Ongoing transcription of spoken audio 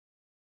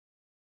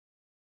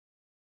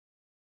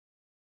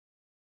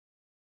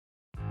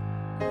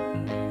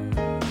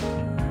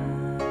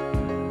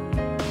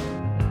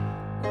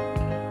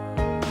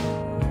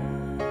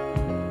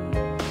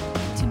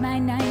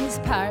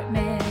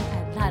apartment.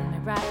 I lied on my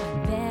right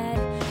on bed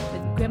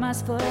with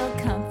grandma's foiled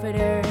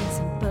comforter and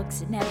some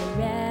books I never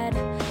read.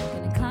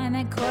 Gonna climb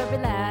that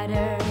corporate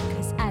ladder,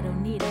 cause I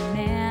don't need a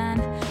man.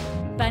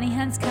 Bunny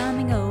Hunt's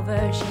coming over,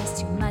 she has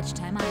too much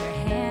time on her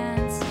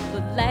hands.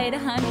 We'll light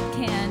 100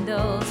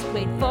 candles,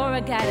 wait for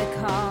a guy to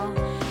call.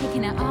 Hey,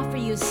 can I offer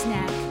you a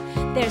snack?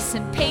 There's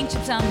some paint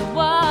chips on the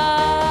wall.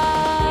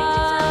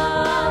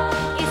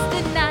 It's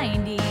the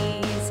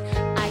 90s,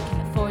 I can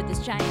afford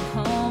this giant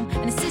home,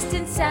 an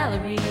assistant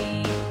salary,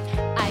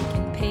 I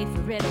can pay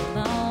for it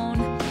alone.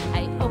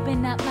 I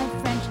open up my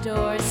French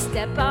door,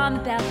 step on the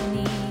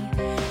balcony,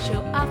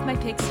 show off my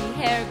pixie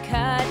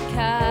haircut,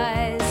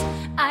 cause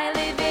I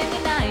live in the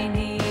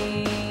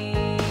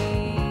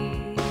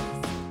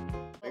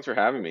 90s. Thanks for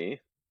having me.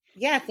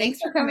 Yeah,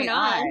 thanks for coming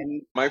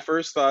on. My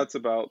first thoughts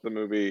about the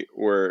movie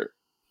were,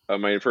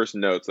 my first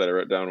notes that I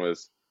wrote down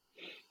was,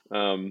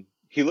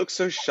 he looks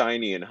so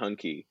shiny and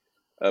hunky,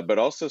 but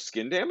also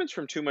skin damage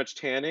from too much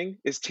tanning.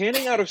 Is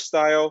tanning out of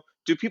style?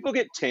 Do people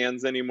get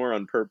tans anymore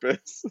on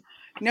purpose?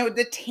 No,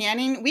 the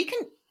tanning, we can,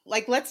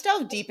 let's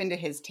delve deep into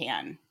his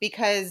tan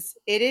because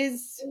it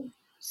is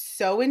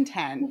so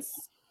intense.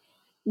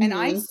 Mm-hmm. And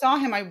I saw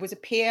him, I was a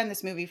PA in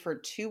this movie for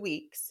 2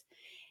 weeks,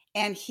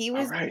 and he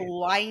was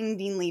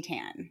blindingly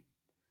tan.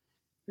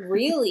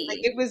 Really?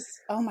 It was,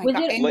 oh my God.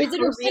 Was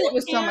it a real it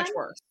was tan? So much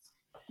worse.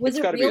 Was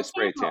it's it real be a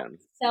spray tan?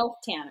 Self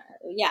tanner.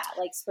 Yeah,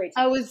 like spray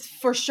tan. Oh, it was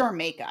for sure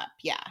makeup.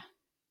 Yeah.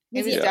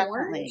 Was it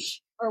definitely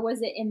orange, or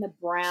was it in the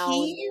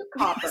brown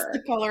copper?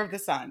 The color of the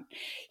sun.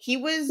 He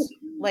was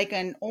like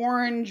an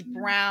orange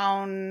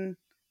brown.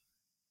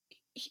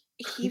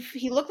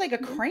 He looked like a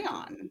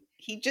crayon.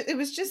 It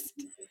was just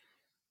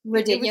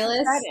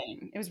ridiculous.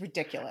 It was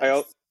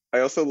ridiculous. I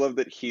also love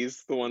that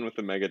he's the one with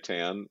the mega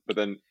tan, but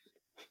then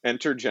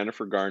enter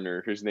Jennifer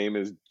Garner, whose name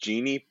is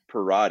Jeannie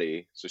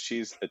Perotti, so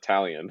she's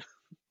Italian.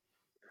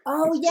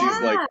 Oh yeah,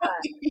 she's like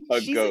a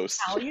she's ghost.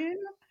 Italian?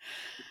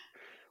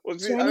 Well,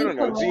 I don't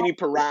know, Jeannie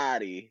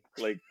Perotti.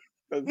 Like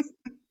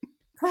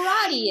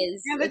Perotti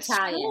is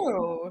Italian.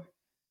 True.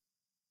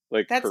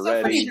 Like that's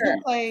Peretti. So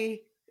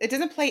funny. It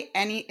doesn't play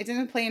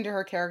into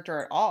her character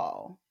at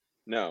all.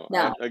 No.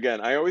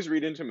 I always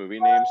read into movie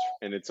names,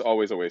 and it's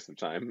always a waste of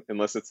time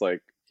unless it's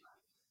like,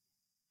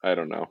 I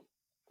don't know,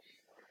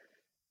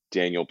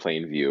 Daniel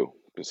Plainview.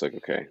 It's like,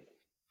 okay,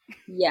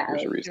 yeah,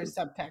 there's a reason. There's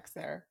subtext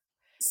there.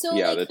 So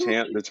yeah, the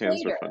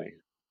tans are funny.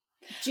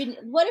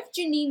 What if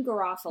Janine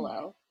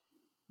Garofalo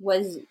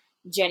was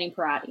Jenny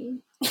Perotti?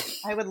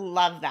 I would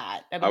love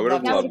that. I would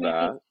have loved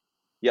that.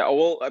 Yeah.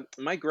 Well,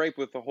 my gripe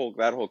with that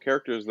whole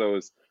character is though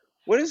is,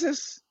 what is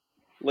this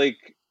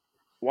like?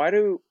 Why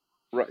do?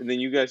 Then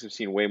you guys have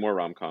seen way more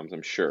rom-coms,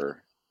 I'm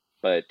sure,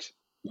 but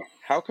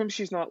how come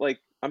she's not like?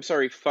 I'm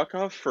sorry, fuck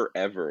off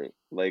forever.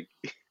 Like,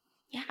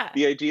 yeah,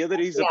 the idea that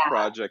he's a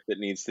project that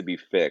needs to be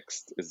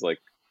fixed is like,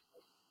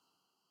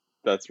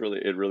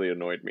 it really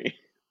annoyed me.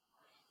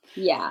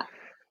 Yeah.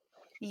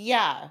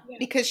 Yeah,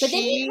 because then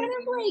he kind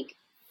of like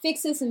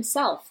fixes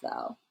himself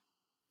though.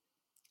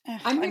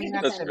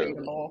 That's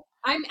debatable.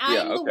 I'm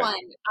the one.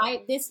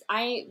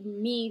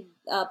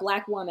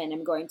 Black woman,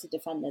 am going to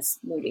defend this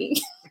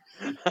movie.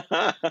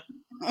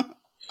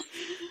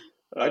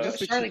 I just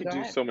think she could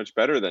do so much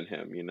better than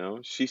him, you know?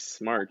 She's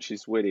smart,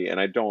 she's witty, and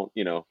I don't,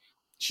 you know.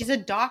 She's a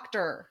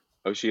doctor.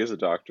 Oh, she is a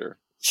doctor.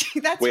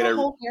 That's her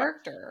whole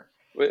character.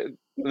 The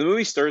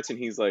movie starts and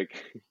he's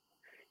like,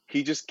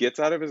 he just gets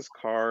out of his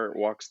car,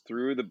 walks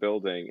through the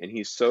building, and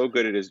he's so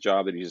good at his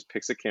job that he just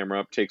picks a camera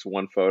up, takes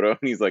one photo, and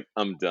he's like,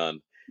 I'm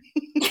done.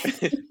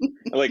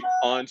 Like,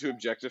 on to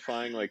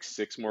objectifying like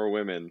 6 more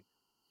women.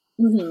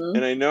 Mm-hmm.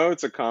 And I know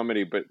it's a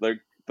comedy, but like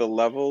the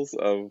levels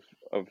of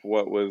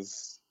what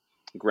was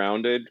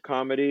grounded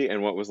comedy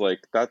and what was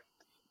like that,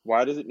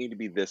 why does it need to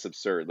be this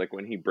absurd? Like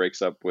when he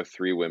breaks up with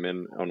 3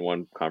 women on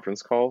one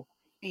conference call.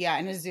 Yeah,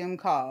 in a Zoom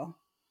call.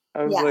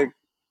 I was like,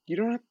 you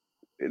don't have,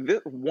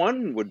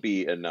 one would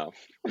be enough.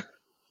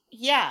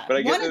 Yeah. But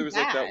I guess it was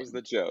like that was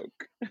the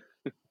joke.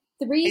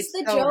 3's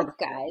the joke,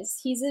 guys.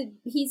 He's a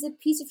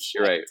piece of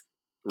shit. You're right.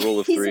 Rule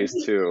of 3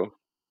 is 2.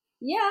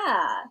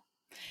 Yeah.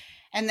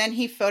 And then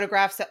he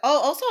photographs it. Oh,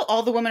 also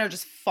all the women are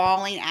just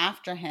falling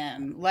after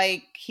him.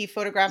 Like he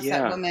photographs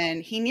that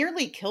woman. He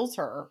nearly kills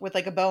her with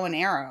like a bow and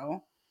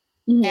arrow.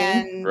 Mm-hmm.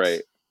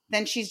 And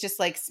then she's just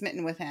like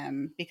smitten with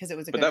him because it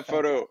was a good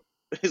photo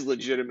is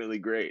legitimately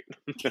great.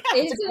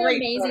 It's an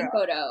amazing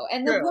photo.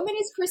 And the woman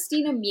is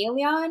Christina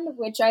Milian,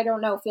 which I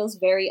don't know, feels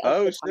very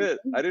shit.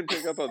 I didn't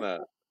pick up on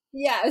that.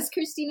 Yeah, it was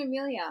Christina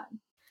Milian.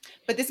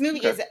 But this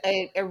movie is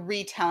a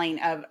retelling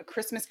of A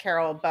Christmas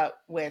Carol, but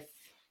with,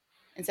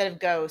 instead of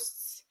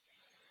ghosts,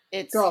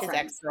 it's his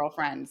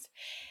ex-girlfriends.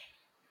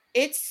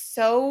 It's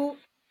so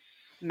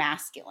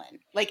masculine.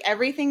 Like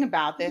everything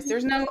about this,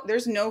 there's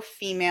no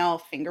female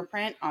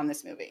fingerprint on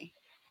this movie.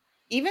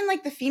 Even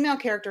like the female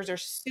characters are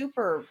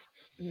super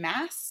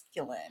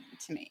masculine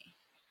to me.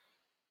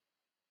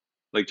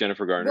 Like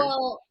Jennifer Garner?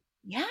 Well,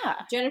 yeah.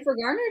 Jennifer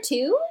Garner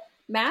too?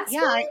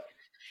 Masculine? Yeah.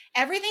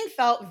 Everything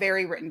felt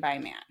very written by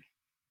a man.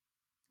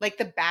 Like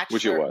The Bachelor.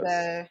 Which it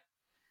was.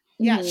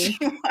 Yeah, she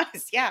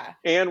was. Yeah.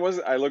 And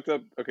I looked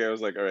up, okay, I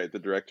was like, all right, the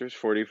director's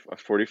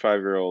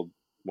 45-year-old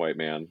white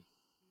man.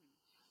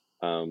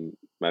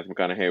 Matthew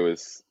McConaughey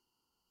was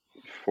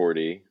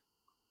 40.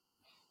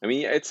 I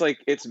mean, it's like,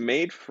 it's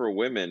made for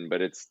women,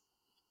 but it's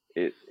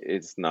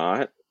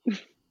not.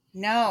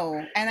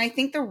 No. And I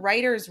think the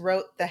writers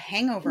wrote the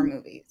Hangover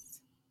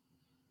movies.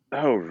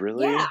 Oh,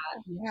 really? Yeah.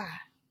 Yeah.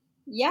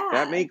 Yeah.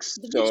 That makes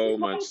so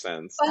much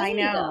sense. Funny, I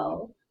know.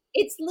 Though.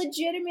 It's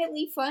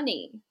legitimately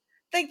funny.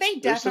 Like, they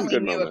definitely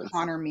knew a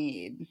Connor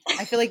Mead.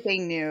 I feel like they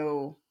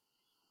knew.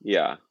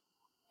 Yeah.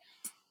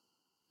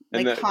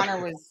 Like,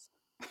 Connor was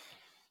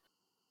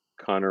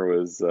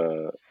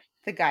the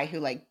guy who,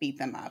 like, beat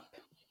them up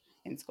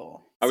in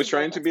school. I was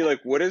trying to be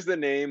like, what does the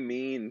name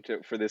mean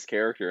for this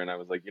character? And I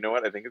was like, you know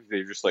what? I think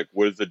they're just like,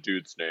 what is the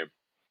dude's name?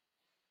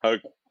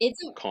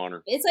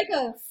 Connor. It's like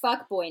a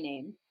fuckboy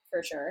name,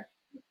 for sure.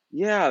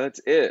 Yeah,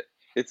 that's it.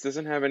 It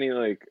doesn't have any,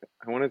 like,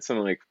 I wanted some,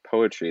 like,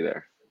 poetry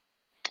there.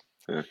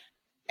 Yeah.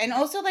 And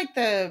also, like,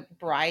 the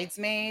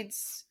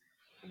bridesmaids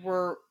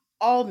were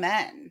all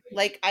men.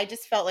 Like, I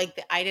just felt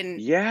like I didn't.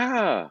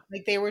 Yeah.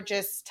 Like, they were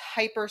just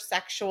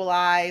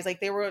hypersexualized. Like,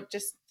 they were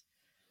just,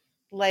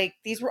 like,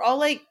 these were all,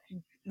 like,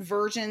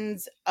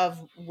 versions of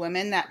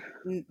women that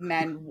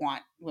men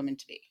want women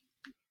to be.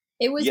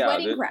 It was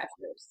Wedding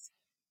Crashers.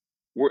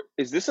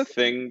 Is this a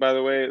thing, by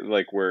the way?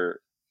 Like, where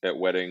at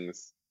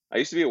weddings, I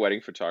used to be a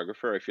wedding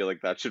photographer. I feel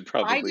like that should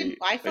probably.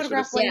 I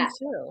photographed weddings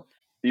too.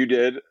 You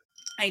did?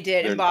 I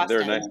did in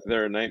Boston.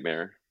 They're a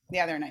nightmare.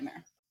 Yeah, they're a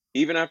nightmare.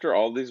 Even after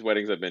all these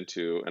weddings I've been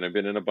to, and I've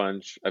been in a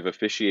bunch, I've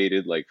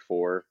officiated like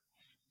 4.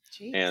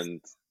 Jeez.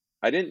 And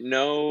I didn't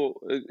know.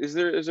 Is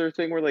there a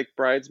thing where like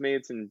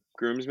bridesmaids and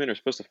groomsmen are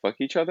supposed to fuck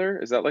each other?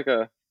 Is that like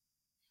a?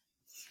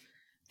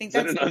 Is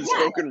that an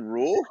unspoken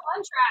rule?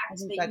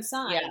 Contract that you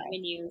sign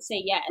when you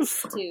say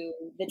yes to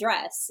the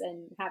dress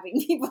and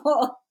having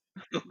people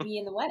be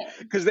in the wedding.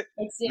 Because the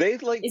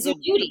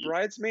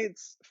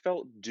bridesmaids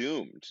felt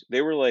doomed.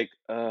 They were like,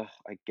 I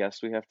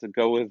guess we have to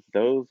go with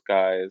those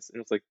guys.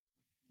 And it's like,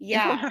 you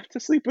don't have to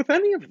sleep with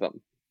any of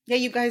them. Yeah,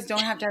 you guys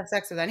don't have to have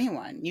sex with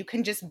anyone. You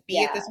can just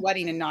be at this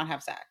wedding and not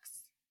have sex.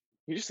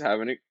 You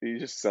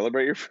just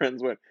celebrate your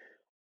friends' wedding.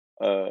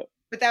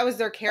 But that was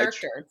their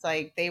character. It's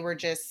like they were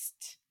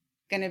just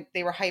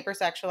they were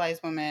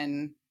hypersexualized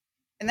women.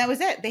 And that was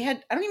it. I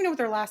don't even know what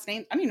their last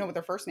name, I don't even know what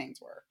their first names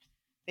were.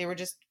 They were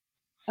just.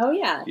 Oh,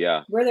 yeah.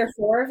 Yeah. Were there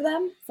 4 of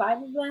them?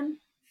 5 of them?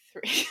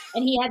 3.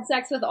 And he had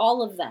sex with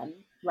all of them,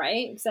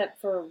 right? Except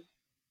for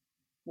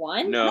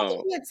 1? No. I don't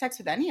think he had sex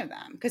with any of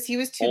them because he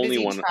was too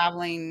busy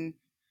traveling.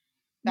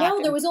 No,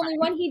 there was only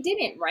one he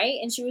didn't, right?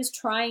 And she was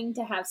trying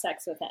to have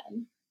sex with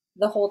him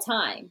the whole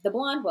time. The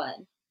blonde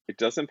one. It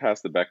doesn't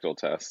pass the Bechdel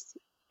test,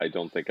 I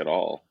don't think at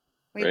all.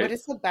 Wait, right? What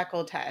is the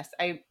Bechdel test?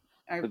 The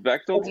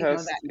Bechdel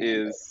test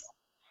is...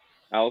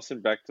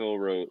 Alison Bechdel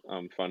wrote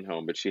Fun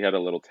Home, but she had a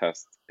little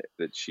test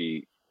that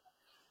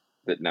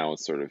now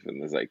is sort of in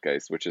the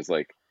zeitgeist, which is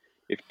like,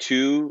 if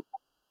 2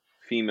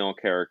 female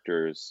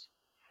characters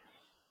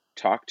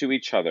talk to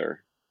each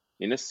other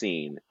in a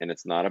scene and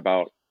it's not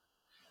about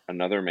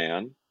another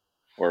man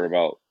or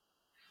about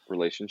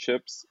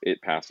relationships,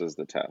 it passes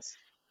the test.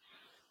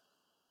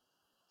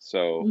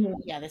 So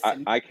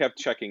I kept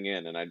checking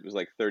in, and I was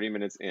like 30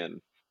 minutes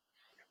in.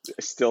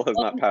 It still has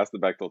not passed the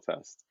Bechdel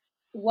test.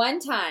 One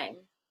time,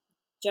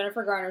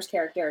 Jennifer Garner's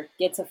character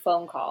gets a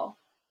phone call,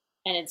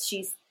 and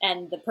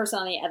the person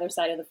on the other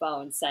side of the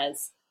phone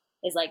is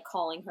like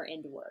calling her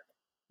into work.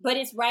 But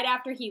it's right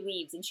after he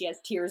leaves, and she has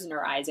tears in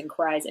her eyes and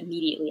cries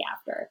immediately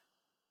after.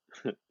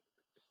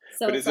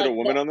 So but is it like a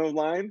woman on the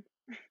line?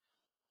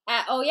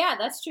 Oh yeah,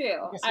 that's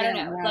true. I don't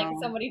know, like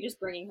somebody just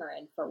bringing her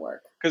in for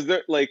work.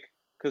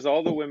 Because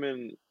all the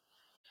women,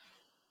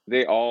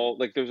 they all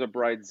like. There's a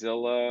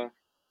bridezilla.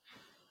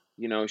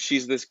 You know,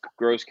 she's this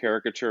gross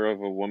caricature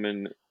of a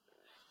woman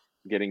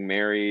getting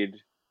married.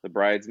 The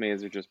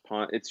bridesmaids are just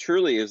it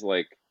truly is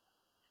like,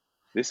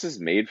 this is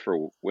made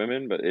for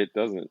women, but it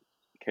doesn't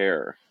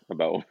care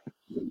about.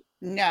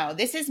 No,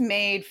 this is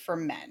made for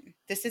men.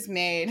 This is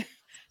made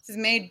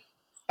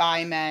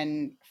by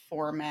men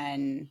for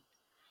men,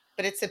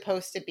 but it's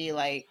supposed to be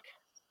like,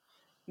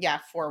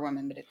 for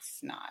women, but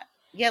it's not.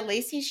 Yeah,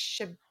 Lacey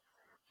Chabert.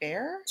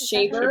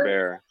 Lacey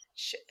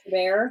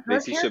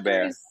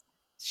Chabert.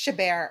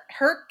 Chabert.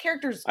 Her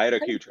character's. I had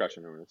a huge crush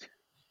on her.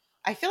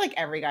 I feel like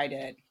every guy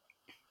did.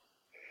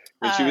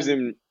 When she was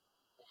in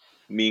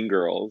Mean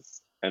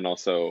Girls, and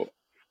also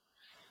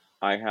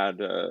I had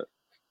the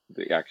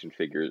action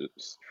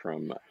figures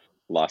from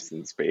Lost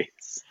in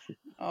Space.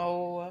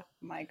 Oh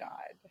my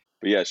god!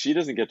 But yeah, she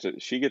doesn't get a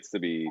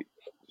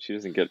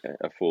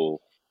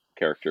full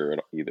character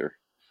either.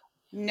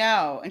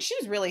 No, and she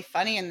was really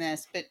funny in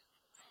this, but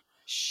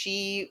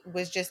she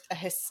was just a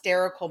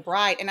hysterical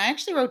bride. And I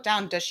actually wrote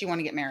down, does she want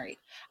to get married?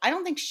 I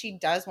don't think she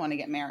does want to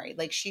get married.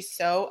 Like, she's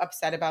so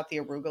upset about the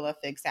arugula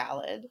fig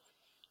salad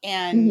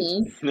and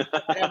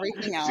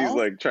everything else. She's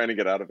like trying to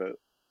get out of it.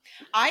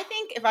 I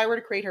think if I were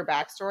to create her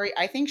backstory,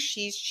 I think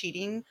she's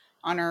cheating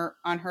on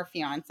her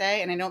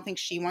fiance, and I don't think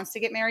she wants to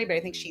get married, but I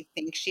think she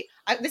thinks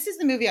this is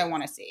the movie I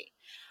want to see.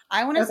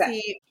 I want to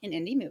see an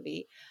indie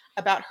movie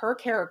about her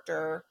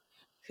character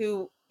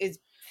who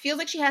feels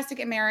like she has to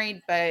get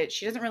married, but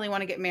she doesn't really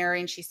want to get married,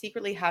 and she's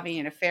secretly having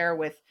an affair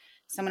with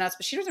someone else,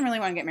 but she doesn't really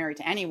want to get married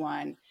to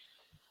anyone.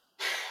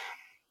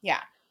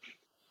 Yeah.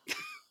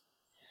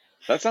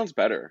 That sounds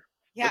better.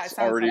 Yeah, it's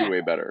already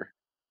way better.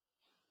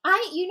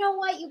 You know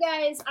what, you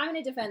guys? I'm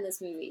going to defend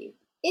this movie.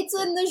 It's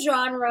in the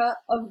genre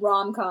of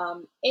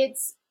rom-com.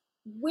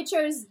 Which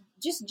is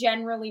just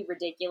generally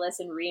ridiculous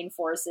and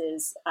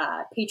reinforces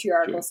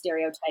patriarchal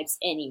stereotypes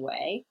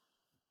anyway.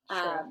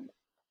 Sure.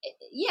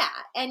 Yeah,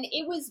 and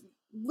it was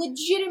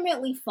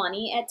legitimately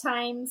funny at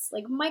times.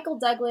 Like, Michael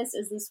Douglas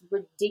is this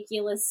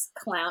ridiculous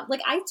clown.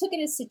 Like, I took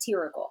it as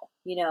satirical,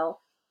 you know?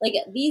 Like,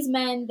 these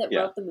men that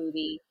wrote the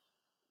movie,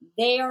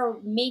 they are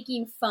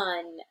making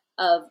fun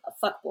of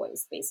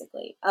fuckboys,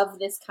 basically, of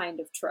this kind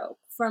of trope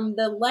from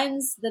the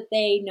lens that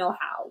they know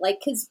how. Like,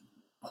 because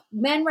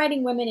men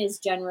writing women is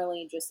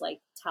generally just,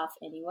 like, tough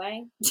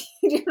anyway.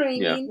 You know what I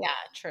mean? Yeah,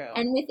 true.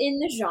 And within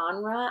the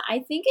genre, I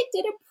think it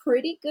did a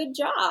pretty good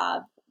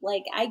job.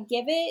 Like, I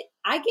give it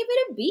a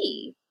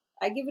B.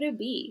 I give it a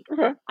B.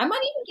 Okay. I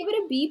might even give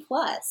it a B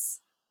plus.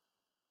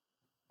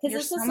 Because You're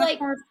this so is much like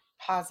more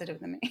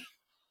positive than me.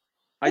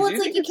 Well, it's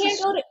like you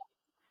can't go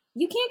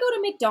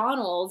to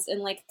McDonald's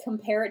and like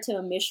compare it to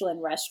a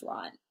Michelin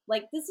restaurant.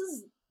 Like, this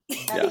is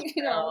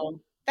you know.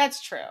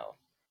 That's true.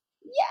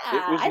 Yeah,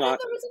 I thought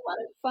there was a lot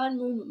of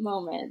fun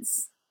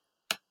moments.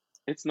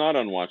 It's not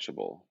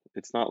unwatchable.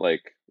 It's not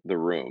like The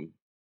Room,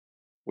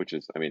 which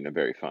is, I mean, a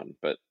very fun,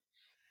 but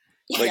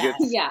like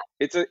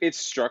it's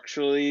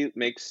structurally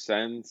makes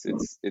sense.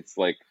 It's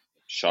like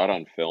shot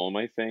on film,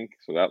 I think,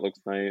 so that looks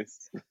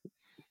nice.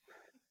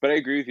 But I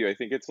agree with you. I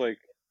think it's like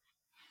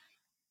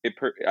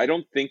I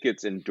don't think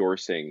it's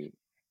endorsing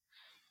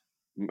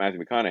Matthew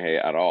McConaughey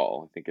at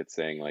all. I think it's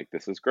saying like,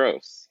 this is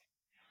gross.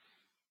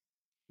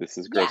 This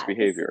is gross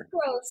behavior. This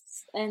is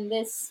gross, and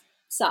this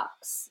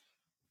sucks.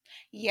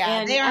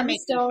 Yeah, and they are Emma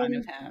making Stone fun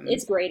of him.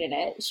 It's great in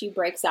it. She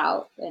breaks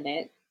out in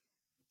it.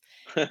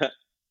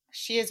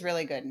 She is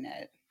really good in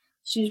it.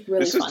 She's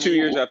really. This is 2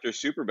 years after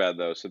Superbad,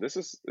 though, so this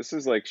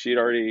is like she'd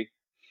already.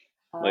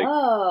 Like,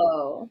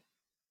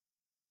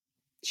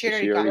 she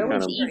already got. Where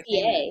was Easy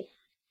A?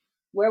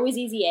 Where was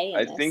Easy A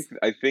in this?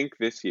 I think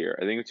this year.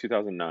 I think it was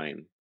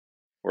 2009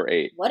 or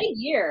 8. What a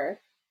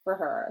year for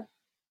her.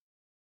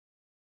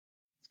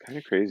 It's kind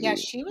of crazy. Yeah,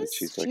 she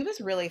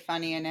was really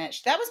funny in it.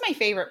 That was my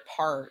favorite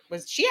part.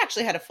 Was she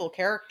actually had a full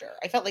character?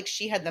 I felt like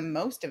she had the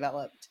most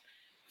developed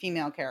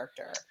female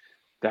character.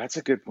 That's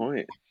a good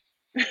point.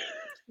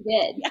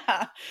 Did.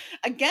 Yeah.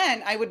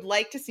 Again, I would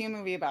like to see a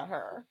movie about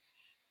her.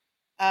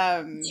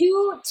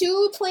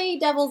 To play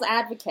devil's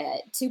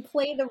advocate, to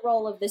play the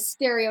role of the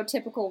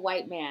stereotypical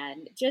white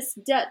man,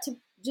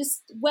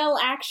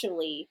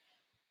 actually,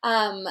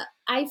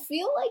 I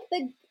feel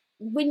like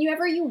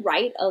whenever you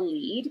write a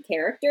lead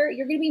character,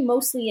 you're going to be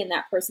mostly in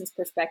that person's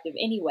perspective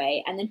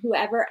anyway, and then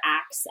whoever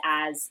acts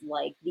as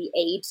like the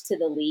aid to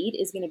the lead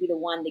is going to be the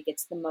one that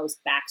gets the most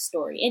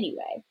backstory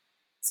anyway.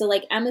 So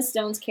like Emma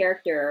Stone's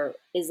character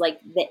is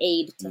like the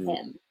aid to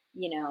him,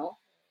 you know?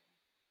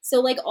 So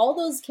like all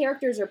those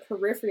characters are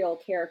peripheral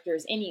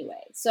characters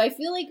anyway. So I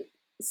feel like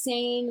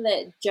saying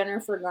that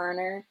Jennifer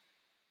Garner,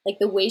 like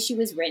the way she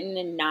was written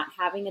and not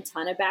having a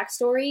ton of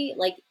backstory,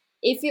 like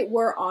if it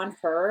were on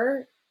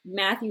her,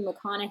 Matthew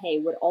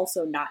McConaughey would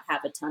also not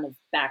have a ton of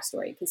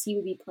backstory because he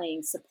would be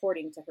playing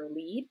supporting to her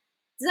lead.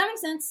 Does that make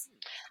sense?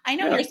 I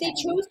know. Like they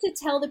chose to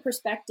tell the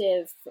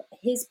perspective,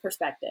 his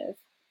perspective.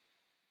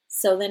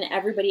 So then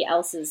everybody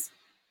else is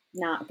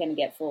not going to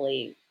get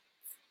fully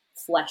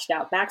fleshed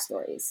out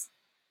backstories.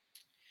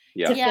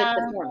 Yeah. To fit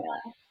the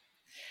formula.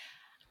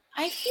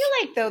 I feel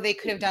like though they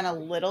could have done a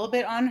little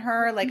bit on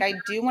her. Like I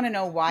do want to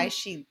know why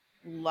she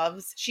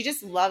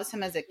just loves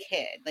him as a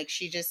kid. Like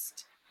she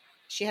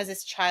has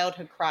this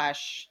childhood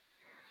crush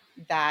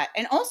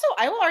and also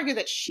I will argue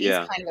that she's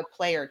kind of a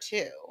player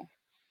too.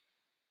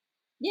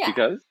 Yeah.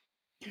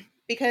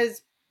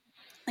 Because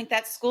like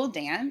that school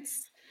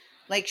dance,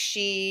 like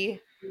she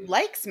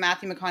likes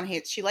Matthew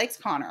McConaughey. She likes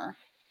Connor.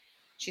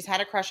 She's had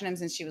a crush on him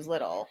since she was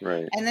little.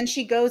 Right. And then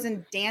she goes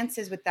and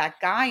dances with that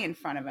guy in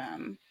front of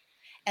him.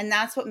 And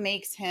that's what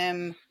makes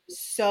him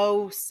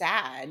so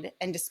sad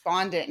and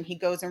despondent. And he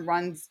goes and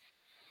runs,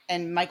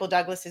 and Michael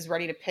Douglas is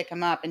ready to pick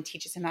him up and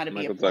teaches him how to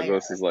be a player. Michael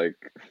Douglas is like,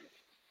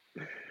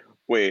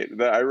 wait,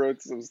 I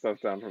wrote some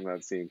stuff down from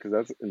that scene because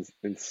that's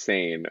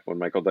insane when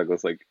Michael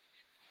Douglas like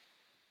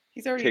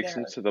he's already takes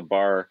him to the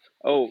bar.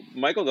 Oh,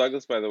 Michael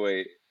Douglas, by the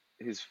way,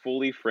 is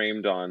fully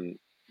framed on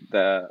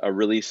a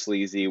really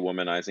sleazy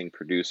womanizing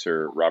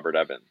producer, Robert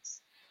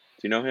Evans.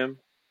 Do you know him?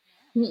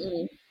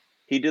 Mm-mm.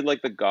 He did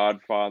like The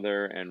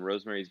Godfather and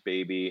Rosemary's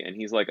Baby, and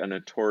he's like a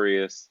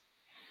notorious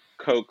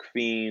coke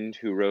fiend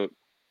who wrote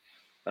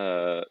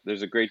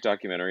there's a great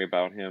documentary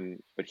about him,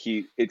 but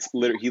he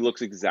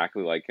looks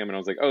exactly like him, and I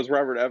was like, oh, it's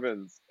Robert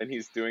Evans, and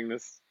he's doing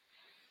this.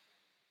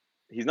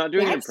 He's not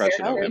doing an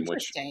impression so of him,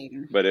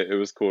 interesting. but it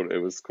was cool. It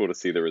was cool to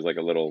see there was like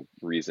a little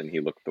reason he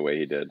looked the way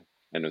he did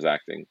and was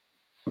acting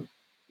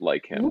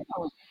like him.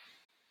 Ooh.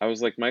 I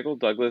was like, Michael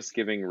Douglas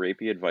giving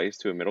rapey advice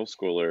to a middle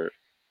schooler.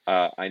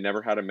 I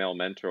never had a male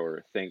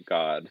mentor, thank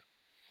God.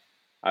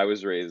 I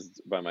was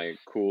raised by my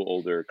cool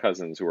older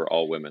cousins who were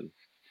all women,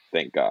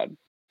 thank God.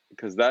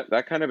 Because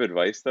that kind of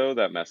advice, though,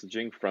 that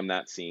messaging from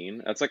that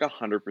scene, that's like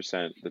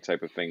 100% the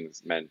type of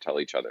things men tell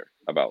each other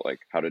about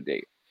like how to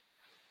date.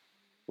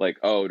 Like,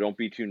 oh, don't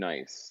be too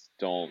nice.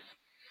 You're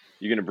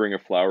going to bring a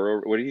flower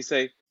over. What did he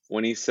say?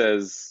 When he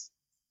says,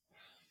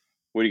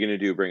 what are you going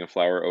to do? Bring a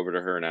flower over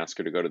to her and ask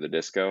her to go to the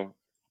disco?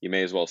 You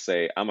may as well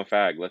say, I'm a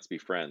fag. Let's be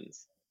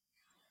friends.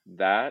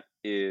 That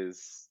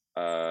is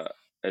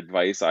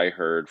advice I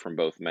heard from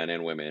both men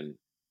and women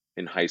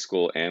in high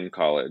school and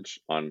college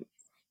on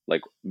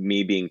like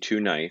me being too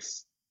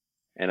nice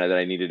and that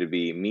I needed to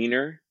be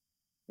meaner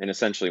and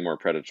essentially more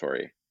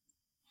predatory.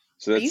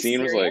 So that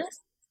scene was like,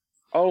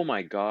 oh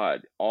my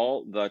God,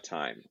 all the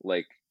time.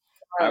 Like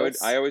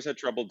I always had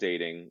trouble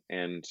dating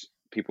and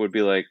people would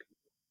be like,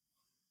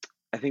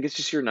 I think it's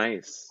just you're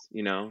nice,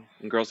 you know?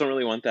 And girls don't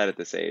really want that at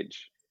this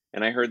age.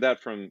 And I heard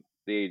that from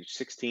the age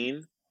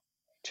 16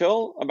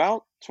 till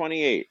about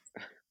 28.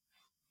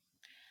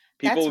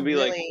 People would be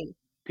like,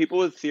 people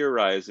would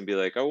theorize and be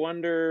like, I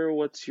wonder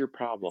what's your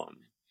problem?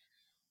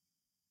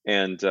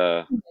 And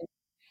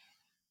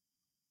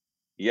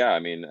yeah, I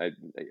mean,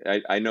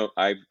 I know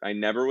I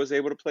never was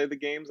able to play the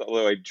games,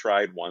 although I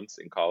tried once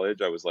in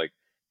college. I was like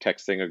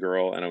texting a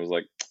girl and I was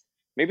like,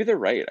 maybe they're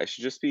right. I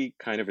should just be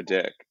kind of a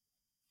dick.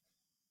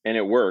 And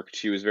it worked.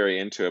 She was very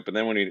into it. But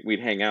then when we'd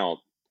hang out,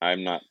 I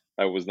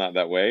was not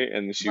that way.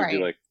 And she would be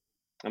like,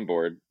 I'm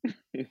bored.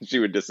 She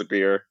would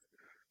disappear.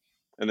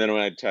 And then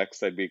when I'd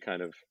text, I'd be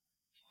kind of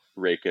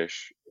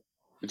rakish.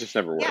 It just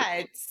never worked.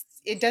 Yeah,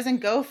 it doesn't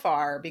go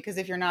far because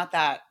if you're not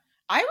that,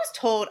 I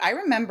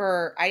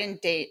remember I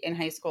didn't date in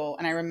high school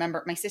and I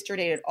remember my sister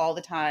dated all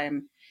the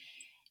time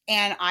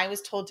and I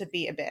was told to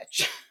be a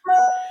bitch.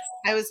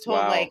 I was told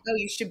like, oh,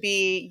 you should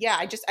be,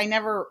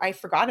 I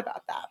forgot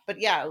about that. But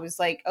yeah, it was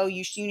like, oh,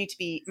 you need to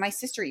be, my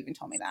sister even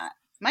told me that.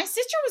 My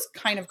sister was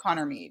kind of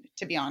Connor Mead,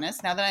 to be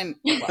honest, now that I'm,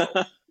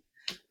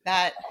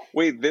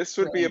 Wait, this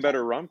would be a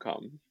better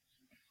rom-com.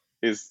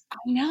 I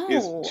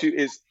know.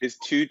 Is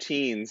two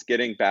teens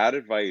getting bad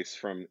advice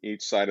from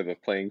each side of the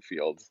playing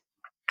field.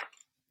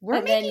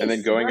 We're making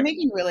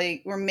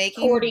really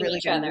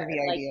each good other, movie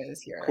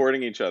ideas here.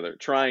 Courting each other,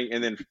 trying,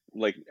 and then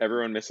like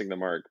everyone missing the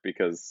mark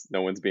because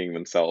no one's being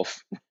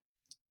themselves.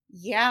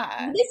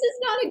 Yeah. This is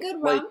not a good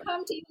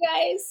rom-com to you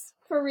guys.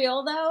 For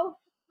real though.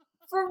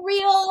 For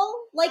real.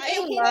 Like I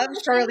love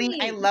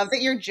Charlene. I love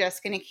that you're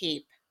just gonna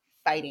keep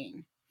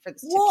fighting for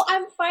this. Well,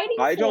 I'm fighting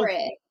for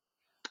it.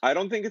 I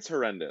don't think it's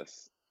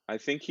horrendous. I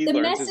think he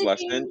learns his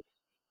lesson.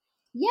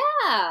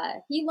 Yeah,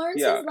 he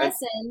learns his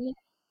lesson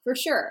for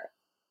sure.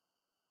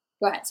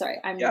 Go ahead. Sorry.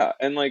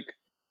 And like,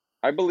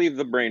 I believe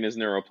the brain is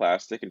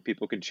neuroplastic and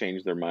people can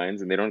change their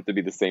minds and they don't have to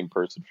be the same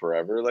person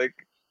forever. Like,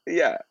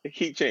 yeah,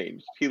 he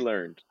changed. He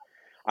learned.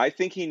 I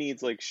think he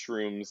needs like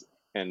shrooms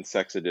and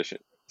Sex Addiction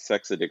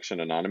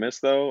Anonymous,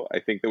 though. I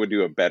think that would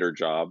do a better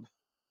job.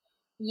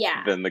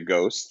 Yeah. Than the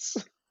ghosts.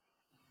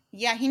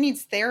 Yeah, he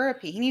needs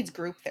therapy. He needs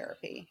group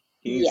therapy.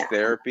 He needs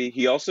therapy.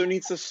 He also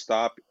needs to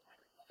stop.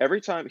 Every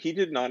time he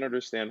did not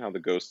understand how the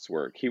ghosts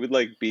work. He would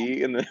like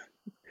be in the.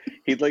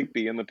 He'd like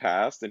be in the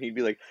past and he'd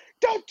be like,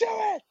 don't do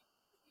it!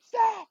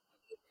 Stop!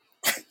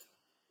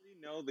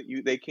 You know that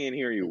they can't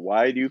hear you.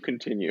 Why do you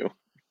continue?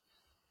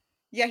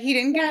 Yeah, he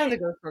didn't get how the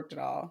ghost worked at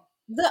all.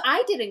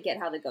 I didn't get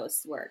how the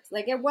ghosts worked.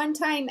 Like at one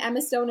time,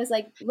 Emma Stone is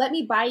like, let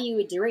me buy you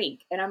a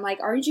drink. And I'm like,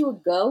 aren't you a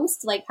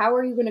ghost? Like, how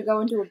are you going to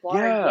go into a bar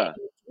and get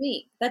you a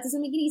drink? That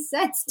doesn't make any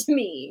sense to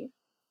me.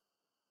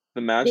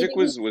 The magic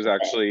was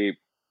actually,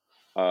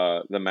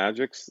 the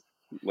magic's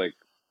like,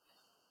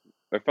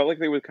 I felt like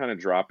they would kind of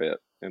drop it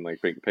and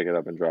like pick it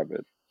up and drop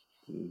it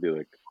and be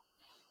like,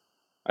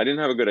 I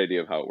didn't have a good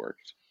idea of how it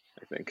worked,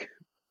 I think.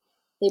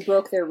 They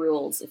broke their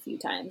rules a few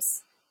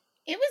times.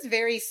 It was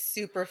very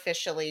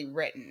superficially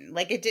written.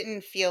 Like it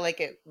didn't feel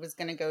like it was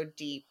going to go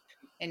deep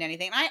in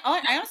anything. I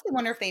honestly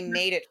wonder if they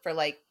made it for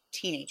like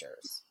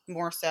teenagers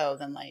more so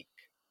than like.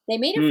 They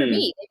made it for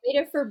me. They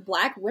made it for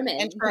Black women.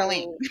 And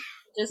Charlene.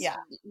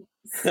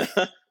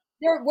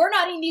 We're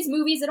not in these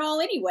movies at all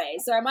anyway,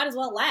 so I might as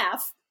well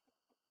laugh.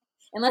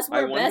 Unless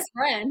we're best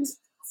friends.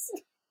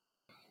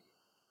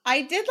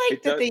 I did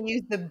like that they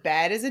used the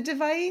bed as a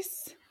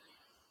device.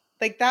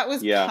 Like that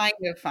was kind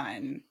of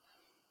fun.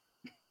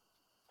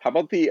 How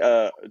about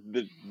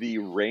the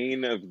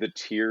reign of the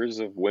tears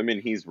of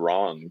women he's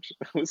wronged?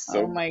 That was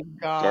so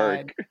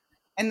dark.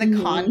 And the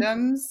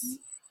condoms.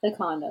 The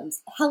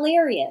condoms.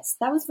 Hilarious.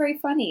 That was very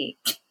funny.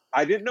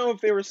 I didn't know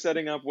if they were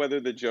setting up whether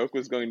the joke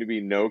was going to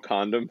be no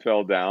condom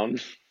fell down.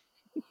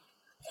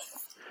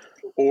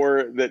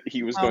 Or that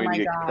he was going to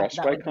get crushed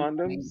by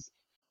condoms.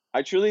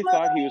 I truly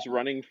thought he was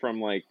running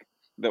from like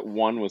that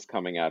one was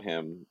coming at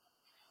him.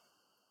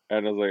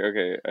 And I was like,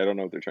 okay, I don't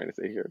know what they're trying to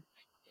say here.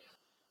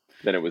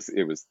 Then it was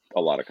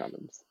a lot of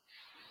condoms.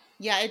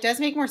 Yeah, it does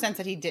make more sense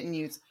that he didn't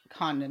use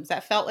condoms.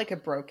 That felt like a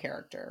bro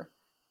character.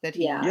 That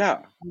he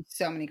used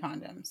so many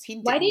condoms.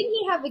 Why didn't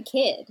he have a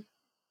kid?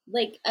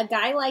 Like, a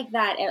guy like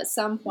that at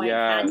some point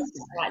had to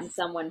have gotten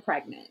someone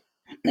pregnant.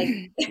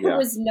 Like, there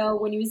was no,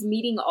 when he was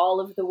meeting all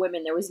of the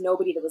women, there was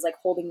nobody that was like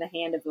holding the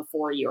hand of a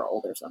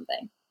 4-year-old or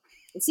something.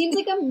 It seems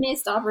like a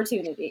missed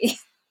opportunity.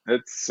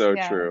 That's so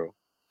true.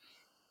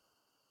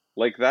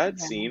 Like that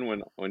scene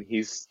when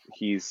he's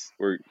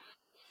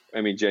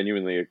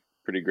genuinely a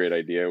pretty great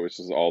idea, which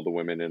is all the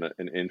women in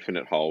an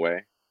infinite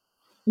hallway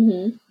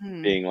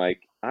being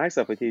like, I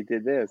saw what he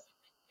did this.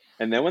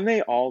 And then when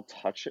they all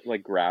touch it,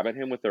 like grab at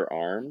him with their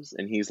arms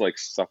and he's like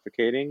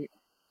suffocating,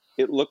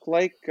 it looked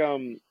like,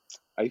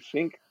 I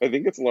think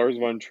it's Lars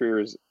von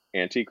Trier's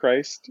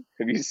Antichrist.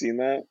 Have you seen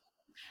that?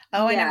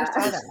 Oh, I never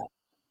saw that.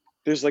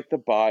 There's like the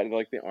body,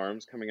 like the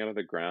arms coming out of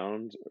the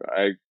ground.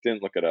 I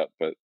didn't look it up,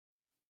 but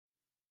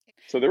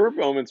so there were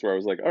moments where I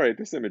was like, all right,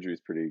 this imagery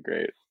is pretty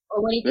great.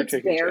 Or when he gets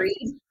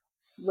buried,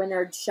 when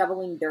they're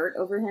shoveling dirt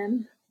over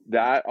him.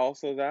 That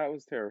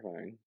was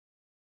terrifying.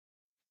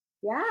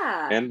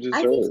 Yeah. And deserved.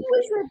 I think he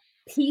was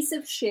a piece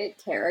of shit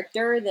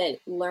character that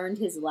learned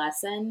his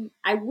lesson.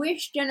 I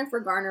wish Jennifer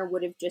Garner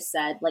would have just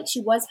said, like,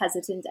 she was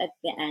hesitant at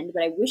the end,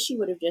 but I wish she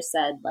would have just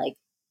said, like,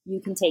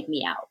 you can take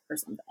me out or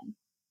something.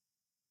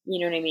 You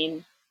know what I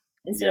mean?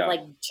 Instead of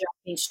like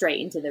jumping straight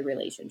into the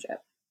relationship.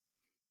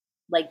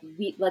 Like,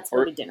 let's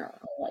go to dinner.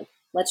 Or, like,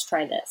 let's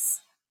try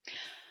this.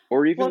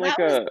 Or even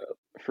a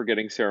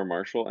Forgetting Sarah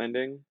Marshall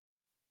ending.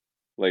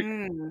 Like,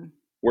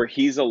 where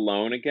he's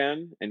alone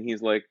again and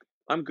he's like,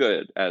 I'm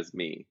good as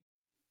me.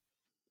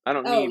 I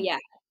don't need... yeah.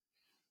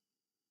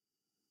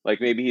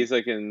 Like, maybe he's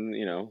like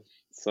in,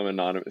 some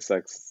anonymous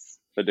sex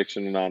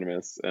addiction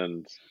anonymous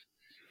and,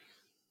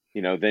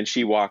 then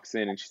she walks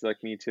in and she's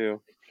like, me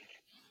too.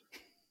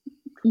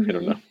 I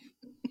don't know.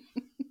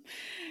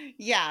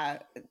 Yeah.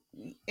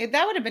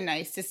 That would have been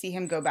nice to see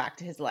him go back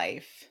to his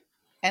life.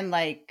 And,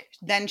 like,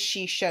 then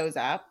she shows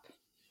up.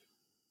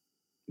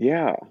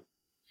 Yeah.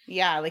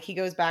 Yeah, like he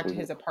goes back to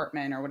his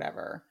apartment or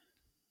whatever.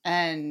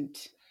 And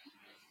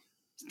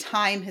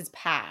time has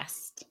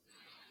passed.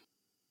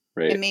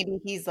 Right. And maybe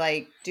he's,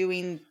 like,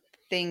 doing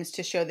things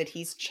to show that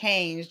he's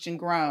changed and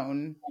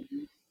grown.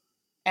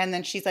 And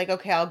then she's like,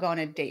 okay, I'll go on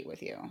a date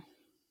with you.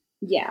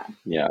 Yeah.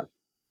 Yeah.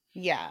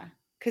 Yeah.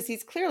 Because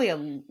he's clearly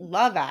a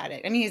love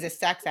addict. I mean, he's a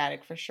sex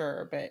addict for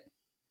sure, but...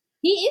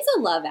 He is a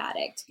love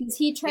addict because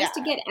he tries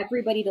to get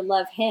everybody to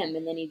love him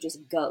and then he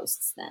just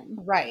ghosts them.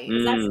 Right.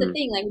 That's the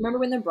thing. Like, remember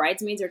when the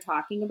bridesmaids are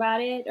talking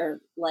about it or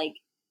like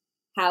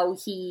how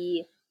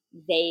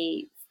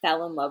they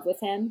fell in love with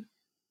him?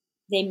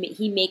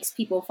 He makes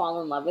people fall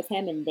in love with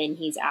him and then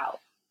he's out.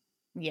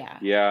 Yeah.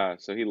 Yeah.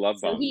 So he love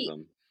bombs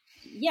them.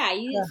 Yeah.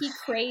 He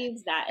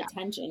craves that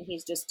attention.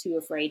 He's just too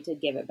afraid to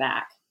give it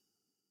back.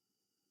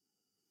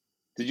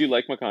 Did you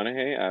like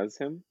McConaughey as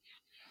him?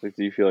 Like,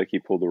 do you feel like he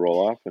pulled the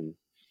role off? And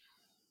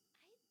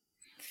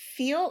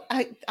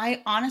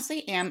I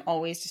honestly am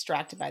always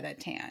distracted by that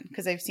tan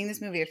because I've seen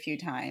this movie a few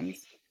times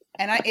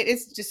and it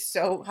is just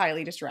so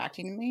highly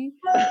distracting to me.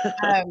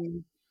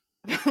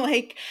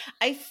 Like,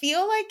 I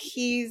feel like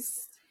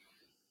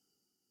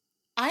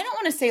I don't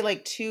want to say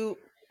like too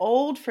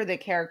old for the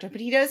character, but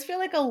he does feel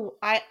like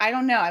I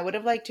don't know. I would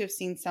have liked to have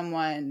seen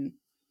someone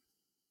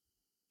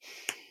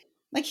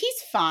like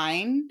he's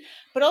fine,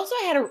 but also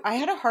I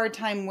had a hard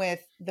time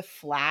with the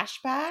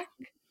flashback.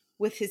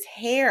 With his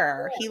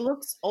hair, he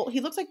looks old. He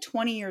looks like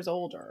 20 years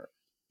older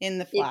in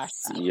the flashback.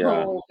 It's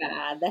so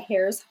bad. The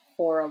hair's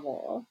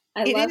horrible.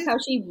 I love how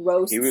she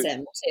roasts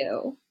him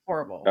too.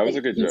 Horrible. That was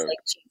a good joke. Like,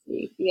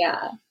 cheesy.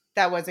 Yeah,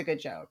 that was a good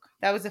joke.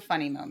 That was a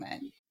funny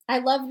moment. I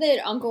love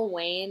that Uncle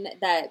Wayne.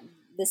 That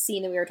the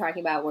scene that we were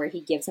talking about where he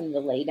gives him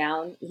the lay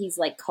down. He's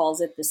like calls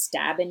it the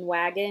stabbing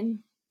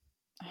wagon.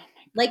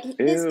 Like,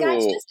 this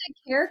guy's just a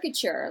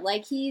caricature.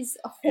 Like, he's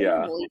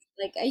horrible. Yeah. He's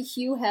like a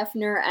Hugh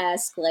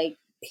Hefner-esque, like,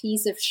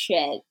 piece of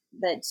shit.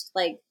 That's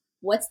like,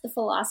 what's the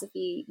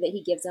philosophy that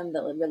he gives them?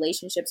 The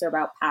relationships are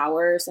about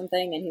power or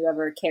something, and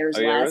whoever cares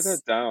less. I wrote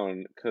that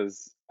down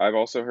because I've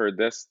also heard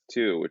this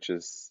too, which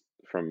is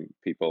from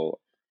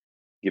people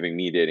giving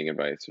me dating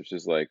advice, which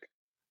is like,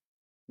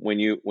 when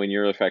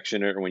you're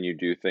affectionate or when you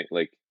do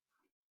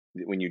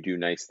when you do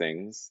nice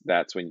things,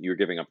 that's when you're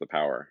giving up the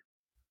power.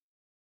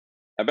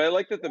 But I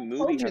like that the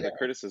movie has a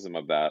criticism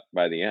of that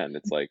by the end.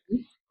 It's like,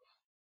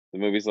 the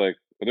movie's like,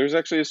 well, there's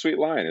actually a sweet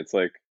line. It's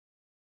like,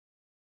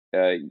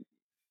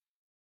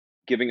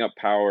 giving up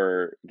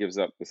power gives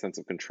up the sense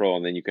of control,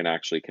 and then you can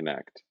actually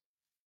connect.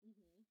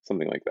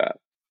 Something like that.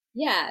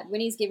 Yeah,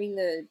 when he's giving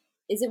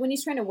is it when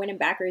he's trying to win him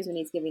back, or is when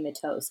he's giving the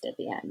toast at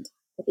the end?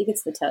 I think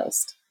it's the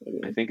toast.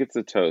 Maybe. I think it's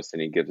the toast,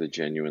 and he gives a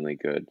genuinely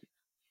good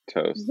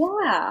toast.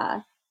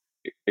 Yeah.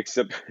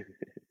 Except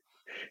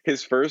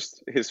his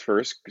first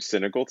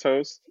cynical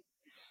toast,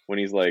 when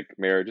he's like,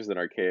 marriage is an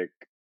archaic,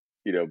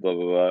 blah blah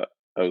blah.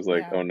 I was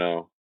like, oh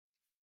no,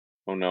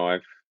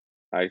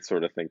 I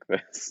sort of think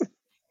this.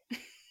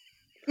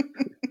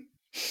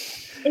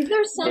 Is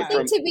there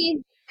something to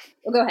be...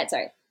 Oh, go ahead,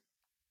 sorry.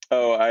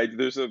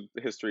 There's a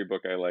history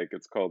book I like.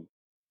 It's called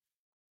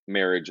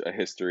Marriage: A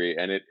History,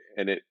 and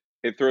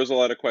it throws a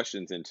lot of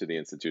questions into the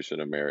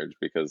institution of marriage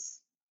because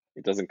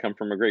it doesn't come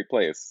from a great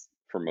place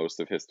for most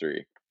of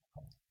history,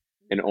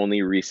 and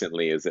only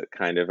recently is it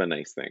kind of a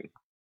nice thing.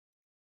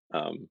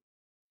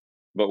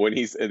 But when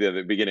he's at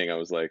the beginning, I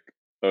was like,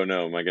 "Oh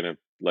no, am I gonna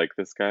like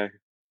this guy?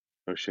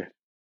 Oh shit!"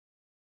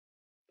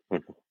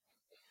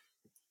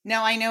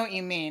 No, I know what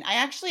you mean. I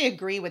actually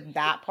agree with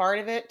that part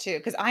of it too,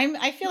 because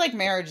I feel like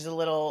marriage is a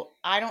little.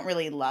 I don't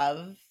really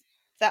love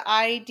the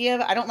idea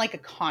of. I don't like a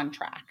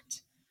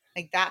contract.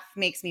 Like that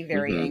makes me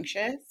very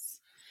anxious.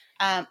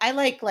 I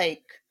like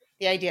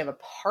the idea of a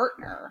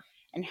partner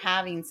and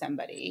having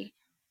somebody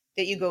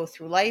that you go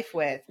through life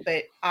with,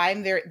 but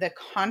the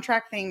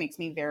contract thing makes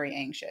me very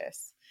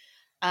anxious.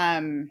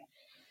 And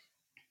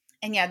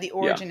yeah, the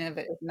origin of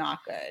it is not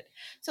good.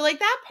 So like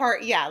that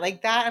part, yeah,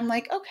 like that, I'm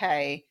like,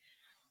 okay.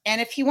 And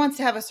if he wants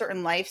to have a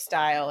certain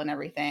lifestyle and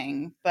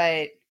everything,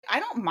 but I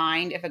don't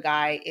mind if a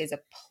guy is a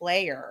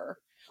player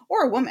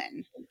or a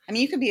woman. I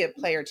mean, you could be a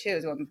player too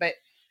as a woman, but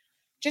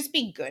just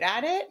be good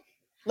at it.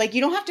 Like, you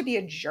don't have to be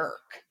a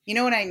jerk. You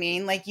know what I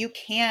mean? Like, you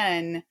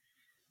can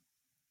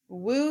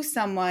woo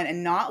someone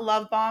and not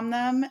love bomb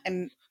them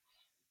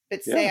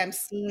but say I'm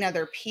seeing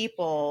other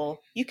people.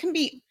 You can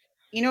be,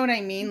 you know what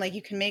I mean? Like,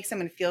 you can make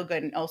someone feel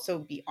good and also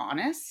be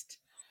honest.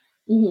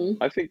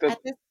 I think that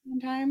at this same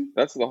time.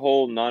 that's the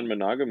whole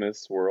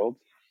non-monogamous world.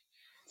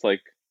 It's like,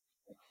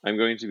 I'm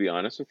going to be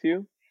honest with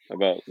you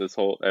about this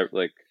whole,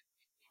 like,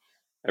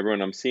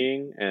 everyone I'm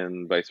seeing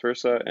and vice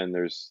versa, and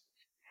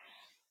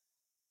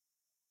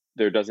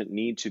there doesn't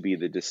need to be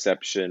the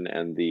deception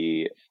and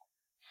the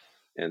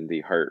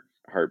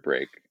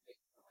heartbreak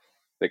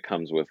that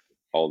comes with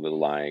all the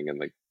lying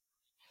and the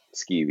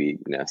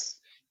skeeviness.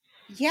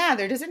 Yeah,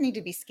 there doesn't need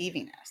to be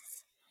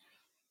skeeviness.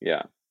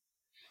 Yeah.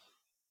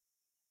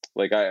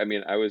 Like, I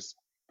mean, I was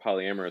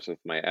polyamorous with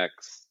my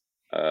ex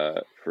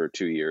for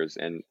 2 years,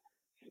 and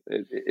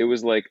it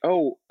was like,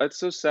 oh, it's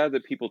so sad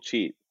that people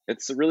cheat.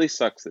 It really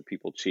sucks that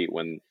people cheat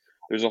when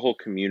there's a whole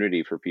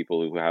community for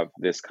people who have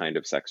this kind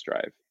of sex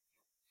drive,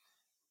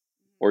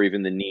 or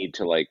even the need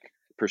to like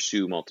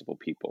pursue multiple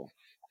people.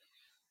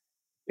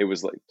 It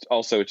was like,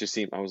 also, it just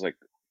seemed, I was like,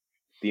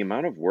 the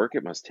amount of work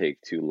it must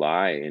take to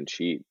lie and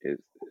cheat is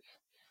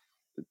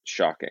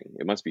shocking.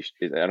 It must be,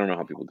 I don't know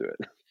how people do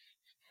it.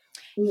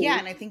 Yeah,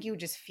 and I think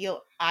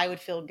I would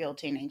feel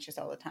guilty and anxious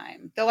all the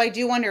time. Though I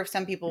do wonder if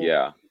some people,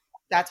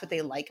 that's what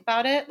they like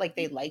about it. Like,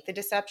 they like the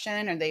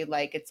deception, or they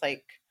like, it's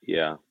like.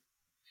 Yeah.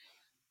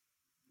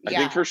 I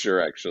think for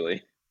sure,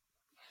 actually.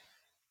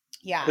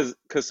 Yeah.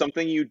 Because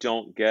something you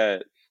don't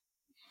get,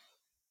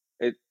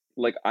 it,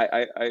 like,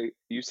 I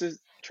used to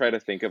try to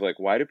think of like,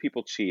 why do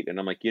people cheat? And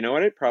I'm like, you know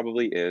what it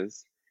probably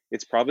is?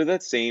 It's probably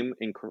that same,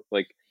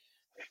 like,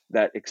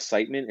 that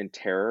excitement and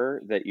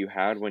terror that you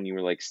had when you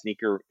were like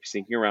sneaking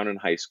around in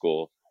high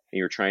school and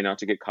you were trying not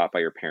to get caught by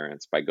your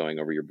parents by going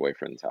over your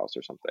boyfriend's house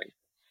or something.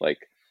 Like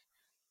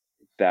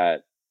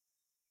that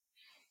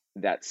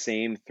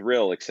same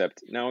thrill,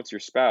 except now it's your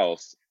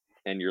spouse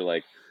and you're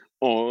like,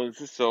 oh,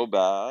 this is so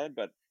bad,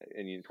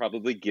 and you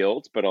probably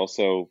guilt, but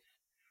also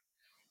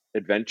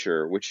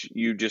adventure, which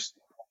you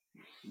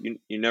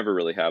never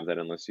really have that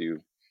unless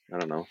you, I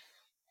don't know.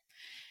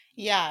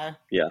 Yeah.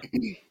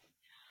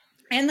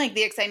 And like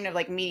the excitement of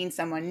like meeting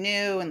someone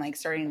new and like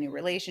starting a new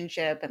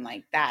relationship and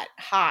like that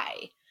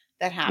high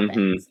that happens.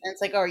 And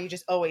it's like, oh, are you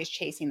just always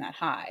chasing that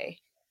high?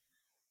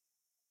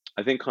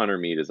 I think Connor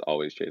Mead is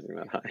always chasing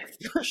that high.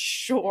 For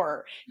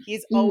sure.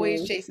 He's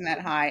always chasing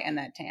that high and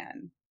that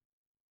tan.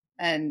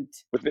 And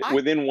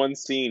within one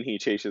scene, he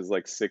chases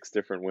like 6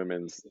 different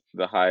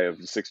the high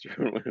of 6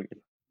 different women.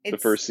 The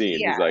first scene,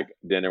 he's like,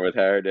 dinner with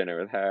her, I'm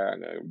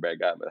going to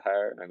break up with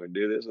her, and I'm going to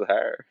do this with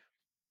her.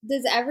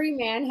 Does every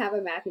man have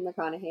a Matthew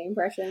McConaughey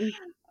impression?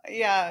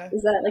 Yeah.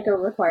 Is that like a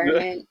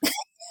requirement?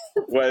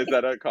 What, is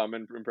that a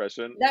common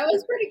impression? That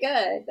was pretty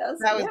good. That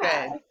was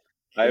good.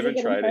 I haven't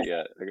tried it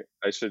yet.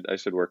 I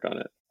should work on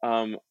it.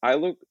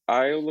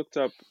 I looked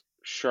up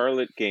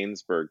Charlotte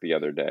Gainsbourg the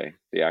other day,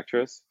 the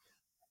actress.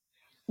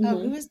 Oh,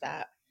 who is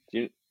that?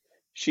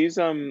 She's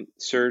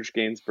Serge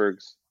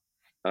Gainsbourg's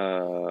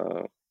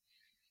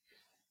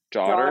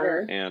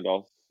daughter, and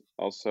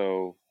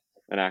also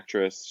an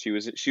actress. She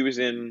was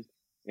in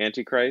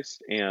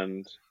Antichrist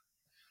and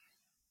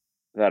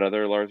that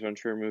other Lars von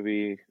Trier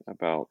movie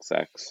about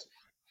sex.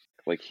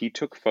 Like, he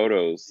took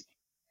photos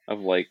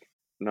of like,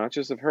 not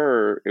just of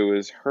her, it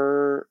was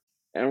her,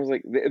 and I was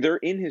like, they're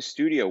in his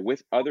studio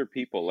with other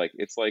people. Like,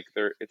 it's like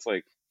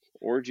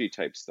orgy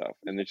type stuff,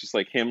 and it's just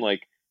like him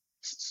like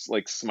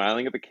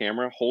smiling at the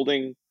camera,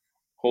 holding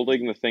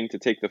the thing to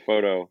take the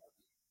photo,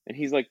 and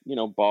he's like,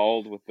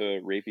 bald with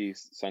the rapey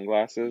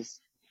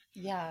sunglasses.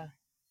 Yeah.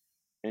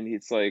 And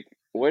he's like,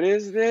 what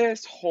is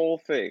this whole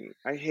thing?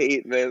 I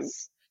hate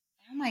this.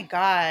 Oh my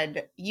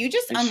God. You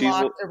just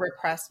unlocked a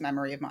repressed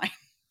memory of mine.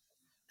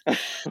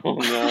 Oh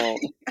no.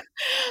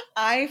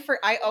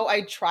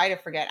 I try to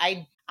forget.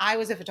 I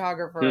was a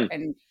photographer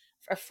and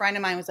a friend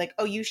of mine was like,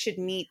 oh, you should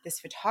meet this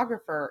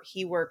photographer.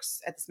 He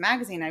works at this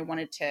magazine. I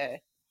wanted to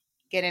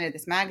get into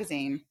this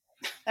magazine.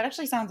 That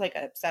actually sounds like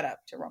a setup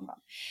to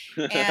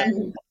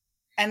rom-com.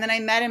 And then I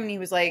met him and he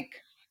was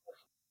like,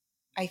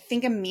 I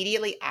think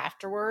immediately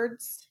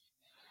afterwards,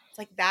 it's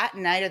like that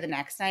night or the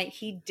next night,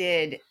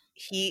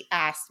 he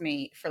asked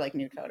me for like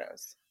nude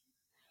photos.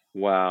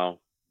 Wow.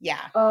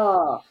 Yeah.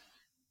 Oh.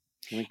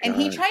 And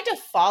he tried to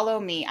follow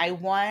me.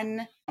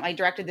 I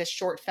directed this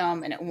short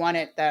film and it won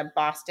at the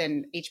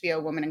Boston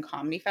HBO Women in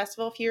Comedy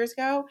Festival a few years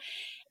ago.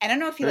 I don't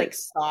know if he like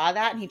saw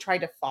that and he tried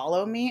to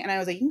follow me. And I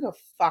was like, you can go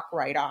fuck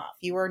right off.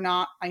 You are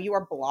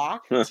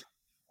blocked. You're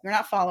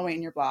not following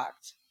and you're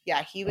blocked.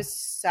 Yeah. He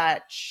was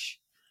like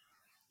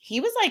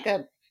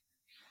a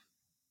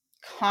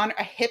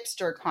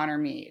hipster Connor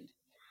Mead.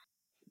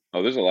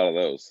 Oh, there's a lot of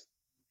those.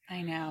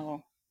 I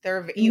know.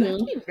 You have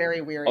to be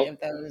very weary of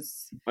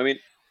those. I mean,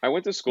 I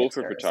went to school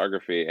for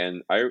photography,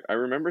 and I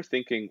remember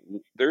thinking,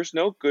 there's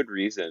no good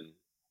reason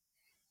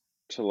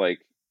to like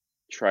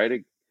try to.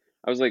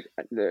 I was like,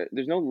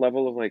 there's no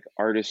level of like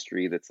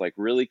artistry that's like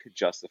really could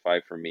justify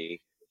for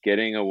me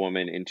getting a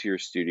woman into your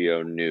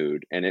studio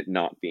nude and it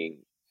not being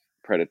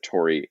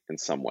predatory in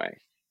some way.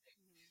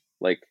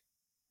 Like,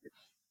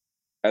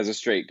 as a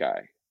straight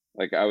guy,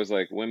 like I was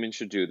like, women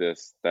should do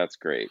this. That's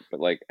great. But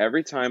like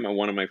every time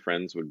one of my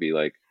friends would be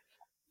like,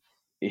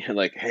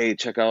 like, hey,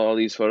 check out all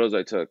these photos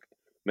I took.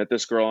 Met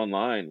this girl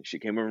online. She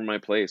came over to my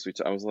place.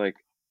 I was like,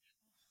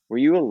 were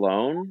you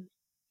alone?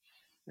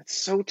 That's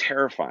so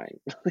terrifying.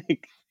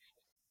 Like,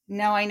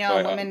 no, I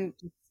know women.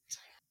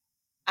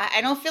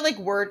 I don't feel like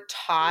we're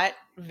taught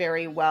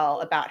very well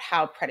about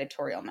how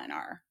predatorial men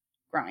are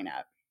growing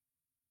up.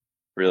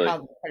 Really?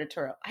 How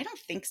predatorial? I don't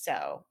think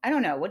so. I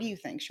don't know. What do you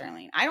think,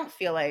 Charlene? I don't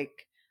feel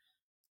like.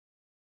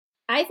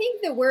 I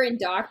think that we're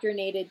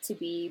indoctrinated to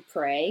be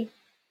prey.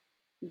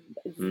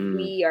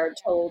 We are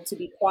told to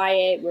be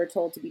quiet. We're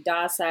told to be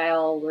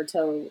docile. We're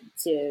told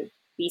to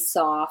be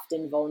soft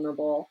and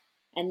vulnerable.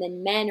 And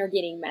then men are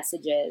getting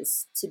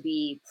messages to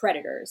be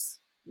predators.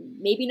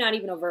 Maybe not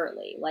even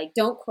overtly. Like,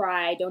 don't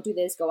cry. Don't do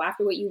this. Go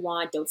after what you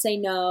want. Don't say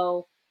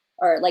no.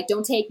 Or like,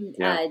 don't take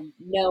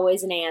no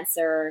as an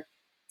answer.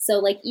 So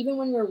like, even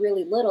when we're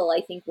really little, I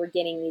think we're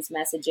getting these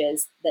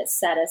messages that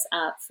set us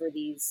up for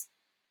these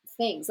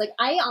things. Like,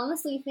 I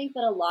honestly think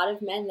that a lot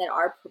of men that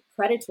are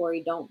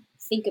predatory don't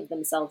think of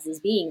themselves as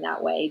being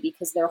that way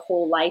because their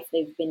whole life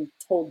they've been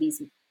told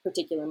these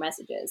particular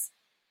messages.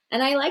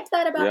 And I liked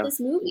that about this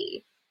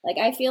movie. Like,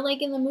 I feel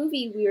like in the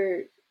movie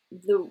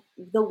the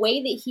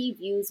way that he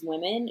views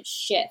women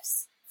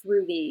shifts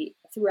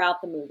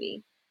throughout the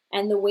movie.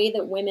 And the way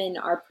that women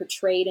are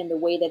portrayed and the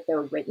way that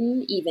they're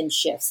written even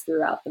shifts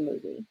throughout the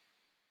movie.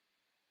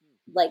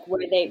 Like,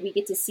 where we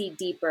get to see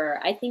deeper.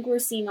 I think we're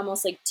seeing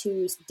almost like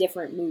two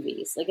different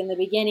movies. Like, in the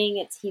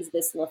beginning, he's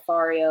this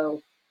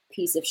Lothario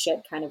piece of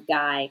shit kind of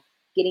guy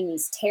getting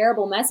these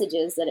terrible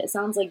messages that it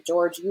sounds like,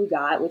 George, you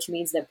got, which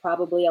means that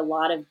probably a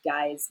lot of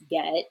guys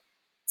get,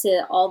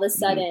 to all of a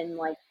sudden,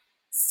 like,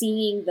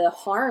 seeing the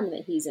harm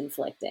that he's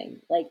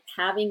inflicting. Like,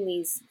 having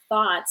these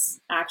thoughts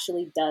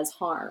actually does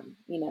harm.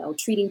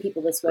 Treating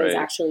people this way is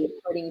actually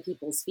hurting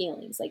people's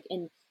feelings. Like,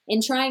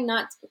 in trying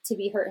not to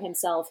be hurt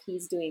himself,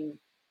 he's doing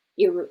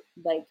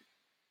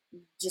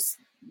just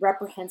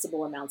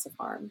reprehensible amounts of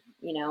harm,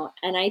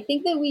 and I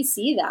think that we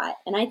see that.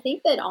 And I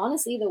think that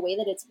honestly, the way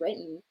that it's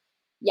written,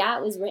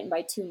 it was written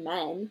by two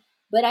men,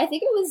 but I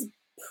think it was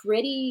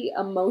pretty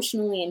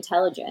emotionally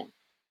intelligent.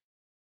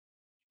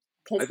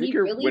 I think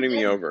you're really winning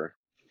me over.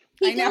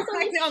 I know.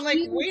 I'm like,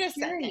 wait a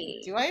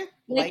second. Do I?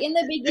 Like in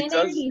the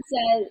beginning,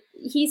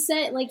 he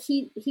said like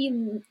he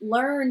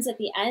learns at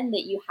the end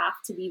that you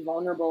have to be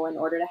vulnerable in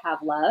order to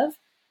have love,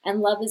 and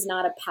love is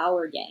not a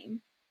power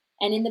game.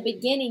 And in the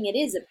beginning, it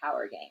is a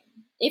power game.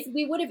 If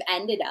we would have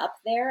ended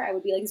up there, I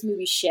would be like, this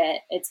movie's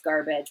shit, it's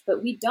garbage.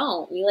 But we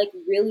don't. We like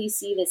really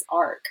see this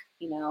arc,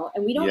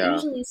 and we don't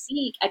usually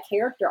see a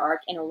character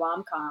arc in a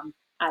rom-com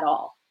at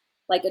all,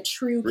 like a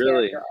true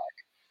character arc.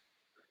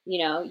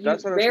 You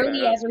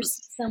rarely ever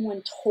see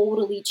someone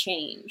totally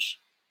change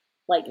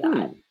like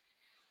that.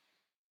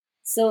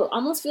 So it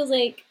almost feels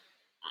like,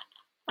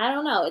 I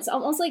don't know. It's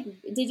almost like,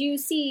 did you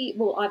see,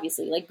 well,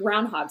 obviously, like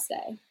Groundhog's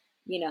Day,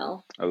 he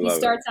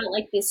starts out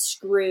like this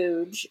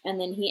Scrooge and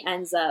then he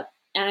ends up,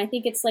 and I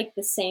think it's like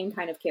the same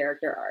kind of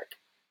character arc.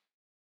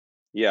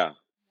 Yeah.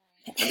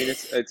 I mean,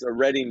 it's a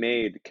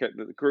ready-made,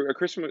 a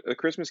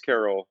Christmas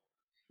Carol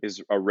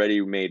is a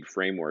ready-made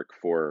framework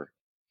for,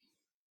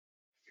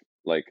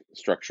 like,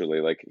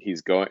 structurally, like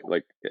he's going,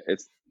 like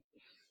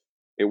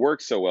it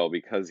works so well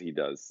because he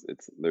does.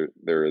 It's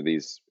there are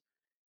these,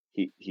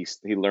 he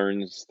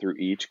learns through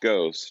each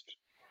ghost,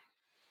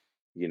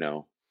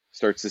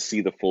 starts to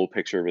see the full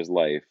picture of his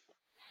life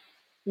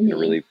in a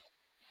really,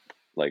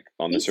 like,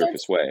 on the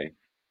surface way.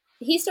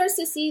 He starts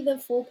to see the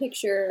full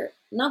picture,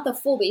 not the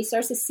full, but he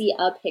starts to see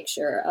a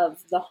picture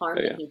of the harm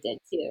that he did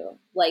too.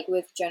 Like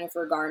with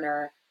Jennifer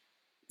Garner,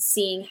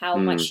 seeing how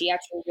much she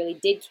actually really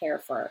did care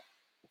for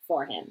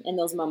him in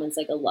those moments,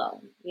 like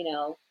alone,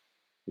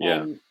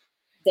 Yeah. And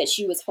that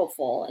she was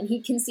hopeful, and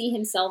he can see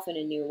himself in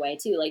a new way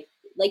too.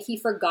 Like he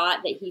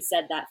forgot that he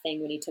said that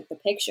thing when he took the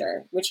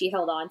picture, which he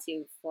held on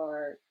to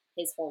for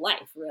his whole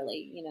life,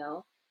 really, you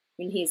know,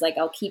 when he's like,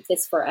 I'll keep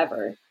this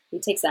forever. He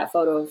takes that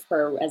photo of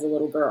her as a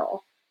little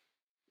girl,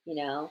 you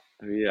know?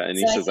 Yeah. And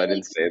So he says, I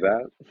didn't say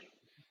that.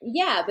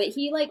 Yeah, but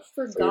he like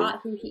forgot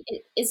who he is.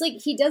 It's like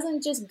he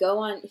doesn't just go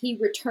on, he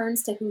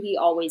returns to who he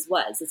always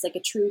was. It's like a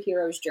true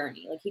hero's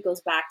journey. Like he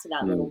goes back to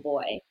that little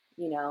boy,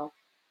 you know,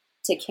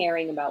 to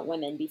caring about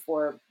women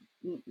before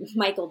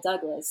Michael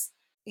Douglas.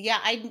 Yeah,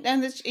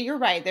 you're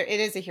right. It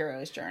is a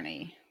hero's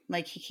journey.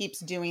 Like he keeps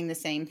doing the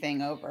same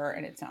thing over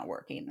and it's not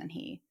working. Then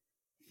he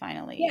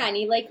finally. Yeah, and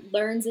he like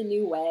learns a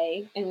new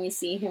way, and we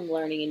see him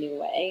learning a new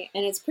way,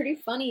 and it's pretty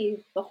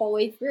funny the whole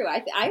way through.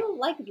 I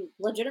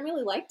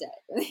legitimately liked it.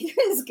 It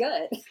was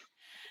good.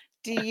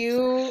 Do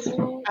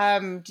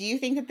you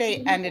think that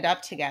they ended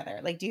up together?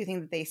 Like, do you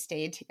think that they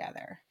stayed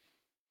together?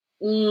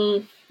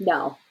 No.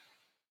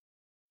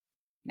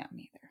 No,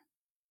 neither.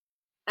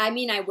 I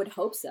mean, I would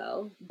hope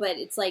so, but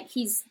it's like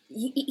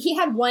he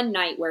had one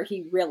night where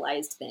he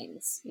realized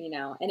things, you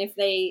know, and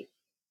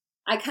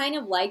I kind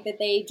of like that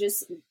they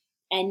just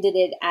ended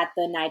it at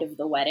the night of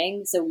the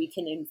wedding, so we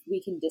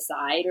can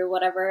decide or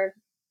whatever.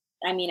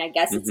 I mean, I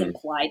guess it's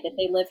implied that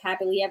they live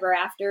happily ever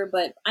after,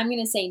 but I'm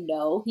gonna say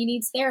no. He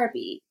needs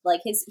therapy.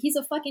 Like he's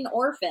a fucking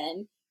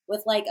orphan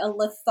with like a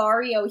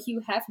Lothario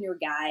Hugh Hefner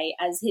guy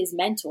as his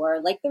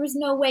mentor. Like there's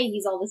no way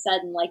he's all of a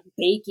sudden like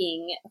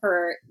making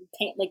her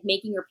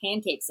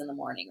pancakes in the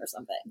morning or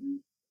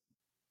something.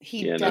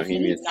 He definitely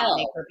did not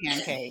make her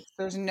pancakes.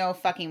 There's no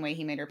fucking way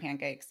he made her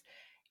pancakes.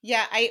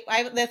 Yeah,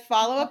 I the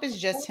follow-up is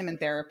just him in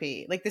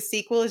therapy. Like the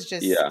sequel is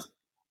just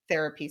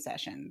therapy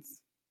sessions.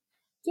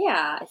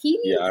 Yeah,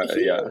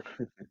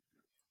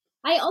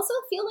 I also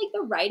feel like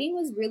the writing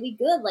was really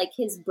good. Like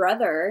his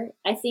brother,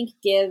 I think,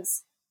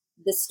 gives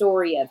the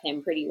story of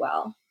him pretty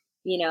well.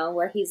 You know,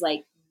 where he's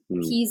like, I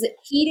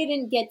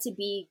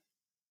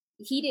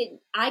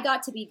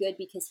got to be good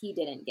because he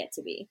didn't get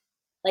to be.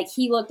 Like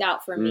he looked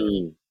out for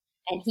me,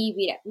 and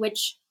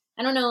which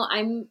I don't know.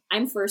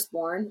 I'm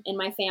firstborn in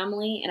my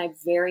family, and I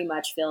very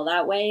much feel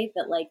that way.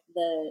 That like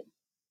the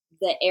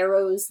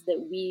arrows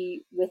that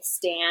we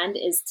withstand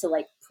is to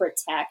like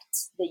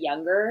protect the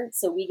younger,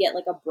 so we get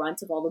like a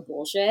brunt of all the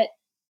bullshit.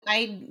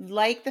 I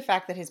like the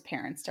fact that his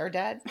parents are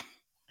dead.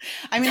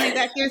 I mean, like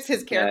that gives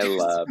his character. I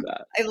love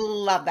that. I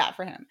love that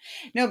for him.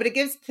 No, but it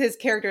gives his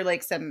character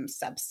like some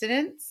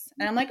substance,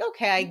 and I'm like,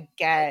 okay, I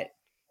get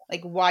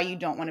like why you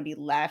don't want to be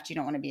left, you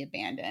don't want to be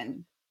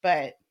abandoned,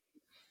 but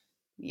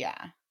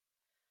yeah.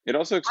 It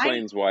also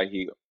explains why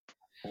he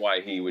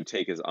would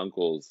take his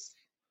uncle's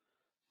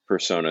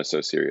persona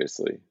so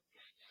seriously.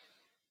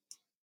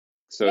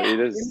 So it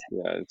is,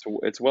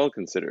 it's well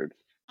considered.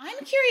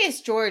 I'm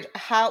curious, George,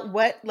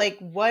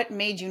 what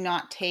made you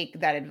not take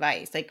that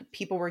advice? Like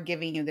people were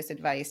giving you this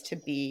advice to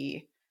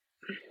be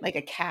like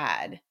a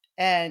CAD,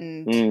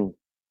 and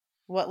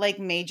what like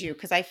made you?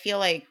 Because I feel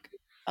like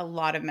a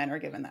lot of men are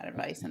given that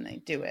advice and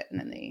they do it, and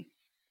then they.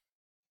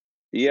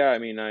 Yeah, I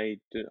mean, I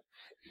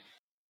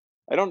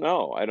don't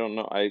know.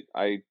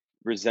 I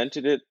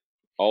resented it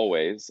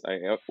always.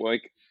 I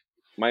like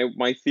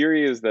my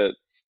theory is that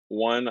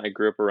one, I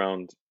grew up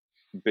around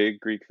big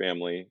Greek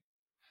family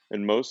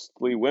and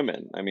mostly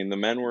women. I mean, the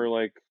men were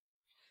like,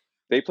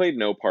 they played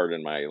no part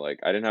in my, like,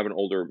 I didn't have an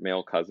older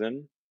male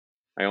cousin.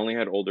 I only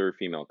had older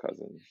female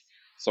cousins.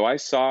 So I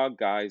saw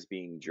guys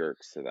being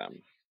jerks to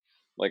them.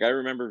 Like I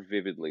remember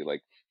vividly,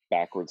 like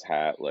backwards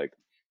hat, like,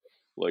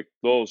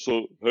 oh,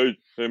 so hey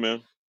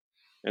man,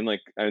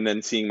 and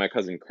then seeing my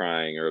cousin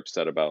crying or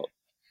upset about.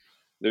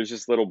 There's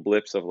just little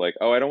blips of like,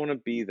 oh, I don't want to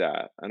be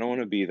that. I don't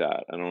want to be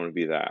that. I don't want to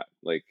be that.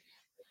 Like,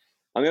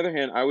 on the other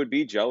hand, I would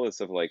be jealous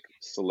of like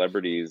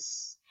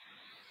celebrities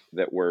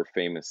that were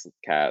famous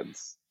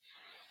CADs,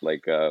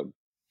 like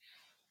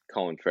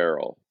Colin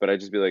Farrell. But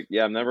I'd just be like,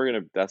 yeah, I'm never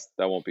gonna.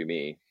 That won't be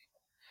me,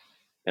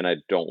 and I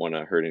don't want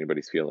to hurt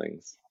anybody's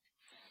feelings.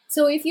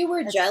 So if you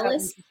were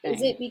jealous,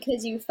 is it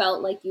because you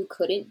felt like you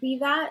couldn't be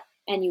that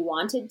and you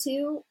wanted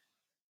to,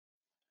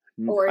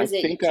 or is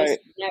it just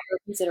never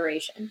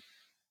consideration?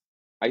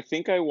 I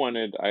think I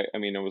wanted. I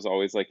mean, it was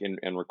always like in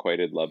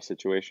unrequited love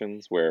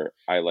situations where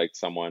I liked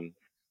someone,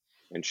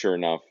 and sure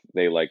enough,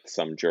 they liked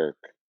some jerk.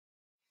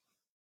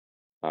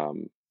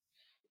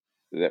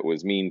 That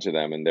was mean to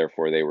them, and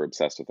therefore they were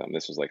obsessed with them.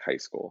 This was like high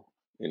school,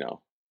 you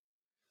know.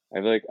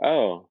 I'd be like,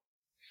 oh,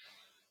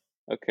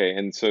 okay.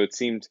 And so it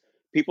seemed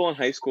people in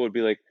high school would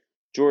be like,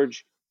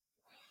 George,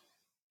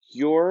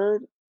 you're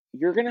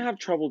gonna have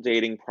trouble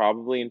dating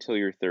probably until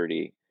you're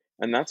 30,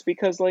 and that's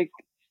because like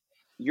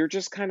you're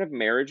just kind of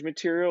marriage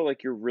material.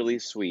 Like you're really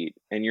sweet,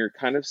 and you're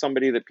kind of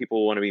somebody that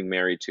people want to be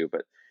married to,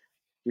 but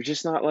you're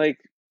just not like,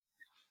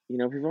 you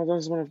know, people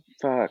don't want to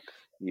fuck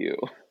you.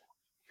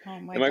 Oh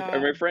my God.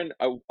 And my friend,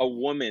 a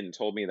woman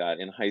told me that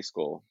in high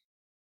school.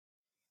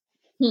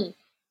 And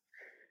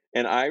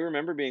I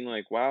remember being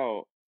like,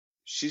 wow,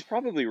 she's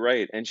probably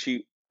right. And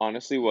she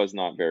honestly was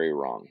not very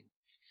wrong.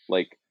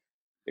 Like,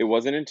 it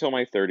wasn't until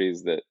my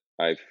 30s that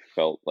I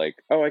felt like,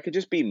 oh, I could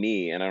just be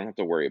me and I don't have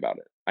to worry about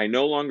it. I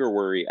no longer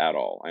worry at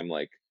all. I'm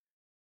like,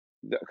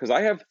 because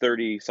I have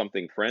 30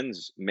 something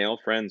friends, male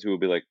friends, who will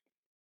be like,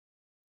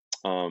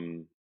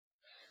 um,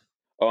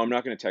 oh, I'm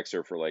not going to text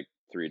her for like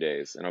 3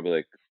 days. And I'll be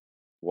like,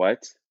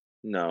 what?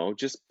 No,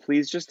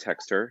 please just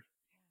text her.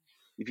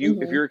 If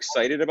Mm-hmm. you're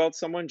excited about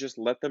someone, just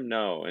let them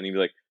know. And he'd be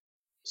like,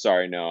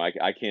 sorry, no,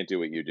 I can't do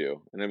what you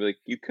do. And I'd be like,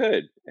 you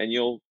could, and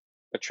you'll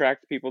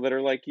attract people that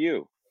are like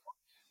you.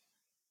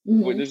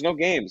 Mm-hmm. There's no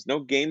games. No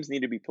games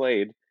need to be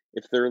played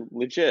if they're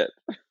legit.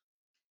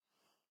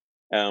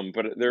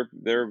 But there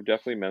are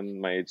definitely men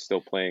my age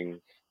still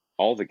playing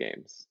all the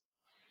games.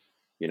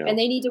 And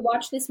they need to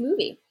watch this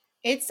movie.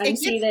 It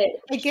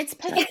gets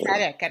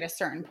pathetic at a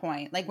certain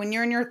point. Like when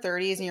you're in your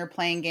 30s and you're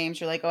playing games,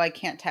 you're like, oh, I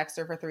can't text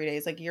her for 3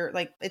 days. Like you're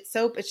like, it's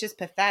just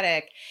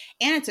pathetic,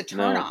 and it's a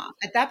turn off.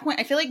 At that point,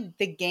 I feel like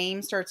the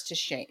game starts to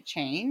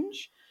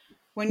change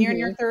when you're in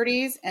your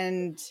 30s,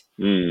 and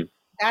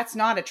that's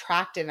not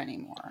attractive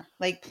anymore.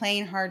 Like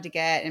playing hard to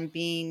get and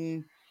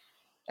being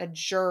a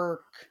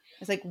jerk.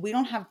 It's like, we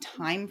don't have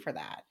time for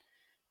that.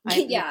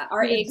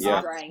 Our eggs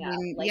are drying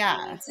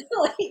up.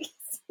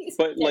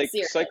 But like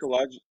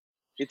psychologically,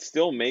 it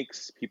still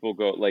makes people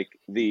go, like,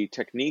 the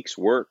techniques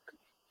work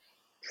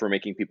for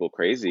making people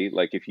crazy.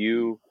 Like if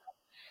you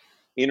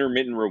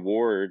intermittent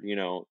reward,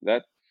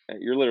 that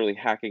you're literally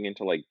hacking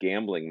into like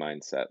gambling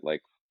mindset.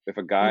 Like if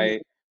a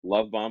guy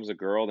love bombs a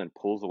girl then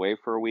pulls away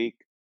for a week,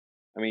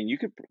 I mean,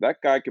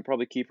 that guy could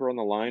probably keep her on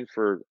the line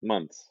for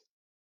months.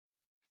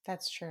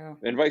 That's true.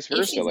 And vice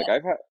versa. Like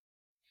I've had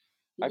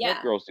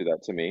girls do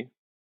that to me.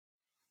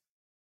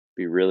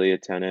 Be really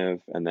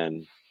attentive and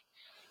then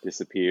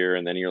disappear,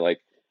 and then you're like,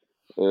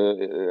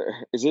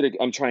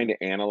 I'm trying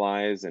to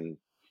analyze and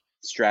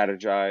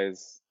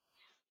strategize.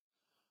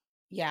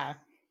 Yeah.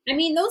 I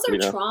mean, those are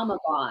trauma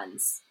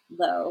bonds,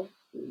 though.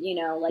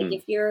 Like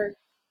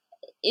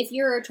if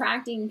you're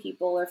attracting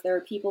people, or if there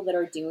are people that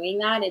are doing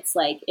that, it's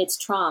like it's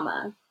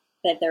trauma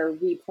that they're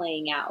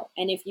replaying out.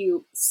 And if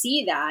you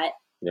see that,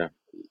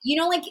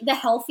 like the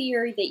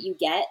healthier that you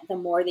get, the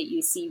more that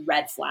you see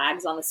red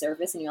flags on the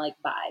surface, and you're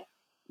like, bye.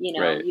 You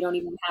don't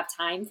even have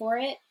time for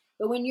it.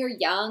 But when you're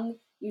young,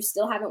 you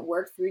still haven't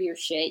worked through your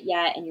shit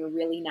yet, and you're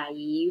really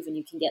naive, and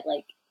you can get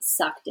like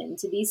sucked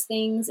into these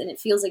things, and it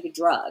feels like a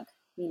drug,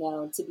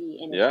 to be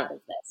in and out of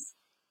this.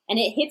 And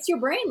it hits your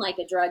brain like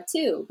a drug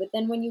too. But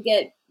then when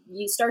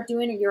you start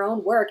doing your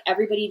own work,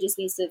 everybody just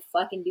needs to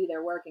fucking do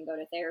their work and go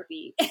to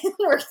therapy and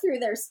work through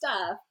their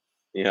stuff.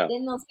 Yeah.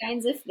 Then those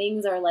kinds of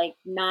things are like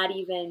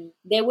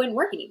they wouldn't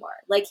work anymore.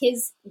 Like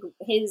his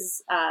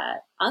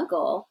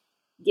uncle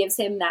gives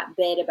him that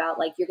bit about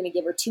like, you're going to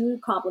give her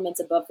 2 compliments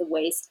above the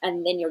waist,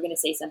 and then you're going to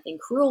say something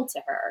cruel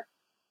to her.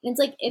 And it's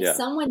like, if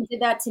someone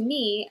did that to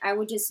me, I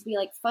would just be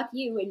like, fuck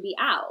you, and be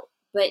out.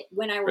 But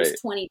when I was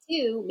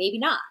 22, maybe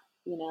not,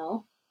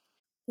 because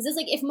it's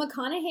like, if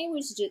McConaughey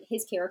was just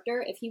his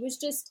character, if he was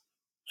just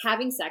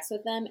having sex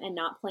with them and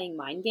not playing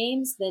mind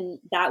games, then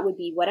that would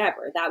be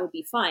whatever. That would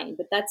be fine.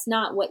 But that's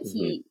not what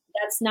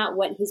that's not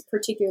what his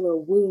particular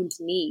wound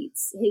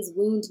needs. His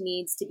wound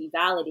needs to be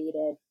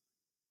validated.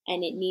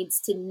 And it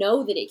needs to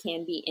know that it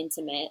can be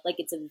intimate, like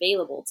it's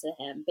available to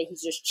him, but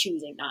he's just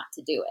choosing not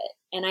to do it.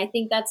 And I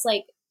think that's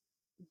like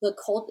the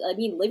cult. I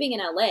mean, living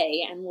in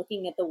LA and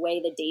looking at the way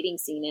the dating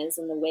scene is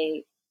and the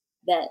way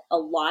that a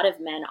lot of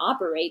men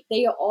operate,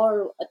 they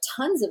are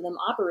tons of them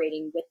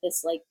operating with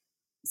this like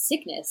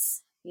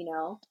sickness,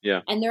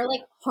 Yeah. And they're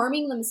like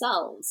harming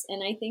themselves.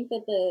 And I think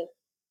that the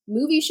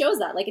movie shows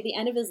that, like at the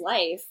end of his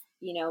life,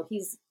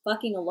 he's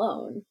fucking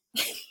alone.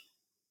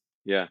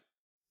 Yeah.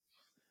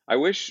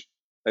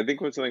 I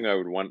think what's something I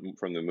would want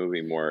from the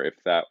movie more,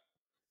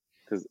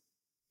 because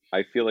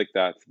I feel like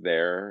that's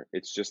there.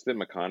 It's just that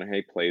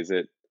McConaughey plays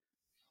it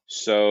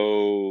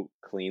so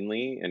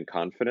cleanly and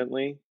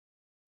confidently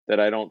that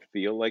I don't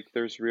feel like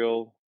there's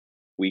real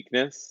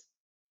weakness.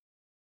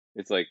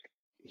 It's like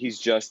he's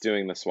just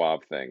doing the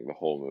suave thing the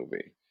whole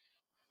movie.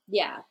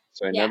 Yeah.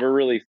 So I never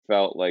really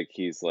felt like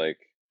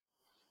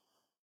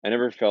I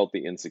never felt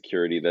the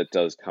insecurity that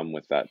does come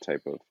with that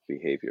type of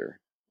behavior.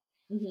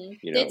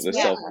 Mm-hmm.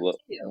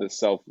 The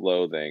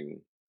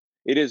self-loathing.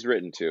 It is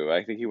written too.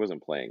 I think he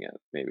wasn't playing it,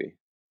 maybe.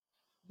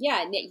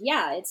 Yeah,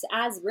 it's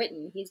as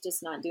written. He's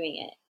just not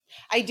doing it.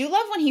 I do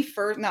love when he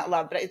first, not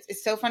love, but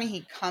it's so funny.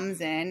 He comes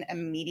in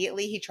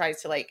immediately. He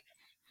tries to like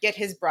get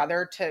his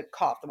brother to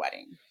call off the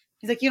wedding.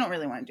 He's like, you don't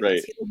really want to do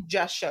this. He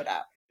just showed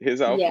up.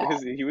 His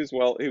outfit, he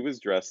was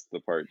dressed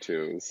the part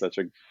too. It was such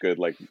a good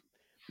like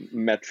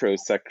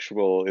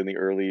metrosexual in the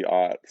early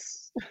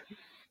aughts.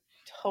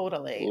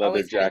 Totally. Leather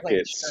always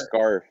jacket,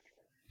 scarf.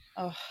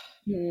 Oh,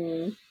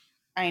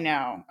 I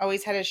know.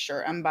 Always had his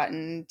shirt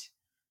unbuttoned.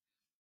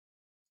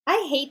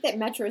 I hate that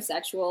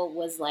metrosexual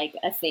was like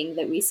a thing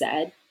that we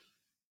said.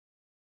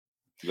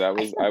 I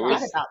was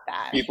about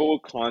that. People will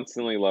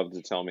constantly love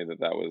to tell me that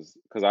was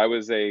because I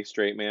was a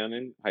straight man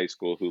in high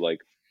school who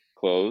liked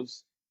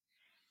clothes,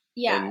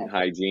 and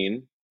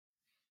hygiene,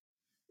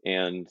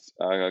 and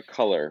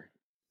color,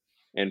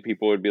 and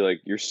people would be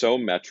like, "You're so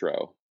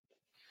metro."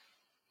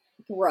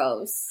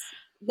 gross.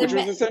 Which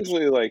was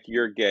essentially like,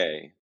 you're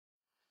gay,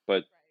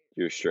 but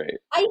you're straight.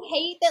 I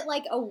hate that,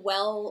 like,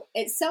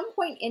 at some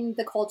point in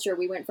the culture,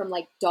 we went from,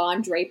 like,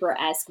 Don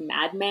Draper-esque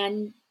Mad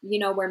Men, you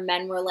know, where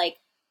men were, like,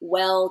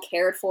 well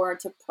cared for,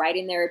 took pride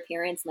in their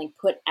appearance, and, like,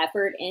 put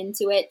effort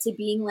into it, to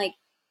being, like,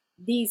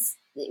 these,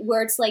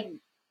 where it's, like,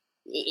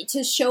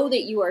 to show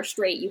that you are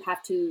straight, you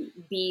have to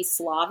be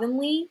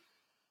slovenly,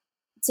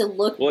 to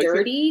look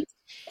dirty.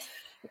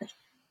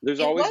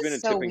 There's always been a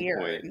tipping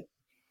point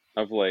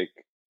of, like,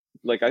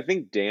 I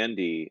think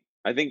dandy,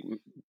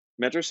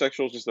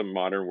 metrosexual is just a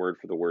modern word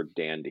for the word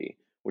dandy,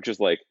 which is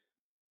like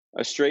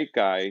a straight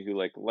guy who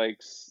like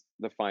likes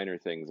the finer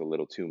things a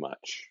little too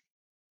much.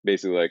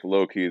 Basically, like,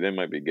 low key, they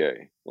might be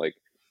gay. Like,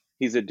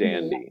 he's a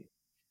dandy.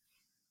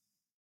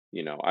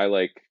 You know, I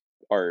like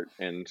art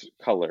and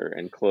color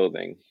and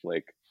clothing.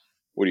 Like,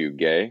 what are you,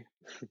 gay?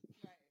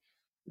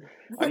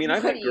 I mean,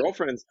 I've had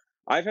girlfriends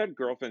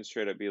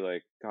straight up be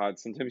like, God,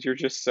 sometimes you're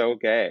just so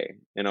gay.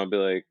 And I'll be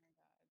like,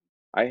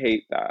 I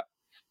hate that.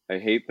 I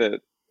hate that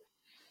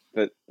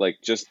like,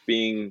 just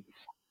being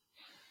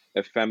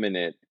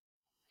effeminate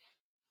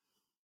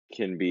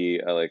can be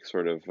a, like,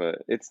 sort of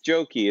it's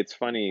jokey, it's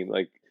funny,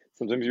 like,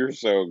 sometimes you're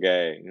so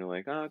gay and you're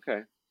like, oh,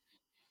 okay,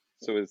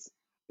 so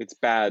it's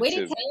bad. Way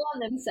to tell on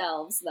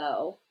themselves,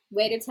 though.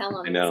 Way to tell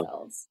on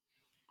themselves.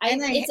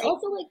 It's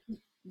also like,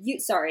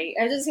 sorry,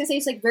 I was just gonna say,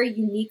 it's like very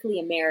uniquely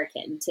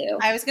American too.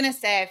 I was gonna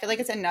say, I feel like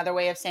it's another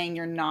way of saying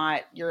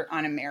you're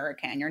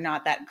un-American. You're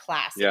not that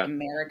classic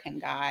American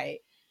guy.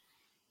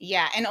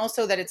 Yeah, and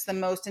also that it's the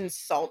most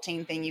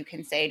insulting thing you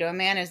can say to a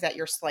man is that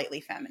you're slightly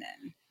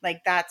feminine.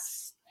 Like,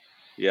 that's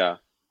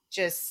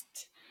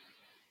just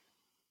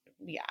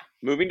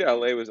Moving to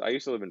LA I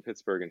used to live in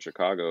Pittsburgh and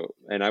Chicago,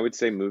 and I would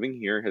say moving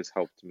here has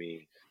helped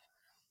me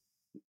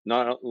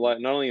not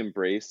only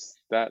embrace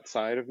that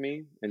side of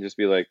me and just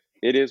be like,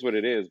 it is what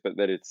it is, but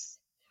that it's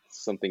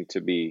something to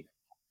be,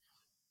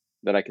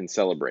 that I can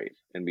celebrate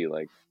and be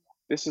like,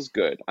 this is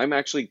good. I'm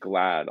actually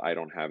glad I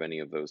don't have any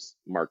of those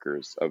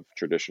markers of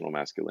traditional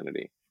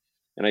masculinity.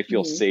 And I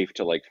feel safe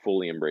to, like,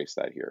 fully embrace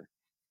that here.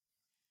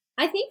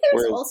 I think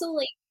there's also,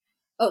 like,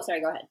 oh, sorry,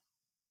 go ahead.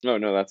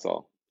 No, that's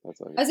all. I was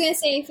going to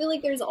say, I feel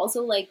like there's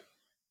also, like,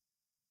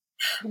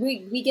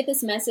 we get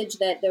this message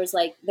that there's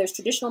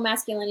traditional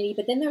masculinity,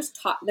 but then there's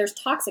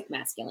toxic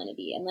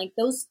masculinity. And, like,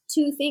 those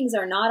two things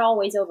are not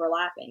always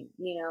overlapping,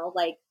 you know?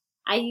 Like,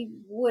 I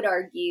would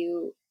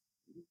argue,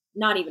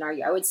 not even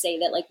argue, I would say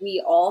that, like,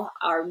 we all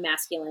are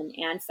masculine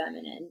and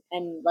feminine,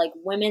 and, like,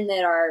 women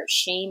that are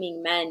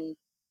shaming men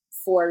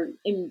for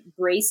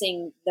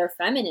embracing their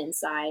feminine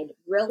side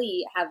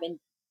really have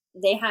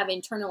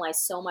internalized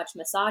so much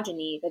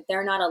misogyny that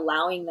they're not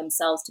allowing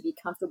themselves to be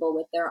comfortable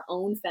with their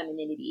own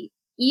femininity,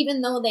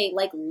 even though they,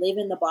 like, live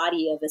in the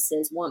body of a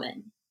cis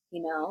woman,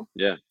 you know?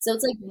 Yeah. So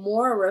it's, like,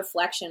 more a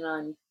reflection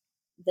on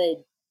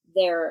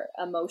their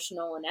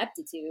emotional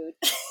ineptitude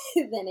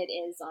than it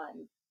is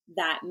on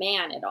that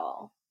man at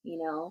all,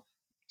 you know?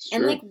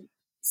 And like,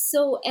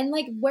 so, and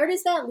like, where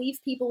does that leave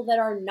people that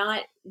are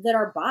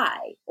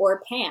bi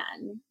or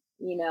pan,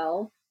 you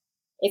know?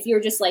 If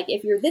you're just like,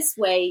 if you're this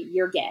way,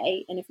 you're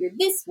gay, and if you're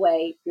this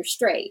way, you're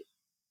straight.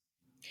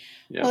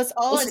 Yeah. Well, it's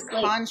all a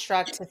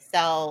construct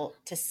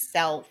to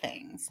sell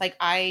things. Like,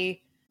 I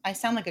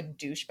sound like a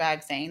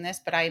douchebag saying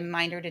this, but I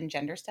minored in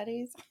gender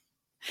studies.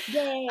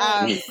 Yay.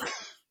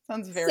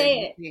 Sounds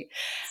very easy.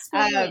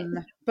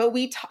 But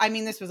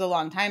this was a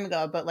long time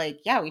ago, but,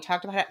 like, we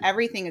talked about how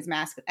everything is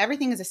masculine.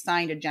 Everything is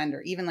assigned a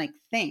gender, even, like,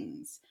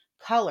 things,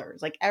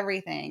 colors, like,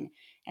 everything.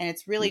 And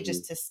it's really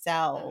just to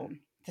sell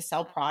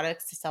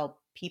products, to sell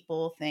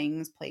people,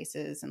 things,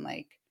 places, and,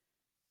 like,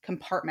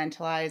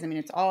 compartmentalize. I mean,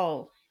 it's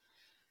all,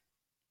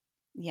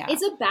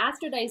 It's a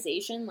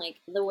bastardization, like,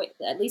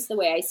 at least the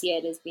way I see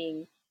it, as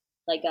being,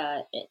 like,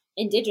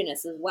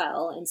 indigenous as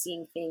well, and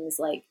seeing things,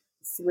 like,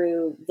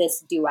 through this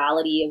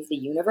duality of the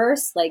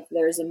universe, like,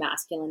 there's a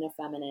masculine, a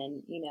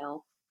feminine, you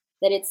know,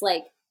 that it's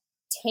like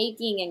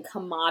taking and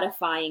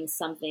commodifying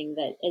something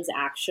that is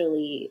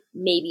actually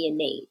maybe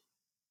innate,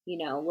 you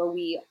know, where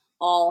we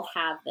all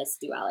have this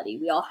duality.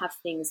 We all have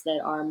things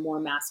that are more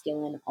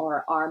masculine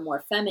or are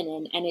more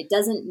feminine, and it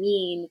doesn't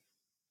mean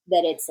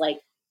that it's like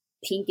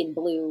pink and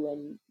blue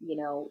and, you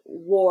know,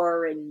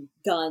 war and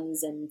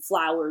guns and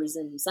flowers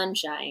and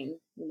sunshine,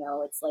 you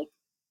know. It's like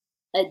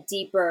a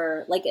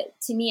deeper, like,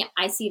 to me,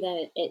 I see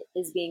that it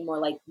is being more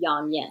like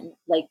yang yin,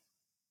 like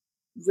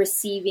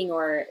receiving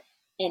or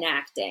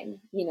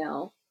enacting, you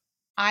know.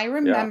 I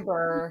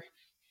remember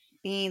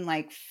being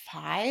like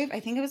 5, I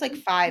think it was like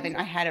 5, and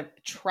I had a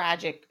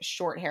tragic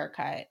short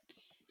haircut.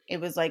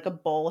 It was like a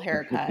bowl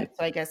haircut,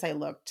 so I guess I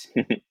looked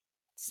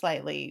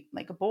slightly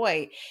like a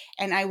boy.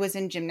 And I was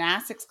in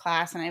gymnastics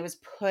class, and I was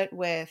put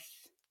with,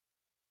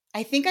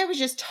 I think I was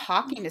just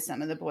talking to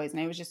some of the boys, and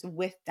I was just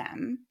with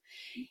them.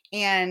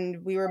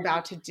 And we were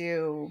about to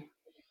do,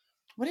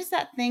 what is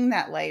that thing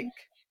that, like,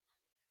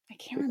 I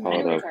can't remember. I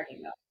know what you're talking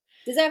about.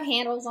 Does it have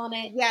handles on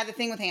it? Yeah, the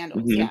thing with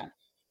handles. Yeah.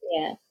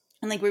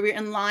 And like we were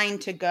in line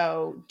to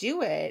go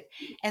do it.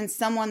 And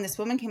this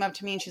woman came up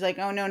to me and she's like,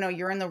 oh, no,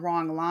 you're in the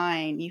wrong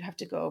line. You have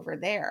to go over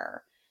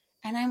there.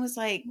 And I was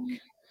like,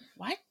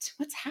 what?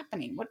 What's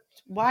happening?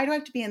 Why do I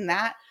have to be in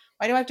that?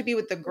 Why do I have to be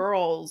with the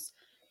girls?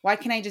 Why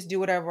can't I just do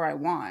whatever I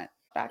want?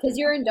 Because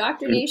your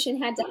indoctrination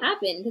had to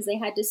happen because they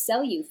had to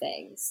sell you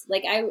things.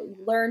 Like I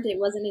learned it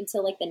wasn't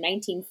until like the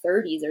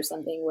 1930s or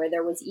something where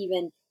there was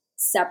even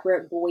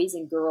separate boys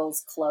and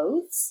girls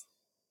clothes.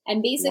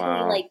 And basically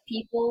like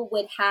people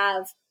would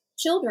have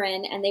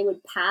children and they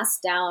would pass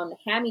down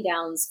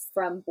hand-me-downs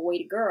from boy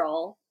to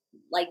girl,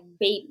 like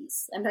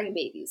babies. I'm talking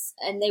babies.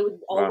 And they would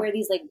all wear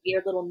these like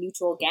weird little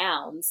neutral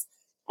gowns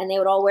and they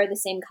would all wear the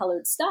same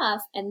colored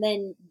stuff. And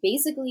then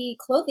basically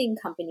clothing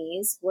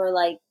companies were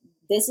like,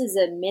 this is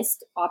a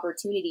missed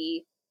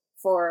opportunity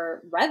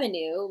for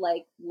revenue.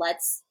 Like,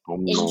 let's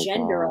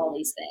engender all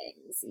these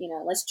things,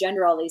 let's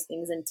gender all these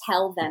things and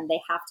tell them they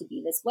have to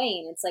be this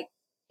way. And it's like,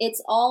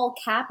 it's all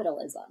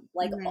capitalism.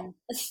 Like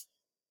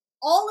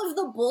all of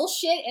the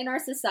bullshit in our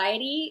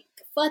society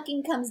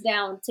fucking comes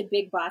down to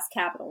big boss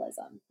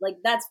capitalism. Like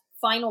that's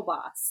final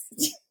boss.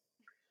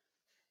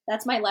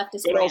 That's my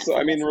leftist. But also,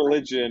 I mean,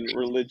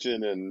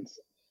 religion and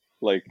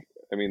like,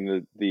 I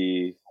mean,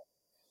 the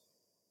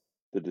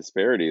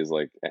disparity is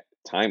like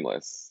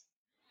timeless.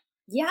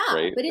 Yeah,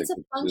 right? But it's a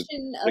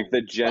function of like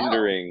the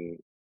gendering.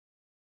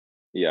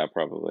 Yeah,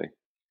 probably.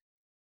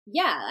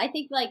 Yeah, I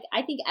think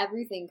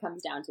everything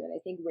comes down to it. I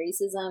think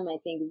racism, I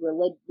think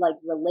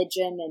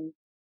religion and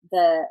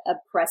the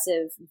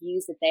oppressive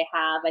views that they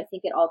have, I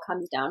think it all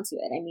comes down to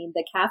it. I mean,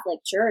 the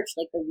Catholic Church,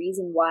 like the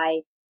reason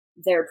why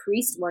their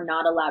priests were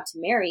not allowed to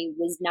marry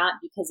was not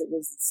because it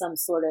was some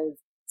sort of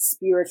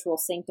spiritual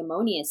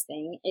sanctimonious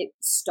thing. It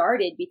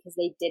started because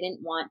they didn't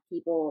want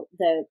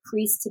the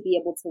priests, to be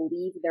able to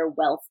leave their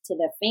wealth to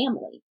their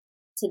family.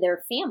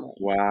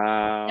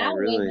 Wow. That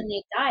really? way, when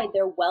they died,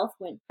 their wealth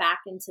went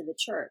back into the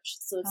church.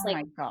 So it's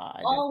my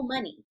God. All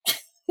money.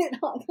 It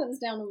all comes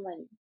down to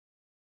money.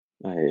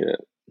 I hate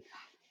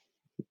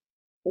it.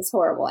 It's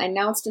horrible. And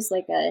now it's just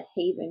like a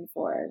haven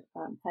for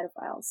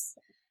pedophiles.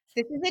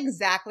 This is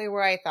exactly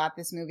where I thought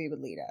this movie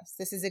would lead us.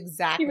 This is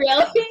exactly.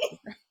 Really?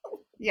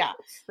 Yeah.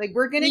 Like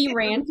we're going to get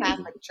to the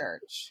Catholic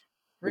Church.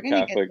 We're going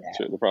to get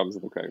there. The problems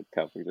of the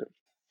Catholic Church.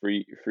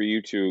 For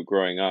you two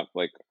growing up,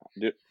 like,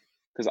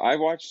 because I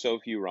watched so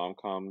few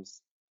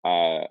rom-coms,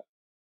 I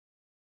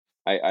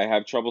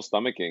have trouble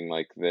stomaching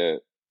like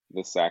the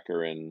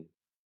saccharine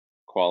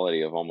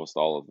quality of almost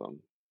all of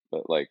them.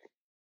 But like,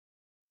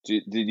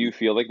 did you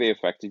feel like they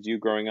affected you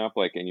growing up,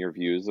 like in your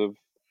views of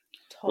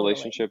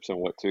relationships and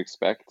what to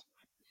expect?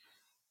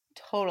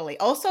 Totally.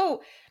 Also,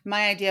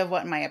 my idea of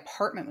what my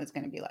apartment was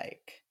going to be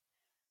like.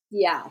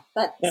 Yeah,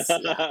 that's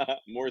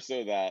more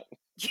so that.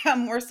 Yeah,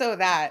 more so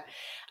that.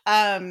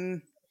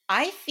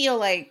 I feel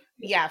like,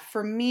 yeah,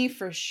 for me,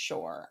 for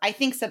sure. I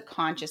think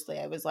subconsciously,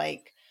 I was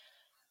like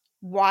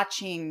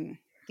watching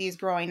these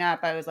growing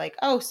up. I was like,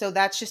 oh, so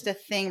that's just a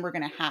thing we're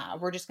going to have.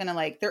 We're just going to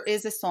like, there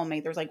is a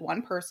soulmate. There's like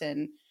one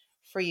person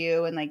for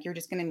you. And like, you're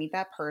just going to meet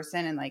that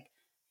person. And like,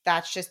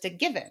 that's just a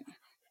given.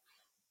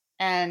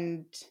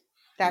 And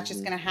that's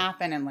just going to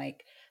happen. And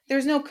like,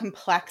 there's no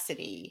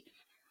complexity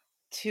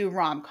to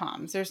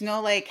rom-coms. There's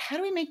no like, how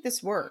do we make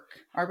this work?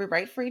 Are we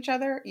right for each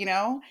other?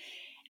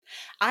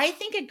 I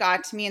think it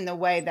got to me in the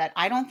way that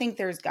I don't think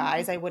there's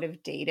guys I would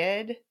have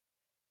dated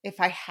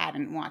if I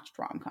hadn't watched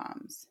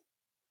rom-coms.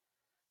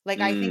 Like,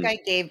 I think I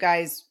gave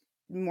guys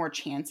more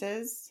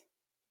chances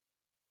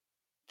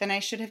than I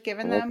should have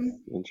given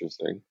them.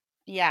 Interesting.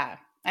 Yeah.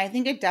 I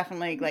think it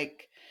definitely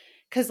like,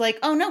 cause like,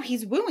 oh no,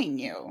 he's wooing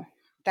you.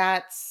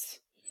 That's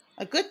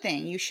a good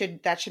thing.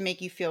 That should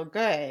make you feel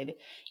good,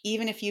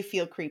 even if you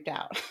feel creeped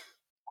out.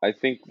 I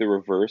think the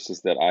reverse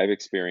is that I've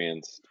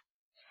experienced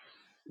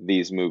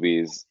these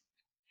movies,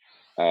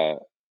 the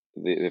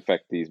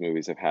effect these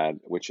movies have had,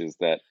 which is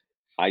that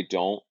I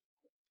don't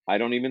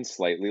even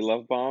slightly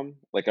love bomb.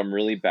 Like I'm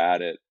really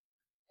bad at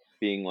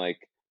being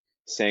like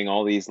saying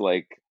all these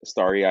like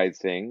starry-eyed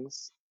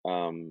things.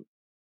 And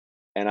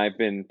I've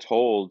been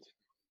told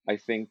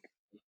like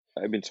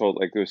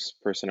this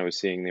person I was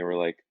seeing, they were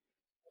like,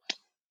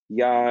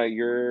 yeah,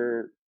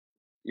 you're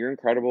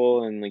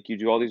incredible. And like, you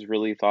do all these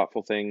really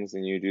thoughtful things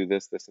and you do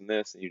this, this, and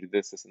this, and you do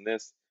this, this, and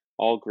this.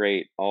 All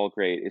great.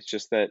 It's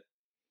just that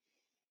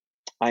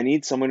I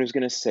need someone who's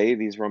going to say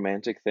these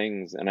romantic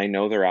things. And I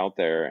know they're out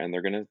there and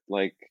they're going to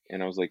like,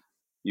 and I was like,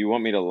 you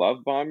want me to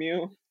love bomb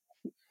you?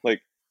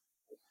 Like,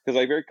 cause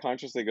I very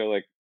consciously go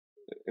like,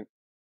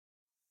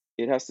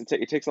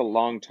 it takes a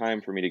long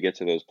time for me to get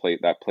to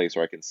that place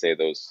where I can say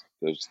those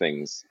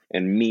things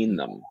and mean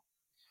them.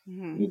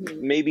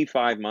 Mm-hmm. Maybe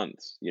 5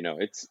 months,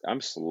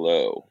 I'm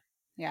slow.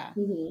 Yeah.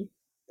 Mm-hmm.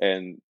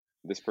 And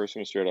this person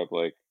was straight up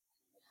like,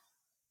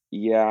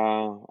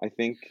 yeah, I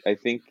think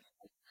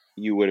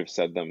you would have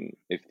said them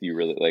if you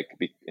really like,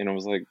 and I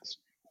was like,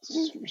 this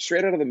is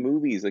straight out of the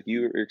movies. Like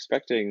you're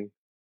expecting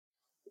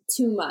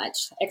too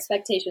much,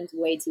 expectations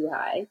way too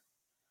high.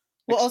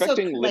 Well,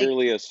 expecting also,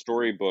 literally like, a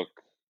storybook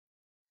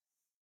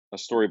a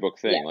storybook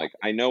thing. Yeah. Like,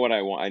 I know what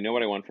I want. I know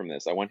what I want from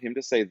this. I want him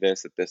to say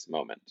this at this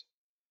moment.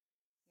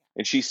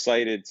 And she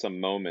cited some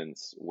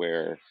moments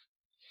where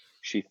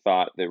she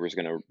thought there was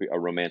going to be a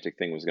romantic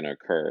thing was going to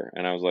occur.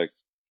 And I was like,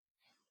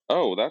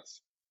 oh,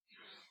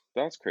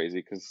 that's crazy,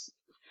 because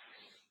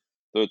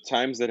the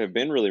times that have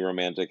been really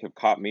romantic have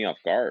caught me off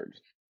guard.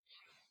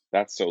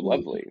 That's so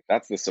lovely.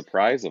 That's the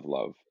surprise of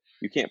love.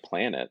 You can't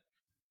plan it.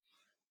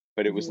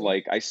 But it was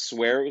like, I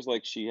swear it was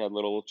like she had a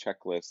little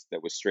checklist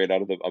that was straight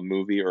out of a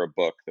movie or a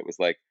book that was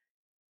like,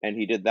 and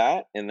he did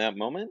that in that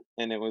moment,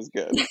 and it was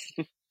good.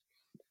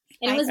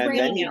 And it was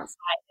raining outside,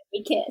 and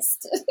we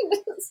kissed.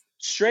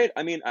 Straight,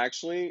 I mean,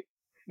 actually,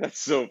 that's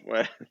so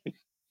funny.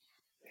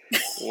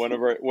 One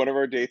of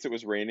our dates, it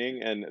was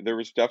raining, and there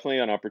was definitely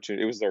an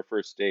opportunity. It was our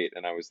first date,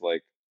 and I was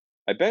like,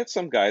 I bet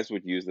some guys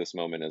would use this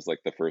moment as like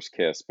the first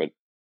kiss, but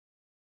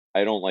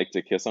I don't like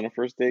to kiss on a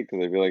first date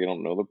because I feel like I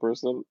don't know the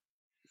person.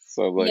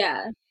 So like,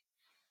 yeah.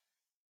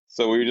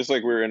 So we were just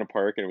like, we were in a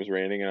park and it was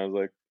raining, and I was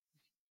like,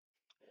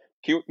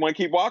 want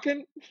to keep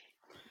walking?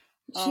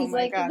 She's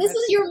like, God, this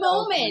is your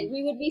moment.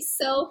 We would be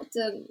soaked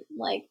and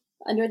like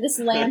under this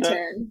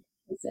lantern.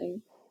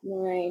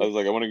 Right. I was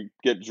like, I want to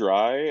get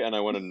dry, and I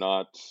want to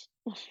not.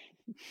 I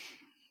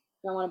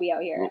want to be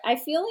out here. I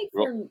feel like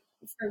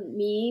for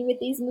me with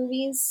these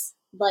movies,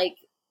 like,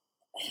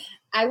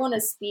 I want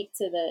to speak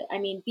to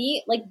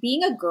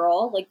being a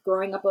girl, like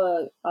growing up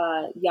a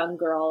young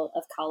girl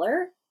of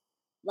color,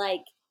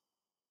 like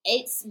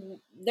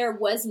there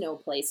was no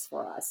place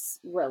for us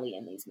really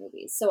in these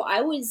movies. So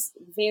I was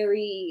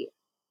very,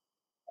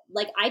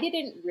 like, I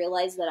didn't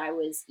realize that I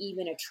was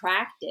even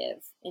attractive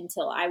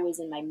until I was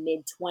in my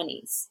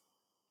mid-20s.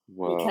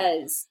 Wow.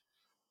 Because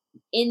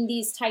in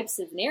these types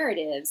of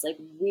narratives, like,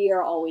 we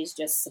are always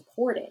just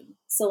supporting.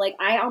 So, like,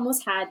 I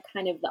almost had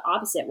kind of the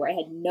opposite, where I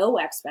had no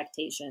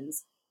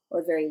expectations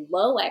or very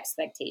low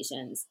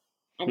expectations.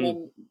 And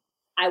then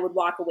I would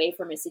walk away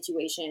from a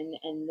situation,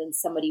 and then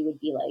somebody would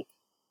be like,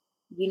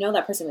 you know,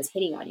 that person was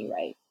hitting on you,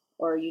 right?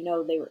 Or, you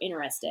know, they were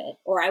interested.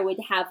 Or I would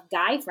have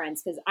guy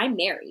friends, because I'm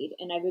married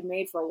and I've been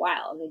married for a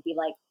while. And it'd be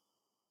like,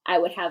 I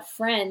would have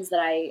friends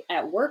that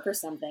at work or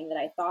something that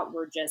I thought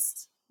were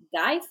just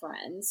guy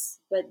friends,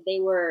 but they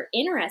were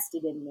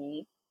interested in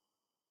me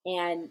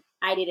and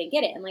I didn't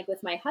get it. And like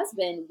with my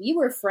husband, we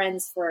were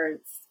friends for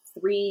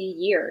 3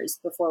 years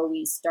before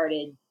we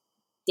started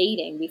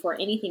dating, before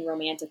anything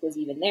romantic was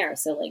even there.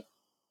 So like,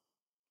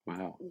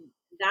 wow,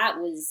 that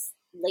was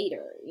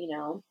later, you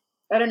know?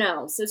 I don't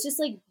know. So it's just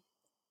like,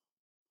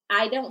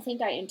 I don't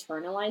think I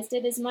internalized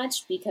it as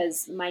much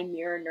because my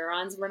mirror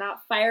neurons were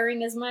not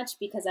firing as much,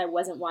 because I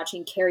wasn't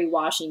watching Kerry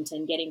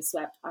Washington getting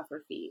swept off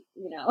her feet,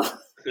 you know?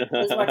 I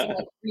was watching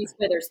like Reese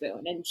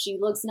Witherspoon, and she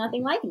looks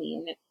nothing like me,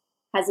 and it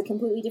has a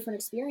completely different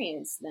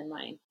experience than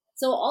mine.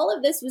 So all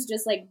of this was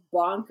just like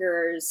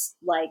bonkers,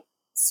 like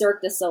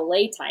Cirque du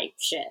Soleil type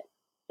shit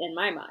in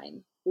my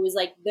mind. It was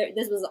like,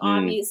 this was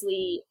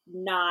obviously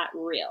not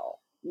real,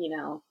 you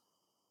know?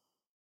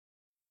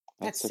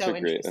 That's such so a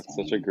great. interesting. That's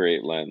such a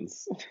great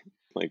lens,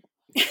 like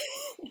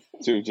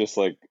to just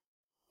like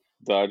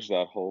dodge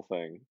that whole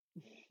thing.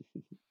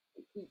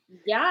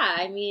 Yeah,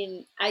 I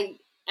mean, I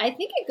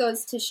think it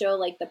goes to show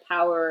like the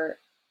power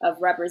of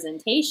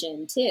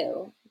representation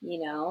too.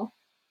 You know,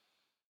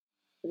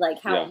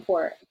 like how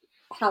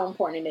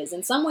important it is.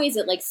 In some ways,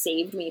 it like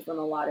saved me from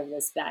a lot of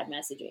this bad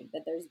messaging,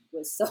 that there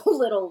was so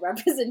little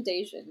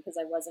representation because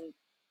I wasn't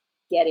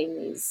getting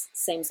these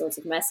same sorts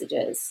of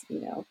messages.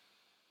 You know.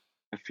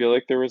 I feel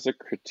like there was a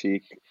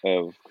critique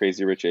of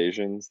Crazy Rich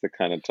Asians that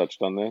kind of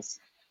touched on this,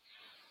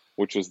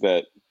 which was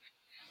that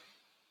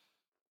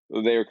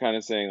they were kind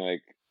of saying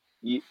like,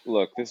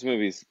 look, this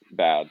movie's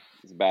bad.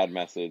 It's a bad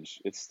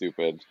message. It's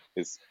stupid.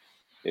 It's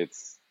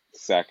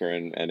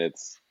saccharine, and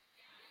it's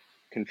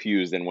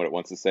confused in what it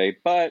wants to say.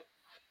 But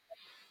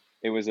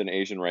it was an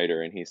Asian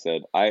writer, and he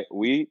said,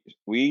 we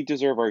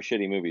deserve our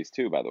shitty movies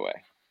too, by the way.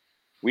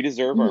 We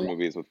deserve our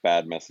movies with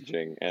bad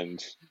messaging and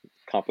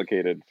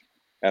complicated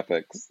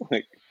ethics.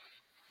 Like,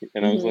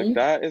 and I was like,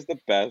 that is the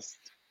best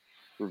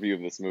review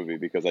of this movie,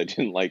 because I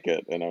didn't like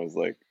it, and I was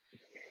like,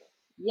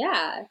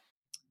 yeah.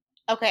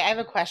 Okay, I have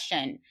a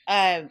question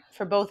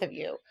for both of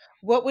you.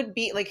 What would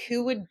be like?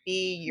 Who would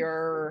be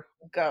your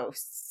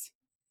ghosts?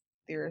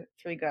 Your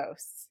 3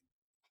 ghosts.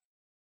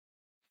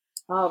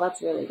 Oh,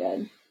 that's really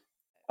good.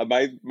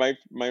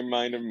 My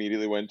mind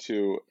immediately went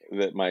to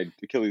that my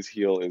Achilles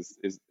heel is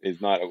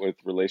not with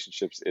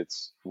relationships,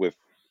 it's with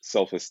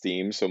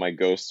self-esteem. So my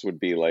ghosts would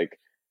be like,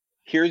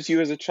 here's you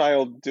as a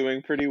child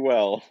doing pretty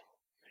well.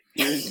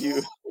 Here's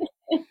you.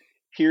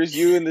 Here's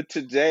you in the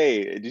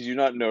today. Did you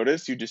not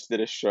notice? You just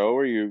did a show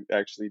where you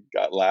actually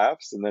got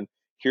laughs, and then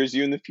here's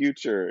you in the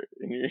future.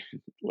 And you're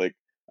like,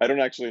 I don't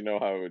actually know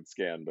how it would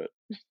scan, but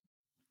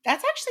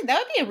that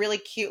would be a really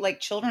cute like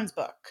children's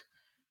book.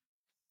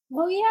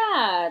 Oh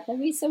yeah,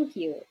 that'd be so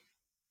cute.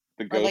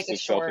 The Ghost of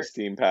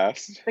Self-Esteem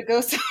Past. The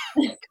Ghost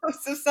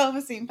of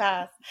Self-Esteem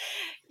Past.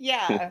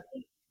 Yeah,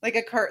 like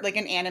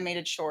an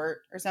animated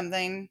short or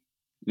something.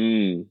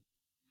 That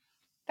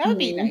would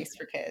be nice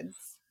for kids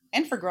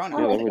and for grown-ups.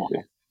 Yeah, that would be.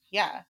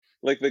 Yeah.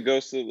 Like the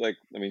ghost of, like,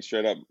 I mean,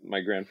 straight up,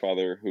 my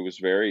grandfather, who was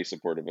very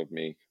supportive of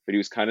me, but he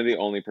was kind of the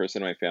only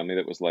person in my family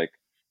that was like,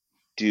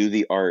 do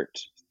the art,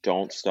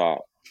 don't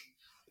stop.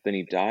 But then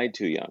he died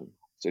too young,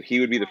 so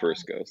he would be the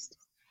first ghost.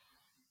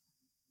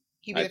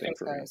 He'd be the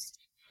first ghost,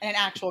 and an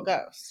actual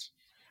ghost.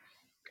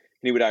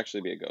 He would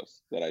actually be a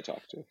ghost that I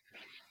talked to,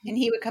 and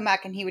he would come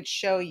back and he would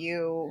show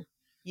you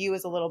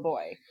as a little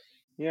boy.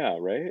 Yeah,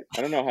 right.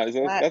 I don't know how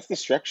that's the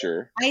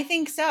structure. I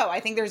think so. I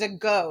think there's a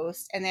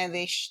ghost, and then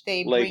they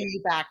bring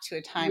you back to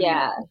a time.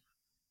 Yeah.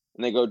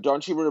 And they go,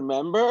 "Don't you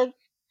remember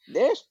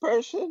this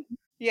person?"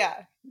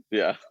 Yeah.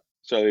 Yeah.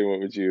 Charlie, what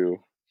would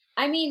you?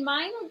 I mean,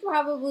 mine would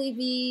probably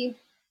be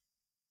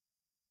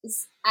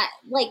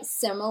like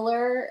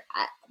similar.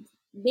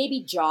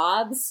 Maybe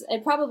jobs.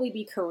 It'd probably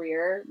be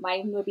career.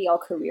 Mine would be all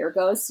career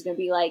ghosts. It'd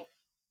be like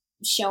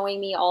showing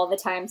me all the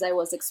times I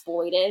was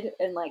exploited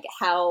and like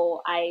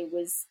how I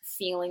was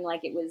feeling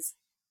like it was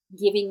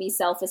giving me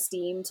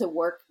self-esteem to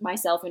work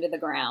myself into the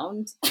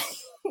ground.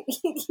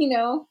 You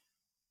know,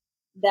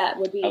 that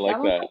would be,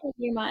 that would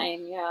be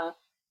mine. Yeah.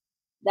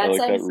 That's,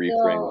 like I'm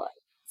that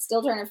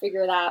still trying to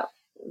figure that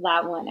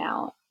one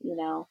out, you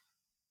know,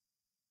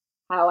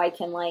 how I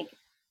can like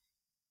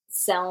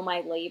sell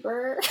my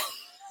labor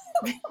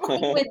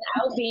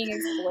without being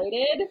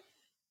exploited.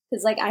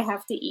 Cause like I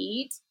have to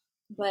eat,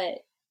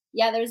 but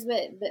yeah, there's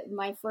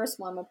my first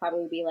one would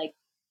probably be like,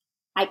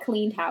 I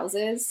cleaned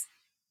houses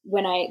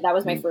that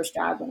was my first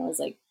job when I was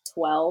like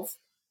 12,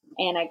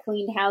 and I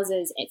cleaned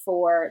houses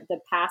for the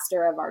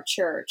pastor of our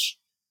church.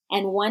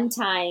 And one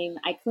time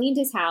I cleaned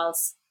his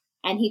house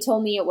and he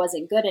told me it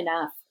wasn't good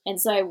enough. And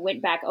so I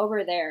went back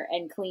over there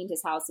and cleaned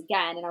his house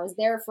again. And I was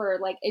there for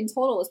like, in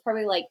total, it was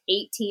probably like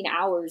 18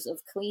 hours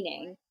of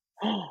cleaning.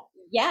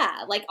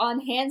 Yeah, like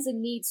on hands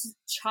and knees,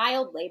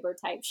 child labor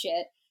type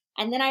shit.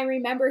 And then I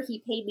remember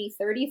he paid me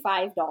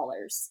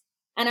 $35.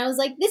 And I was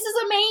like, this is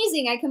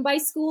amazing. I can buy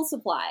school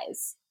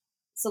supplies.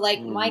 So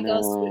like my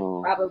ghost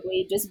would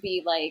probably just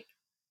be like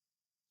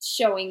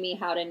showing me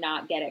how to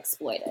not get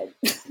exploited.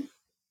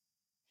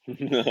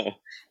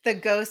 The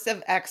ghost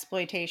of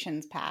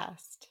exploitation's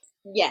past.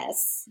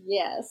 Yes.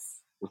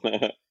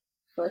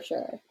 For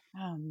sure.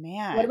 Oh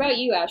man. What about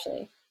you,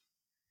 Ashley?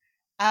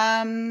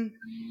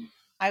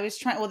 I was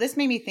trying, this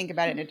made me think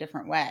about it in a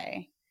different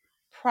way.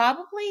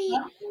 Probably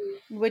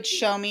would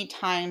show me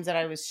times that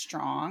I was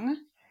strong,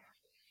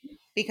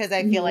 because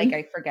I feel like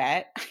I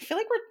forget. I feel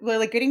like we're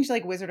like getting to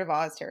like Wizard of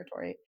Oz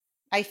territory.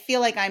 I feel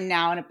like I'm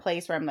now in a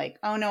place where I'm like,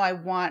 oh no, I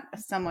want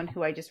someone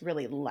who I just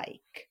really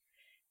like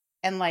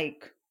and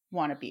like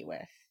want to be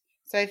with.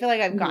 So I feel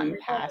like I've gotten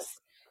past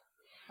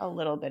a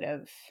little bit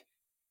of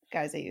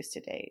guys I used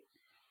to date.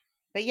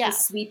 But yeah. The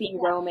sweeping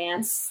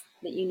romance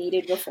that you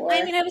needed before.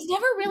 I mean, I was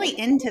never really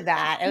into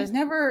that.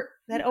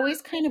 That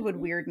always kind of would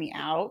weird me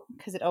out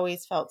because it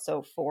always felt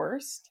so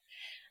forced.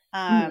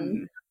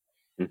 But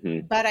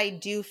I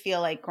do feel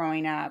like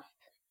growing up,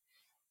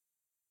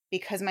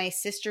 because my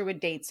sister would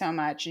date so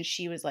much and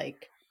she was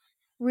like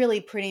really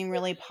pretty and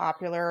really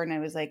popular, and I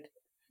was like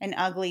an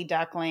ugly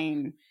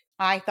duckling,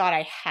 I thought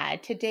I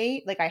had to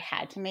date, like I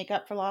had to make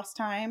up for lost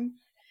time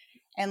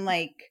and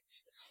like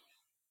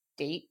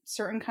date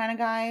certain kind of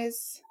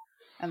guys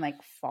and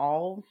like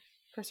fall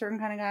for certain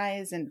kind of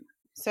guys. And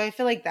so I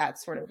feel like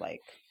that's sort of like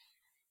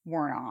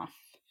worn off.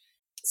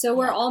 So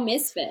we're all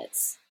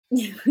misfits.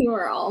 We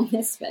were all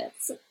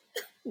misfits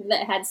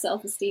that had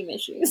self-esteem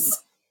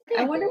issues.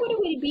 I wonder what it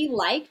would be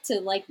like to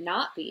like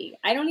not be.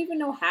 I don't even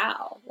know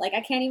how. Like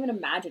I can't even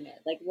imagine it.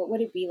 Like what would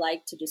it be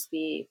like to just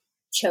be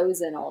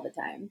chosen all the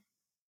time?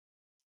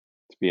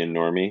 To be a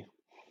normie?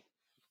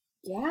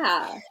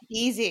 Yeah.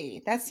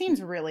 Easy. That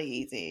seems really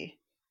easy.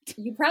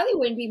 You probably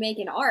wouldn't be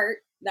making art,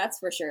 that's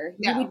for sure.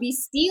 No. You would be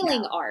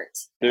stealing art.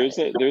 There's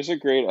a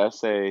great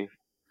essay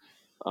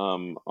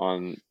from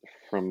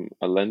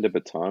Alain de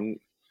Botton,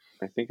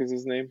 I think is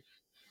his name.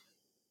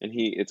 And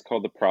it's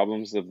called The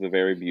Problems of the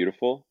Very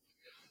Beautiful.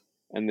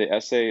 And the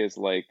essay is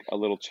like a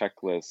little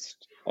checklist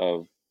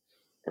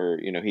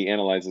he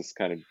analyzes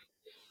kind of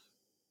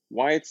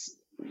why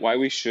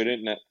we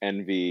shouldn't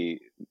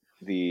envy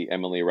the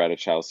Emily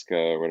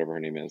Ratajkowska or whatever her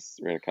name is,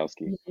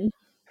 Ratajkowski.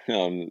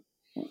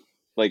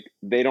 Like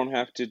they don't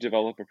have to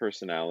develop a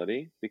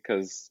personality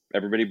because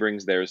everybody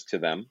brings theirs to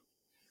them.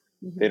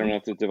 They don't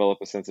have to develop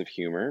a sense of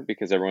humor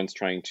because everyone's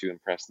trying to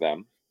impress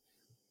them.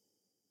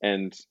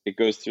 And it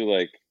goes through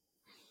like,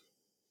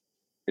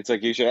 it's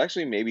like you should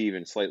actually maybe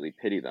even slightly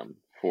pity them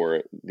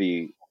for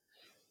the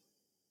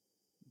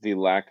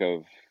lack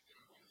of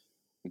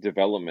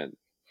development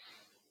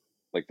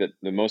like that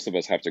most of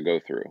us have to go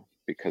through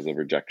because of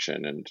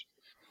rejection and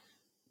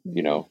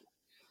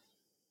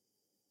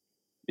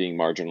being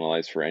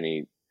marginalized for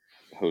any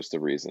host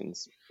of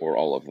reasons or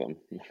all of them.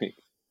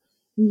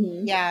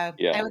 Yeah,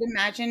 I would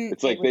imagine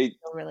it's like they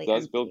really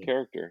does empty. Build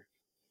character.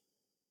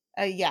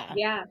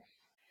 Yeah.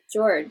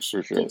 George,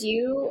 for sure. Did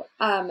you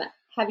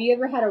have you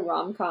ever had a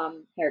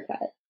rom-com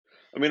haircut?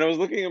 I mean, I was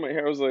looking at my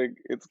hair. I was like,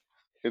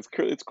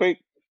 it's quite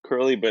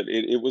curly, but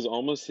it was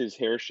almost his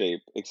hair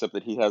shape, except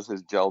that he has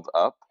his gelled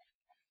up.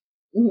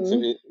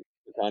 So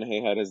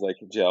McConaughey had his like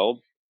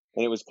gelled,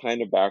 and it was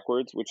kind of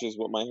backwards, which is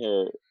what my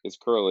hair is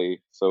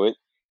curly, so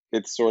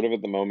it's sort of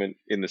at the moment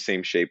in the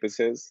same shape as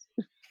his.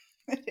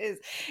 It is.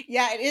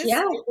 Yeah, it is.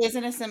 Yeah. It is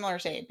in a similar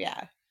shape.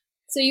 Yeah.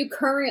 So you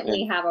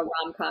currently have a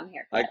rom-com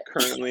haircut. I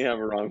currently have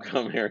a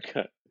rom-com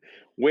haircut,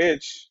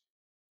 which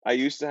I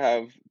used to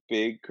have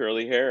big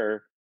curly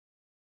hair,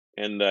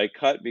 and I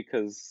cut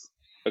because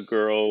a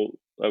girl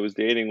I was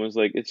dating was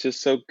like, it's just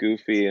so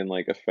goofy and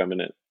like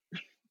effeminate.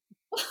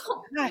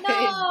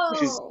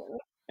 No.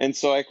 And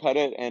so I cut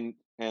it,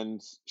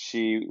 and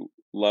she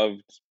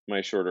loved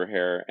my shorter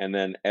hair. And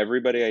then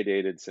everybody I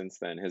dated since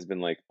then has been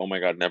like, oh my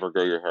God, never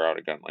grow your hair out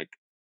again.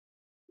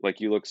 Like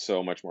you look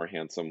so much more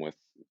handsome with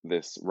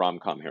this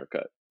rom-com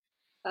haircut.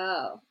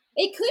 Oh,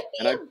 it could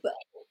be.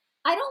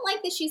 I don't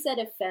like that she said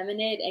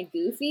effeminate and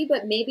goofy,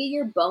 but maybe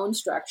your bone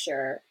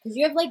structure, because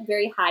you have like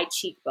very high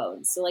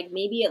cheekbones, so like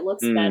maybe it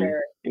looks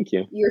better. Thank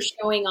you. You're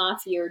showing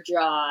off your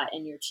jaw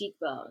and your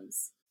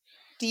cheekbones.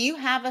 Do you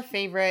have a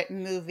favorite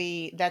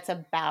movie that's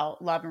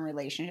about love and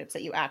relationships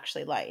that you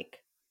actually like?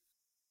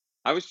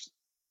 I was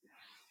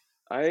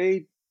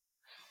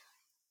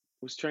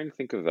trying to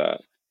think of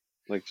that.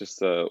 Like just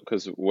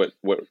because what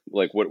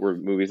were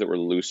movies that were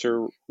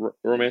looser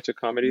romantic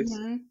comedies?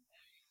 Mm-hmm.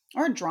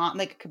 Or drama,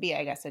 like it could be,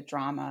 I guess, a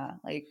drama.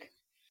 Like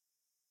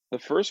the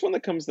first one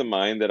that comes to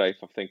mind that I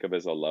think of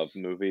as a love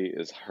movie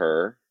is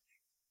Her.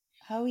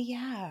 Oh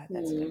yeah,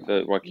 that's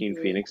the Joaquin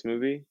Phoenix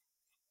movie.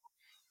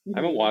 I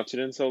haven't watched it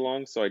in so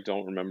long, so I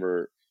don't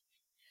remember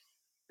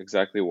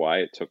exactly why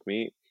it took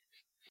me.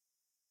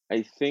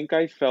 I think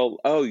I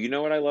felt. Oh, you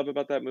know what I love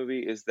about that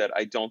movie is that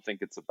I don't think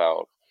it's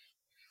about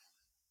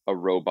a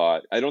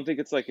robot. I don't think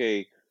it's like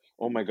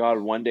oh my God,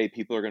 one day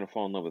people are going to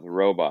fall in love with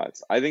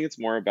robots. I think it's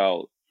more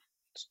about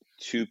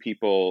two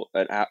people,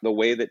 the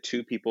way that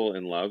two people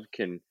in love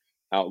can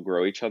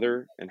outgrow each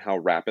other and how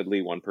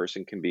rapidly one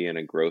person can be in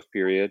a growth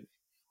period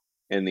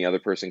and the other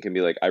person can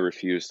be like, I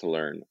refuse to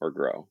learn or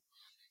grow,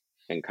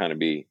 and kind of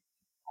be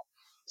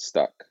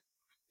stuck.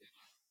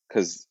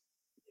 Because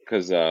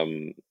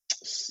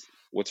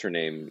what's her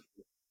name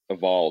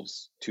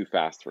evolves too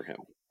fast for him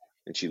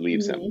and she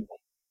leaves him.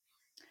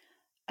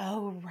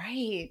 Oh,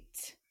 right.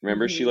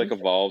 Remember, she like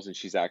evolves and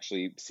she's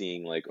actually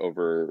seeing like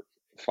over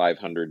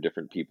 500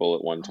 different people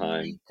at one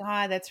time. Oh my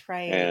God, that's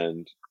right.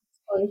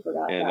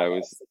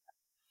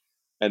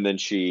 And then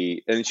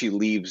she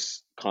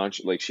leaves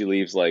she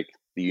leaves like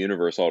the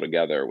universe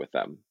altogether with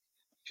them.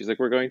 She's like,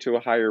 we're going to a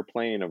higher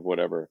plane of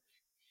whatever.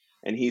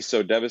 And he's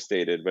so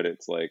devastated, but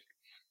it's like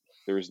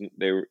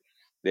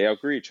they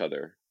outgrew each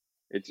other.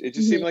 It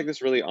just seemed like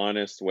this really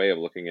honest way of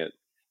looking at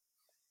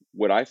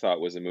what I thought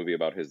was a movie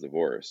about his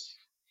divorce,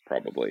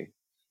 probably.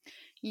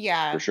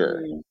 Yeah. For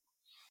sure.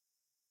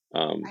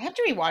 I have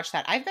to rewatch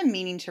that. I've been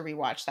meaning to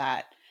rewatch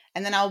that.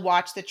 And then I'll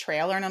watch the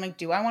trailer and I'm like,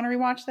 do I want to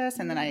rewatch this?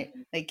 And then I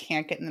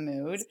can't get in the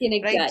mood.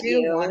 But I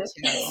do want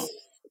to.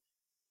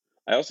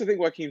 I also think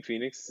Joaquin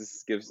Phoenix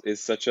is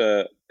such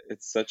a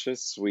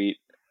sweet,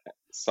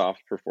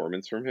 soft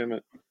performance from him.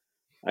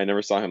 I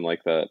never saw him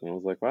like that. And I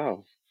was like,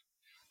 wow.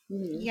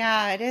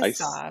 Yeah, it is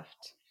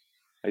soft.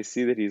 I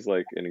see that he's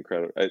like an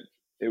incredible.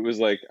 It was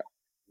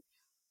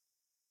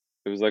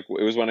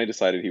when I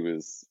decided he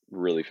was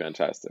really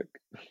fantastic.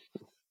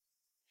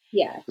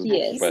 Yeah, he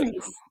is.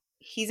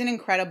 He's an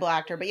incredible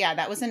actor. But yeah,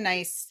 that was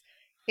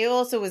it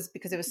also was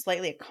because it was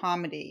slightly a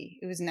comedy.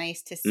 It was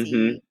nice to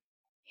see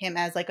him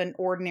as like an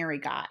ordinary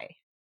guy.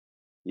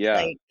 Yeah.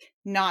 Like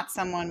not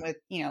someone with,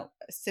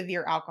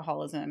 severe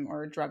alcoholism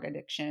or drug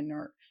addiction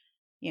or,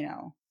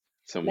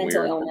 some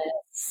mental weird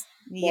illness.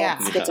 Yeah.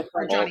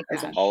 Or Johnny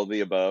Cash. All of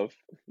the above.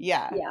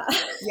 Yeah.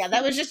 Yeah,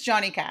 that was just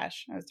Johnny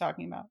Cash I was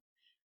talking about.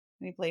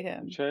 And he played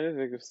him. I'm trying to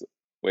think of.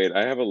 Wait,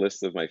 I have a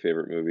list of my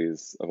favorite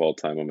movies of all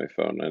time on my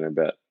phone, and I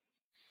bet.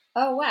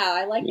 Oh wow,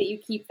 I like that you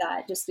keep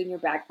that just in your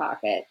back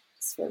pocket,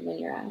 swimming in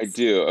your ass. I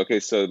do. Okay,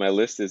 so my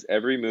list is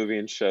every movie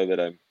and show that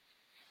I'm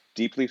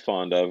deeply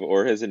fond of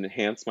or has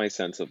enhanced my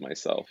sense of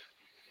myself.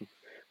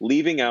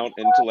 Leaving out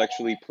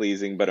intellectually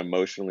pleasing but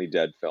emotionally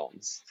dead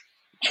films.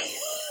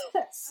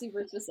 That's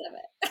super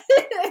specific.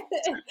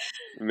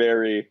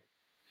 Very.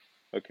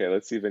 Okay,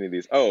 let's see if any of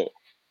these. Oh,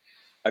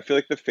 I feel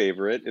like The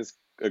Favorite is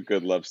a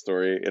good love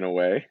story in a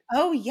way.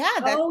 Oh yeah.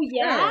 Totally.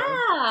 Yeah.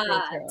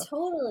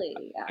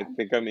 I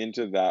think I'm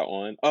into that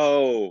one.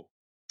 Oh,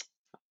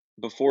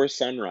 Before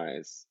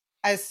Sunrise.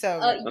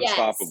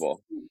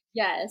 Unstoppable.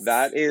 Yes.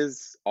 That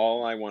is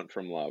all I want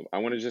from love. I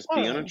want to just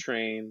be on a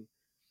train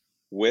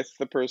with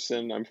the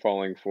person I'm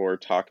falling for,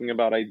 talking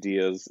about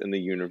ideas in the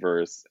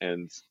universe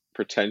and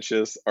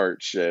pretentious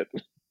art shit.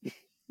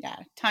 Yeah,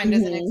 time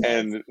doesn't exist.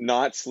 And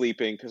not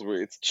sleeping because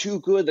it's too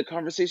good, the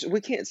conversation.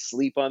 We can't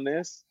sleep on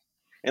this.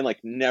 And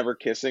like never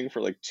kissing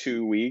for like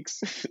 2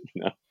 weeks.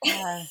 No.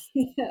 Yeah.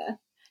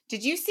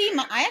 Did you see?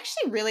 I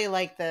actually really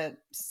like the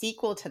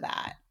sequel to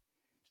that.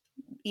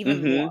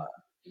 Even more.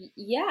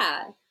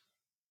 Yeah.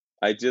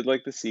 I did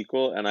like the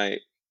sequel, and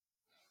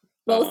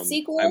both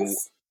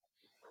sequels.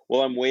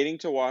 I'm waiting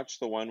to watch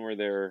the one where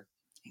they're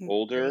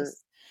older.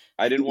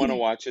 I didn't want to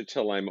watch it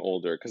till I'm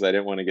older because I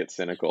didn't want to get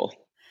cynical.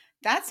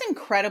 That's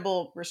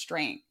incredible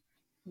restraint.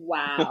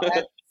 Wow.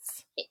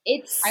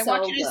 It's I so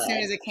watched it good. as soon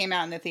as it came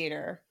out in the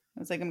theater. I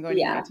was like, I'm going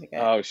to get my ticket.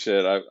 Oh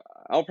shit!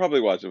 I'll probably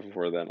watch it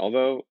before then.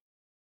 Although,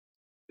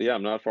 yeah,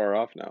 I'm not far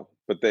off now.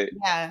 But they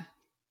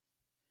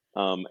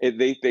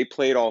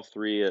played all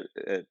three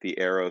at the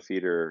Aero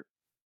Theater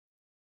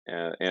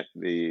at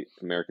the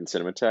American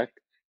Cinematheque,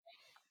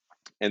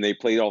 and they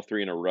played all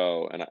three in a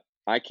row. And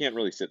I can't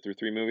really sit through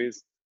 3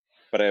 movies,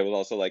 but I was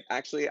also like,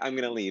 actually, I'm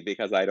gonna leave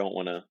because I don't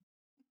want to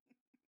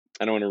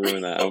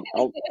ruin that.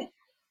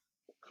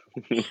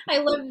 I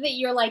love that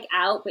you're like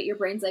out, but your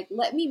brain's like,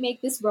 let me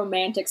make this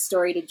romantic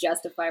story to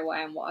justify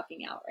why I'm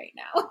walking out right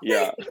now.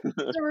 Yeah.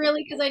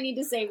 Really, because I need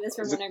to save this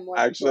for when I'm more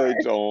Actually, mature.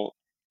 I don't.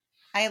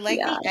 I like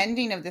the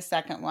ending of the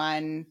second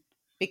one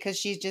because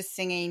she's just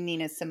singing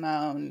Nina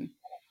Simone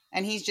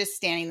and he's just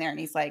standing there and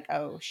he's like,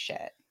 oh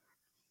shit.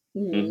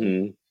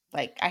 Mm-hmm.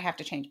 Like, I have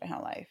to change my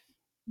whole life.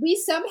 We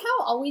somehow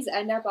always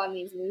end up on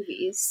these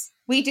movies.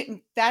 We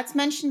do. That's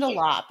mentioned a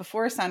lot.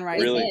 Before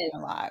Sunrise, really? A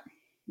lot.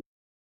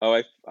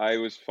 Oh, I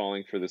was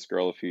falling for this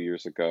girl a few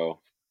years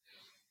ago,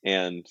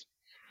 and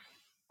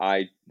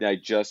I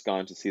just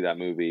gone to see that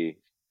movie,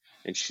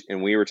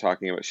 and we were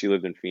talking about, she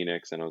lived in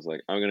Phoenix, and I was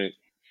like, I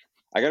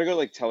gotta go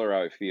like tell her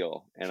how I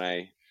feel, and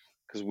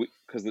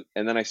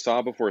and then I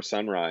saw Before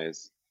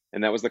Sunrise,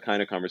 and that was the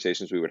kind of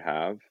conversations we would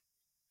have.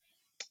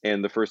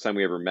 And the first time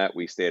we ever met,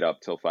 we stayed up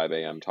till 5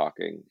 a.m.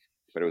 talking,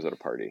 but it was at a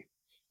party,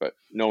 but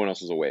no one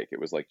else was awake. It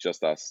was like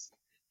just us.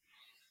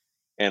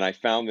 And I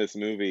found this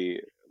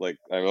movie, like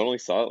I only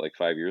saw it like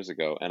 5 years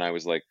ago, and I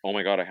was like, oh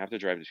my God, I have to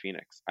drive to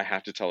Phoenix. I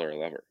have to tell her I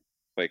love her.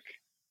 Like,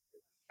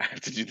 I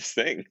have to do this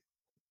thing.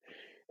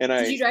 And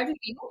Did you drive to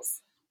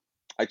Phoenix?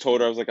 I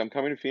told her, I was like, I'm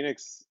coming to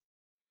Phoenix.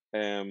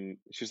 She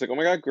was like, oh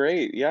my God,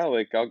 great. Yeah,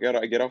 like I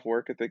get off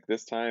work at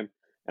this time.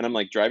 And I'm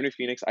like, driving to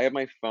Phoenix. I have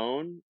my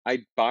phone. I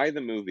buy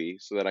the movie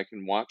so that I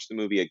can watch the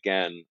movie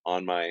again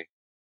on my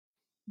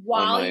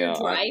while you're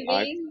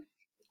driving.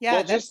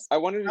 Yeah, well, I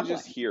wanted to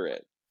just hear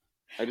it.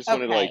 I just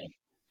wanted to like,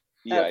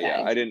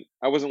 yeah.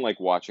 I wasn't like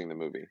watching the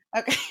movie.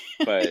 Okay.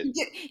 But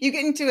you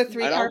get into a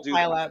 3-car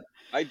pileup.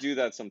 I do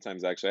that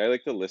sometimes, actually. I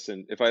like to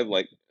listen. If I've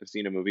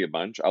seen a movie a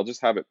bunch, I'll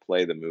just have it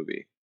play the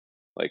movie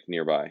like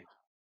nearby.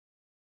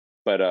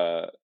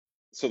 But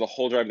so the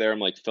whole drive there, I'm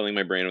like filling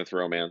my brain with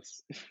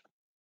romance.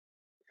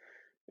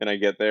 And I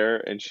get there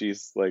and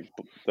she's like,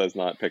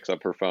 picks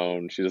up her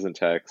phone. She doesn't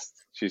text.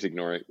 She's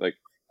ignoring, like,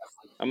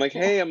 I'm like,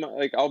 hey, I'm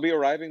like, I'll be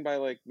arriving by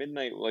like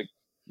midnight. Like,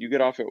 you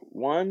get off at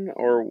 1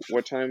 or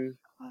what time?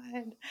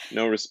 God.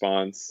 No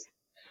response.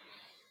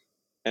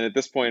 And at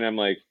this point, I'm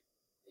like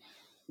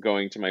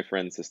going to my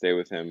friends to stay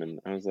with him. And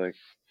I was like,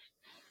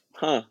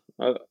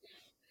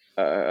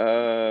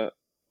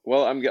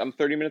 well, I'm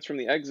 30 minutes from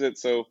the exit.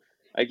 So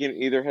I can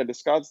either head to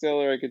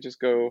Scottsdale or I could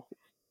just go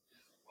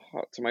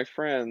to my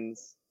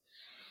friends.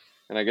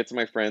 And I get to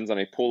my friends and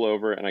I pull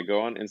over and I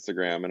go on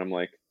Instagram and I'm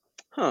like,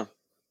 and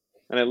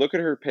I look at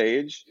her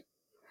page.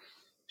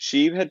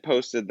 She had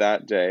posted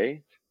that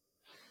day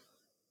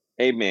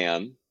a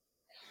man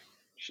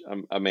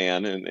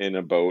in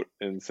a boat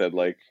and said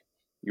like,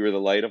 you were the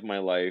light of my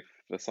life.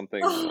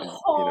 Something,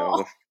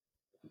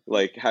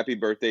 like happy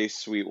birthday,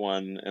 sweet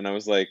one. And I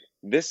was like,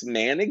 this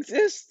man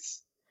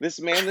exists? This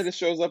man that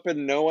shows up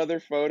in no other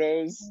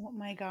photos? Oh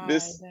my God.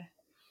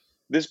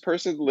 This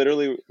person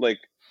literally like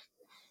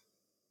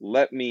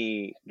let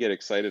me get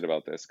excited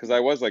about this, because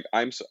I was like,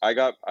 I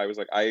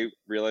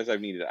realized I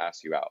needed to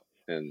ask you out,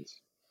 and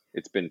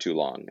it's been too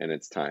long, and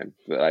it's time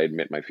that I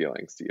admit my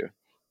feelings to you.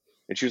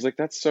 And she was like,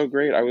 that's so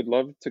great. I would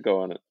love to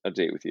go on a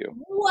date with you.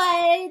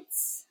 What?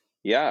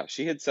 Yeah,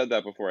 she had said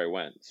that before I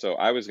went. So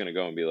I was going to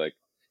go and be like,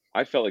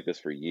 I felt like this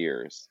for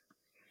years.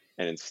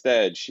 And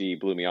instead, she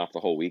blew me off the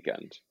whole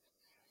weekend.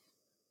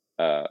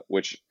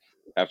 Which,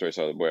 after I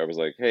saw the boy, I was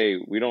like, hey,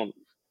 we don't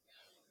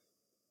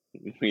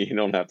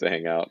have to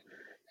hang out.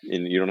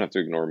 And you don't have to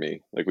ignore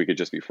me. Like, we could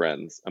just be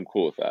friends. I'm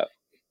cool with that.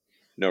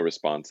 No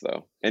response,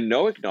 though. And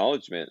no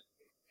acknowledgement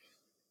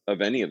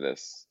of any of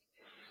this.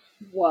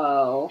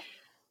 Whoa.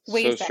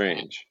 Wait so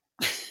strange.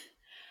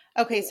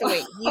 Okay, so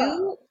wait,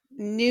 you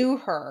knew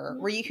her.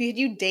 Had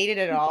you dated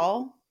at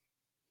all?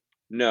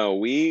 No,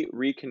 we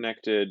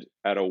reconnected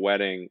at a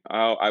wedding.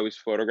 Oh, I was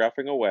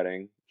photographing a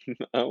wedding.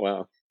 Oh,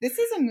 wow. This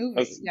is a movie.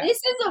 This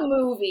is a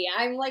movie.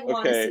 I'm like,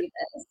 want to see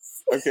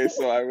this. Okay,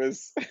 so I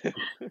was...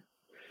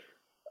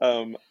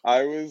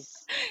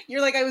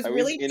 You're like, I was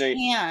really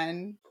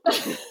tan.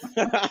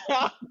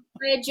 I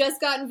had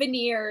just gotten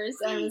veneers.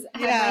 I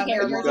had my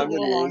hair a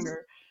little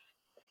longer.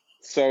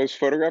 So I was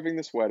photographing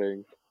this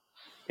wedding,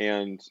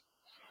 and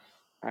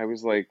I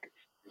was like,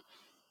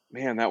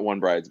 man, that one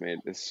bridesmaid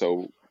is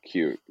so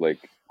cute. Like,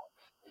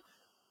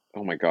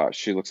 oh my gosh,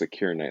 she looks like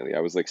Keira Knightley.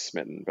 I was like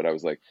smitten, but I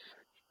was like,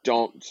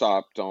 don't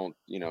stop, don't,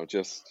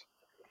 just.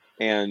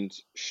 And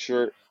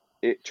sure,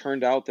 it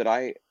turned out that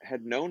I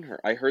had known her.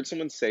 I heard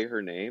someone say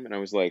her name, and I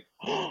was like,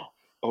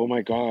 oh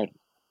my God,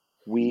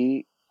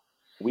 we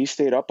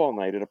stayed up all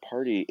night at a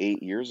party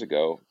 8 years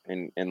ago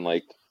and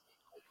like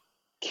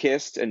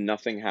kissed and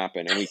nothing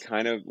happened. And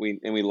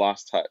we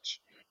lost touch.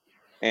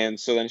 And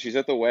so then she's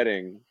at the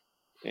wedding,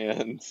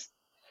 and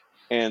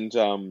I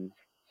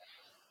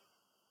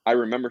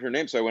remembered her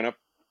name, so I went up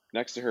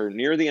next to her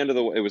near the end of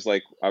it was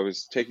like I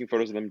was taking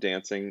photos of them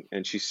dancing,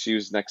 and she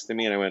was next to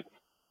me, and I went,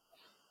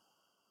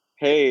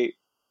 "Hey,"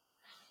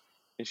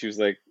 and she was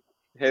like,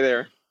 "Hey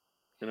there,"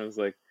 and I was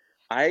like,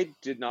 "I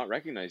did not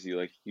recognize you.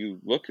 Like,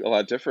 you look a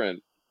lot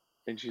different."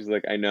 And she's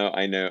like, I know.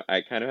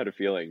 I kind of had a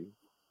feeling."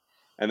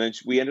 And then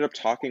we ended up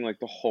talking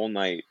like the whole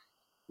night.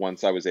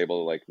 Once I was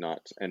able to like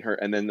not,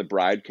 and then the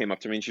bride came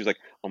up to me and she was like,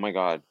 "Oh my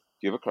God, do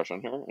you have a crush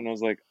on her?" And I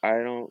was like, "I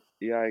don't,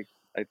 yeah,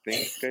 I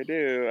think I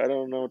do. I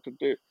don't know what to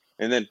do."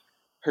 And then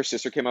her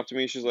sister came up to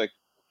me and she's like,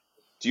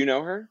 "Do you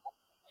know her?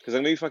 Because I'm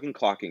gonna be fucking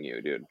clocking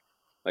you, dude.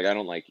 Like, I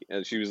don't like you."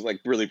 And she was like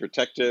really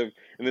protective,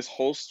 and this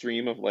whole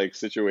stream of like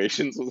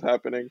situations was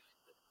happening.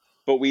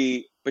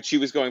 But she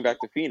was going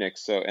back to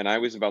Phoenix, so, and I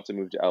was about to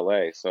move to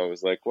LA, so I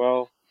was like,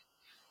 well,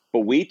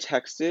 but we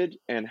texted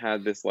and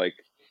had this like,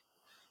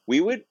 we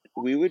would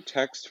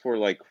text for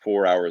like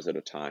 4 hours at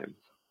a time,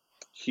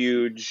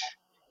 huge,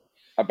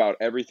 about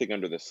everything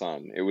under the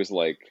sun. It was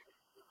like,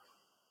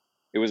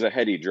 it was a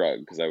heady drug,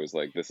 because I was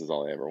like, this is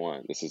all I ever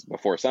want. This is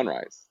before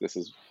sunrise. This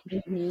is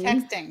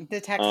texting,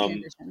 the texting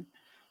edition.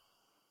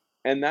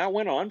 And that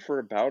went on for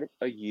about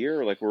a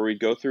year, like where we'd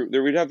go through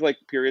there. We'd have like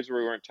periods where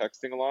we weren't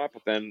texting a lot,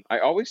 but then I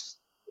always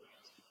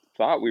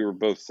thought we were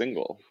both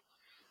single.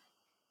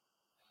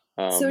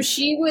 So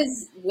she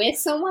was with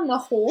someone the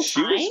whole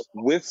time? She was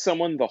with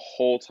someone the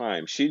whole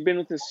time. She'd been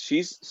with this.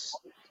 She's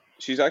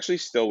actually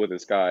still with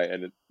this guy,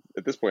 and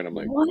at this point, I'm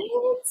like, what?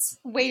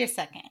 Wait a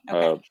second.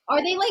 Okay.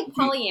 Are they like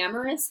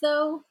polyamorous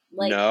though?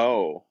 Like,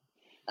 no.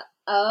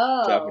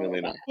 Oh,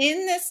 definitely not.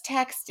 In this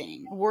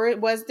texting,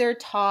 was there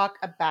talk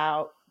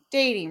about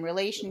dating,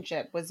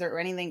 relationship? Was there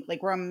anything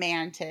like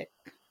romantic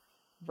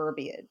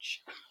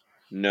verbiage?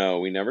 No,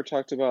 we never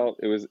talked about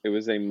it.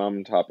 Was a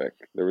mum topic.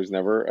 There was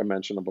never a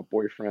mention of a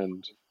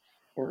boyfriend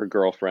or a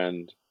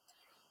girlfriend.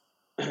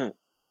 I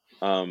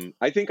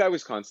think I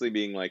was constantly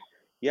being like,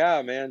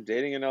 "Yeah, man,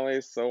 dating in LA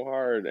is so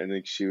hard," and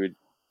like she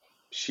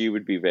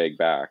would be vague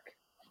back.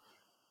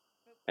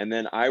 And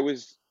then I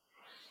was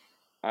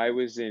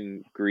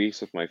in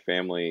Greece with my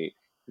family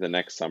the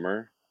next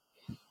summer,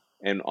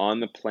 and on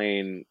the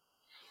plane,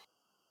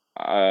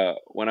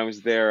 when I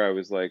was there, I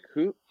was like,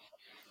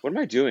 what am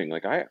I doing?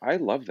 Like, I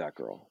love that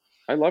girl.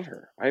 I love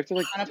her. I have to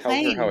like tell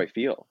her how I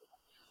feel.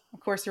 Of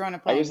course, you're on a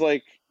plane. I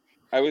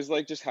was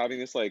like just having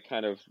this like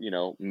kind of,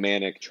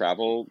 manic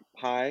travel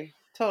high.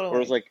 Totally. Where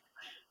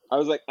I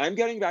was like, I'm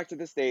getting back to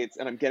the States,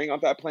 and I'm getting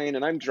off that plane,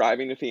 and I'm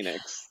driving to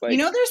Phoenix. Like,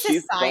 there's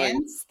a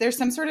science. There's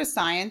some sort of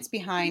science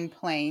behind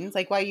planes,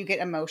 like why you get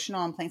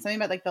emotional on planes.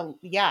 Something about like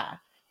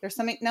there's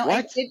something. No,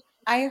 what?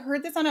 I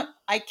heard this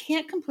I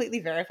can't completely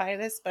verify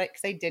this, but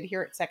because I did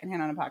hear it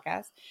secondhand on a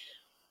podcast.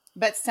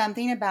 But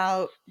something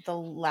about the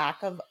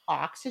lack of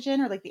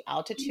oxygen or like the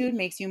altitude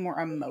makes you more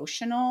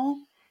emotional.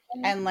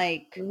 And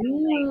like,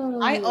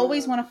 I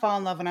always want to fall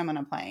in love when I'm on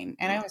a plane,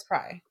 and I always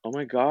cry. Oh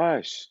my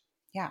gosh.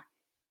 Yeah.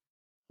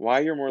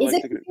 Why you're more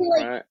likely to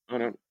cry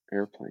on an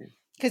airplane?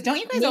 Because don't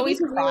you guys always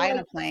cry on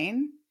a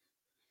plane?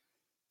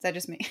 Is that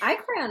just me? I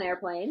cry on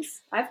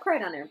airplanes. I've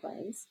cried on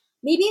airplanes.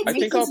 Maybe it's I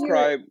think I'll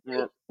cry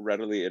more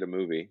readily at a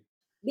movie.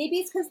 Maybe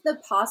it's because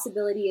the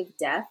possibility of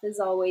death is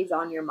always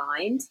on your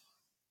mind.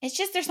 It's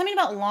just, there's something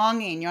about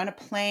longing. You're on a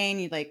plane,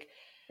 you like,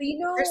 but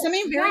there's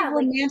something very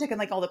romantic, and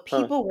like all the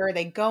people, where are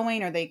they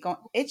going? Are they going?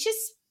 It's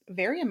just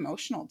very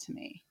emotional to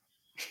me.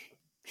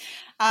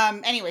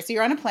 Anyway, so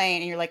you're on a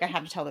plane and you're like, I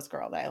have to tell this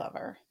girl that I love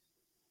her.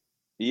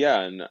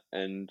 Yeah.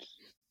 And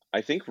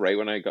I think right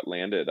when I got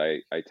landed,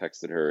 I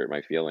texted her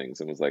my feelings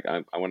and was like,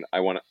 I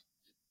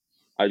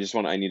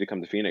need to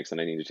come to Phoenix,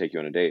 and I need to take you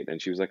on a date.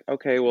 And she was like,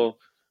 okay, well,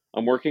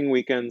 I'm working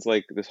weekends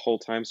like this whole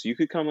time, so you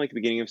could come like the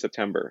beginning of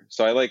September.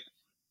 So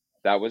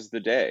that was the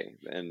day.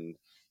 And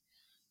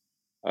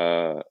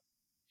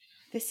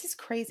this is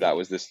crazy. That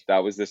was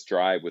this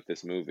drive with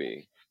this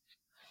movie.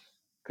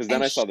 Because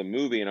then I saw the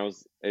movie, and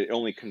it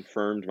only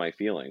confirmed my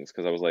feelings,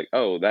 because I was like,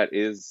 oh, that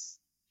is,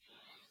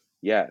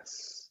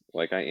 yes,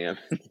 like I am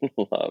in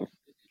love.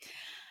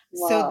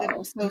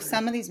 Wow. So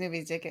some of these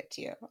movies did get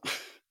to you.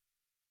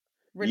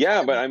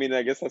 Yeah, but I mean,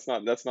 I guess that's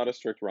not a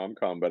strict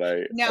rom-com, but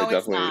No,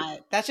 it's not.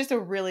 That's just a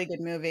really good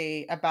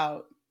movie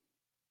about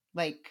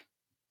like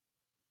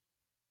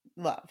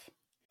love.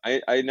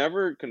 I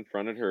never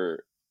confronted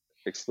her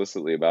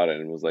explicitly about it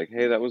and was like,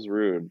 hey, that was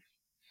rude.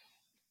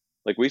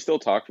 Like, we still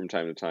talk from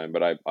time to time,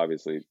 but I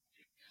obviously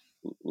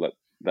let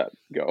that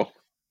go.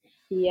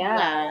 Yeah.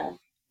 Wow.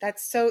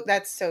 That's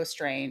so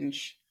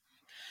strange.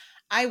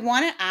 I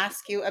want to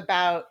ask you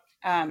about,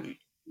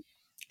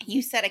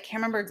 you said, I can't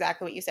remember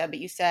exactly what you said, but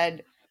you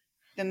said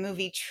the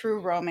movie True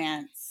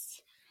Romance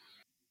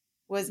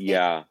was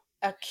a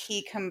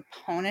key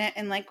component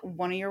in like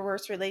one of your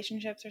worst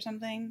relationships or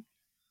something.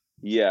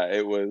 Yeah,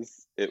 it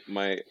was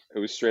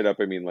straight up,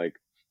 I mean, like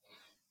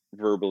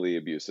verbally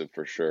abusive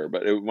for sure,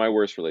 but my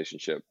worst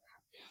relationship.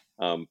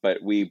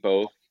 But we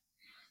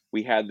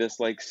had this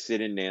like Sid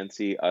and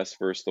Nancy, us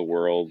versus the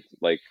world.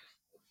 Like,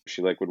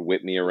 she like would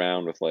whip me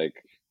around with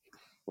like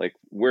like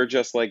we're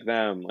just like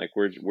them, like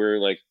we're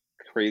like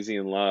crazy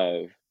in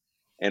love.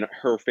 And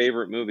her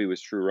favorite movie was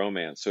True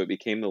Romance, so it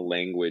became the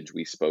language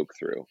we spoke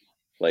through.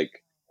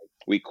 Like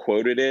we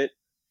quoted it.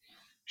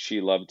 She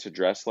loved to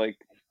dress like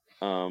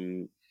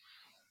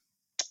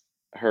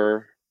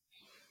her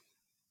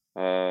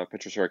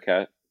Patricia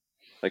Arquette.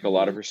 Like a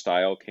lot of her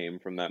style came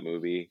from that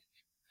movie.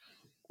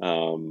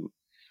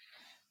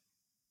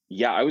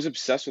 Yeah, I was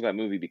obsessed with that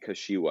movie because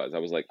she was. I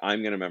was like,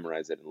 I'm gonna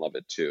memorize it and love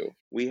it too.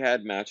 We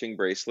had matching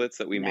bracelets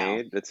that we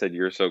made that said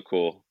 "You're so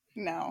cool."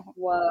 No.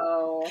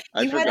 Whoa.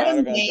 I forgot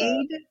about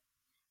that.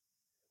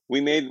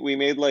 We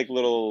made like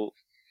little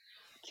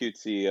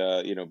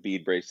cutesy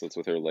bead bracelets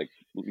with her like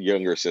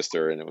younger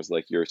sister, and it was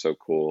like "You're so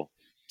cool."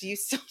 Do you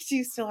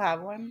still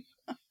have one?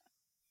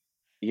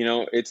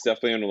 It's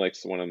definitely on like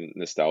one of the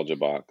nostalgia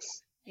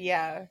box.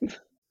 Yeah.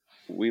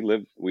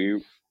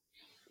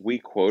 We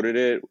quoted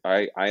it.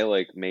 I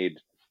like made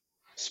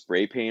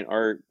spray paint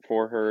art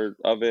for her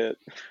of it.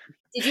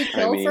 Did you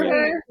kill for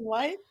her?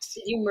 What?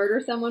 Did you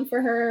murder someone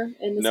for her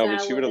in the No,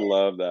 but she would have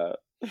loved that.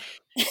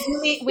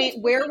 Wait,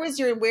 where was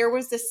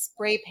the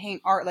spray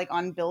paint art, like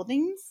on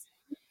buildings?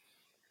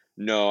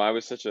 No, I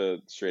was such a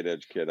straight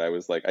edge kid. I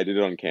was like, I did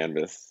it on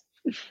canvas.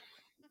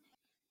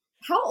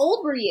 How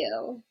old were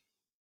you?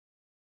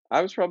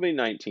 I was probably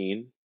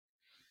 19.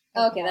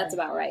 Okay, that's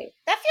about right.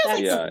 That feels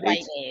like the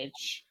right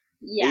age.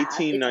 Yeah.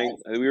 18, 19,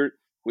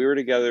 we were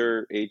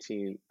together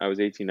 18. I was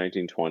 18,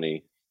 19,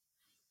 20.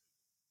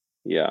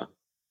 Yeah.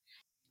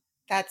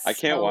 I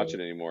can't watch it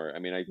anymore. I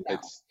mean,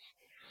 it's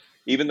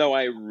even though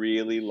I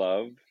really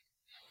love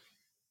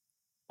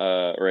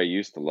or I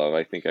used to love,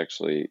 I think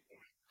actually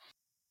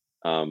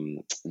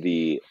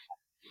the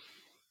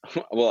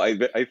well,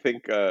 I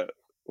think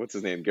what's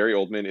his name? Gary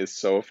Oldman is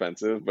so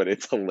offensive, but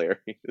it's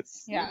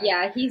hilarious.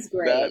 Yeah, he's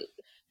great.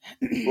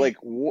 Like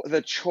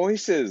the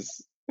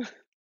choices.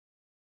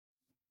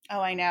 Oh,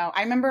 I know.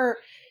 I remember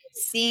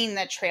seeing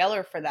the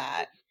trailer for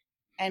that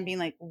and being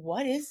like,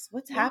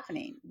 what's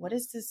happening? What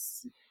is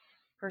this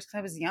person?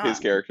 I was young. His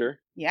character?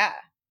 Yeah.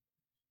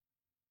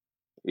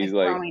 He's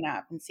like growing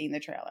up and seeing the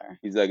trailer.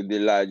 He's like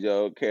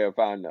Dilaggio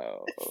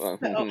Carafano.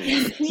 So,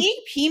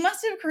 he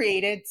must have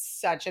created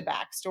such a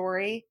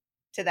backstory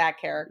to that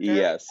character.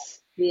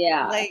 Yes.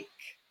 Yeah. Like,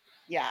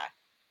 yeah.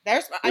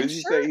 There's. What did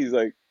you say?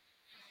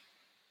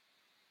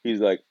 He's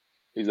like,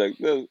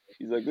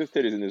 this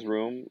titty's in this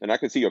room, and I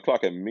can see your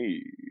clock at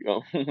me.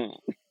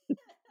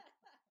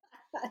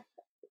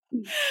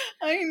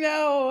 I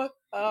know.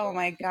 Oh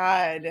my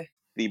god.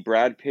 The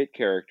Brad Pitt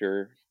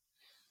character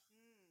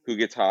who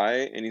gets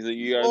high, and he's like,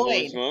 "You guys want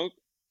to smoke?"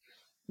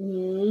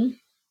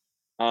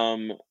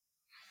 Mm-hmm.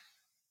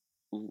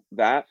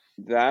 That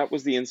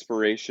was the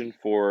inspiration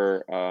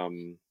for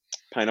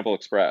Pineapple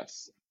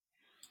Express.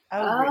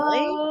 Oh,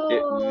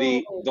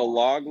 really? The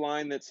log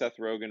line that Seth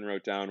Rogen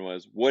wrote down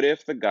was, what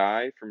if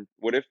Brad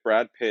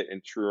Pitt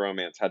in True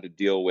Romance had to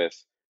deal with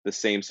the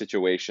same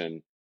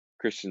situation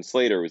Christian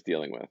Slater was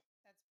dealing with?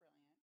 That's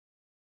brilliant.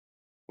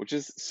 Which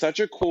is such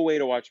a cool way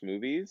to watch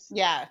movies.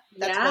 Yeah,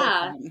 that's really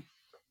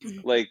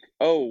fun. Like,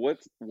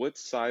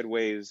 what's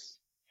sideways,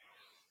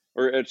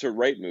 or to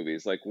write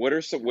movies, like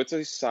what's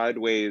a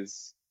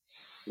sideways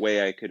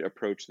way I could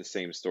approach the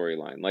same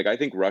storyline? Like, I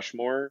think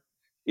Rushmore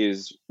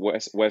is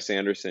Wes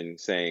Anderson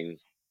saying,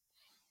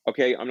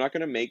 okay, I'm not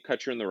going to make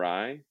Catcher in the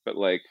Rye, but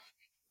like,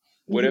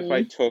 what if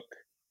I took,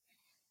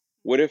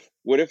 what if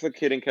the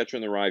kid in Catcher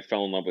in the Rye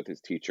fell in love with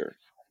his teacher?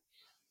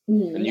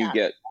 And you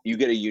get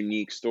a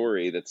unique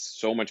story that's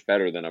so much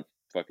better than a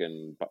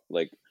fucking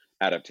like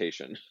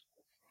adaptation.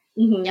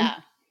 Yeah,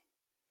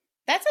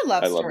 that's a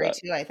love story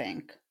too, I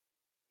think.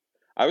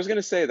 I was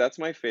gonna say that's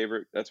my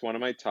favorite. That's one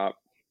of my top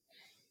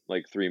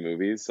like 3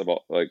 movies.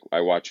 About like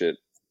I watch it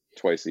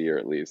twice a year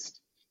at least.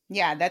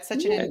 Yeah, that's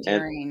such an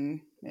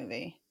endearing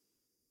movie.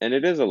 And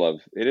it is a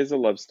love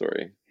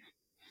story.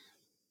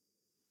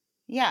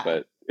 Yeah,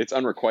 but it's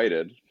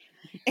unrequited.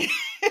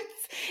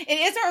 It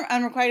is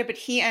unrequited, but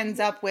he ends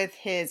up with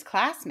his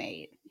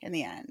classmate in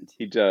the end.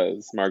 He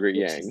does, Margaret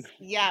Yang.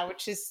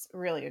 Which is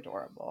really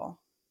adorable.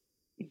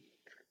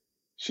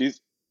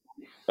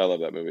 I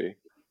love that movie.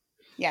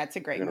 Yeah, it's a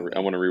great movie. I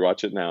want to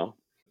rewatch it now.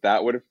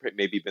 That would have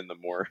maybe been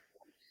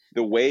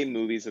the way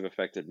movies have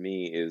affected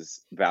me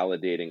is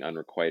validating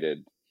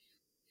unrequited,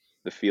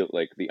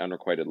 the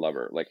unrequited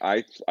lover. Like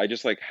I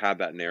just like had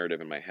that narrative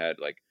in my head,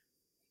 like,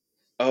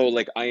 oh,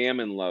 like I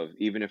am in love,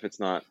 even if it's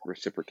not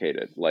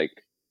reciprocated. Like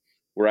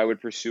where I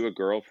would pursue a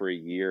girl for a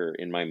year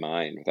in my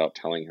mind without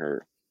telling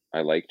her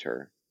I liked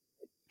her.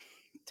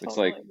 Totally. It's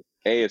like,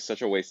 it's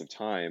such a waste of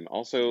time.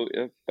 Also,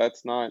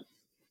 that's not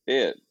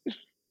it.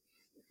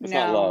 It's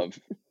not love.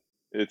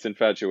 It's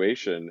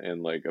infatuation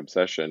and like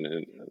obsession,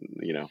 and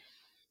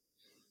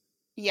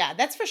Yeah,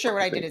 that's for sure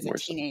what I did as a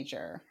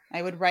teenager.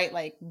 I would write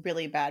like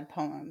really bad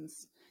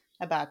poems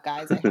about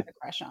guys I had a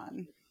crush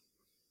on.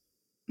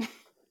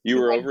 You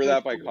were over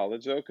that by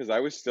college though, because I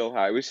was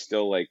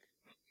still like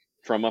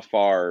from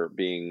afar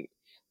being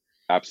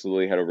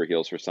absolutely head over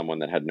heels for someone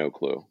that had no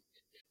clue.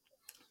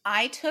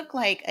 I took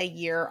like a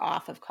year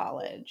off of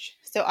college,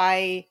 so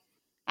I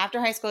After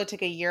high school, I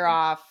took a year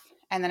off,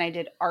 and then I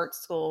did art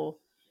school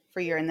for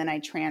a year, and then I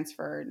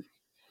transferred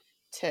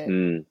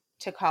to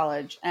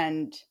college.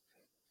 And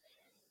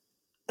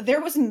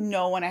there was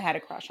no one I had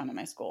a crush on in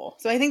my school.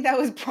 So I think that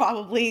was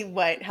probably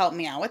what helped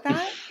me out with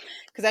that.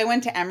 Because I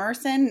went to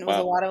Emerson. It was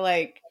a lot of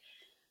like,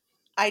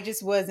 I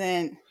just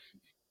wasn't.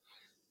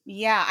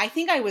 Yeah, I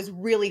think I was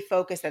really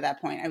focused at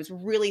that point. I was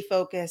really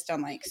focused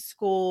on like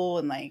school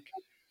and like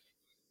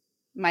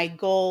my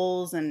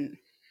goals, and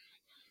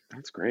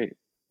that's great.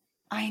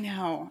 I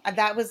know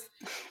it's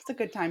a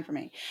good time for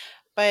me.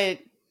 But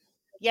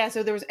yeah,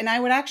 so there was, and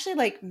I would actually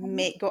like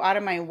go out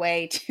of my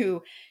way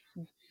to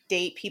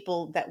date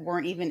people that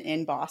weren't even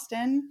in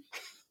Boston,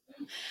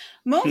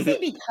 mostly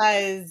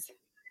because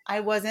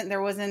there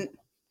wasn't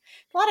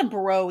a lot of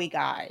bro-y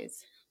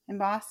guys in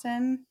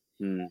Boston,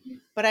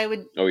 but I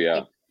would,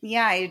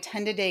 I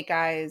tend to date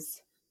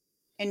guys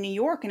in New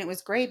York, and it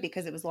was great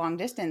because it was long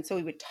distance. So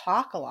we would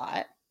talk a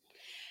lot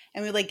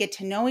and we like get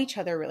to know each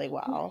other really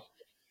well.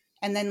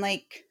 And then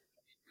like,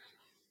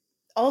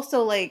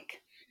 also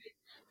like,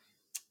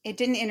 it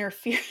didn't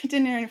interfere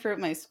with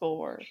my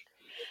schoolwork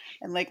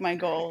and like my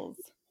goals,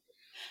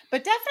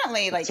 but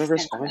definitely like so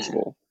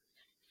responsible.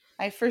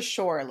 I for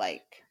sure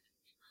like,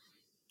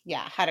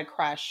 had a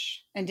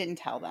crush and didn't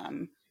tell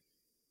them.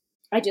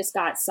 I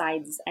got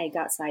sides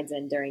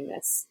in during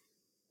this.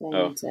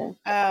 I need to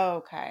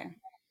okay.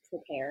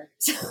 Prepare.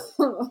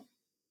 All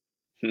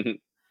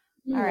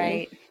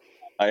right.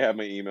 I have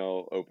my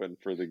email open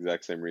for the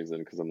exact same reason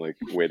because I'm like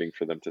waiting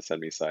for them to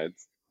send me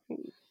sides.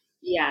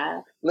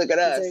 Yeah. Look at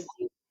us.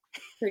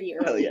 Pretty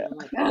early. Yeah. I'm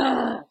like,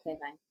 okay,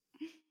 fine.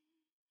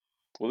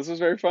 Well, this was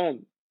very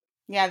fun.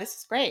 Yeah, this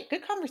is great.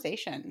 Good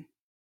conversation.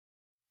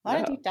 A lot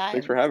of deep dives.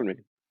 Thanks for having me.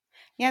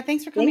 Yeah,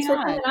 thanks for coming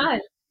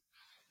on.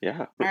 Yeah.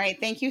 All right.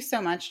 Thank you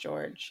so much,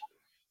 George.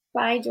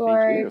 Bye,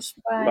 George.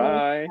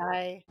 Bye.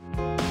 Bye.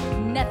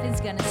 Nothing's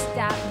gonna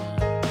stop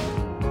me.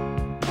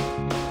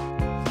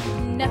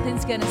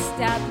 Nothing's gonna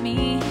stop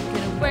me.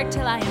 Gonna work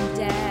till I am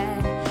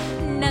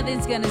dead.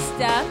 Nothing's gonna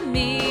stop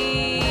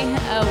me.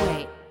 Oh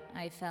wait,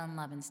 I fell in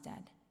love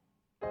instead.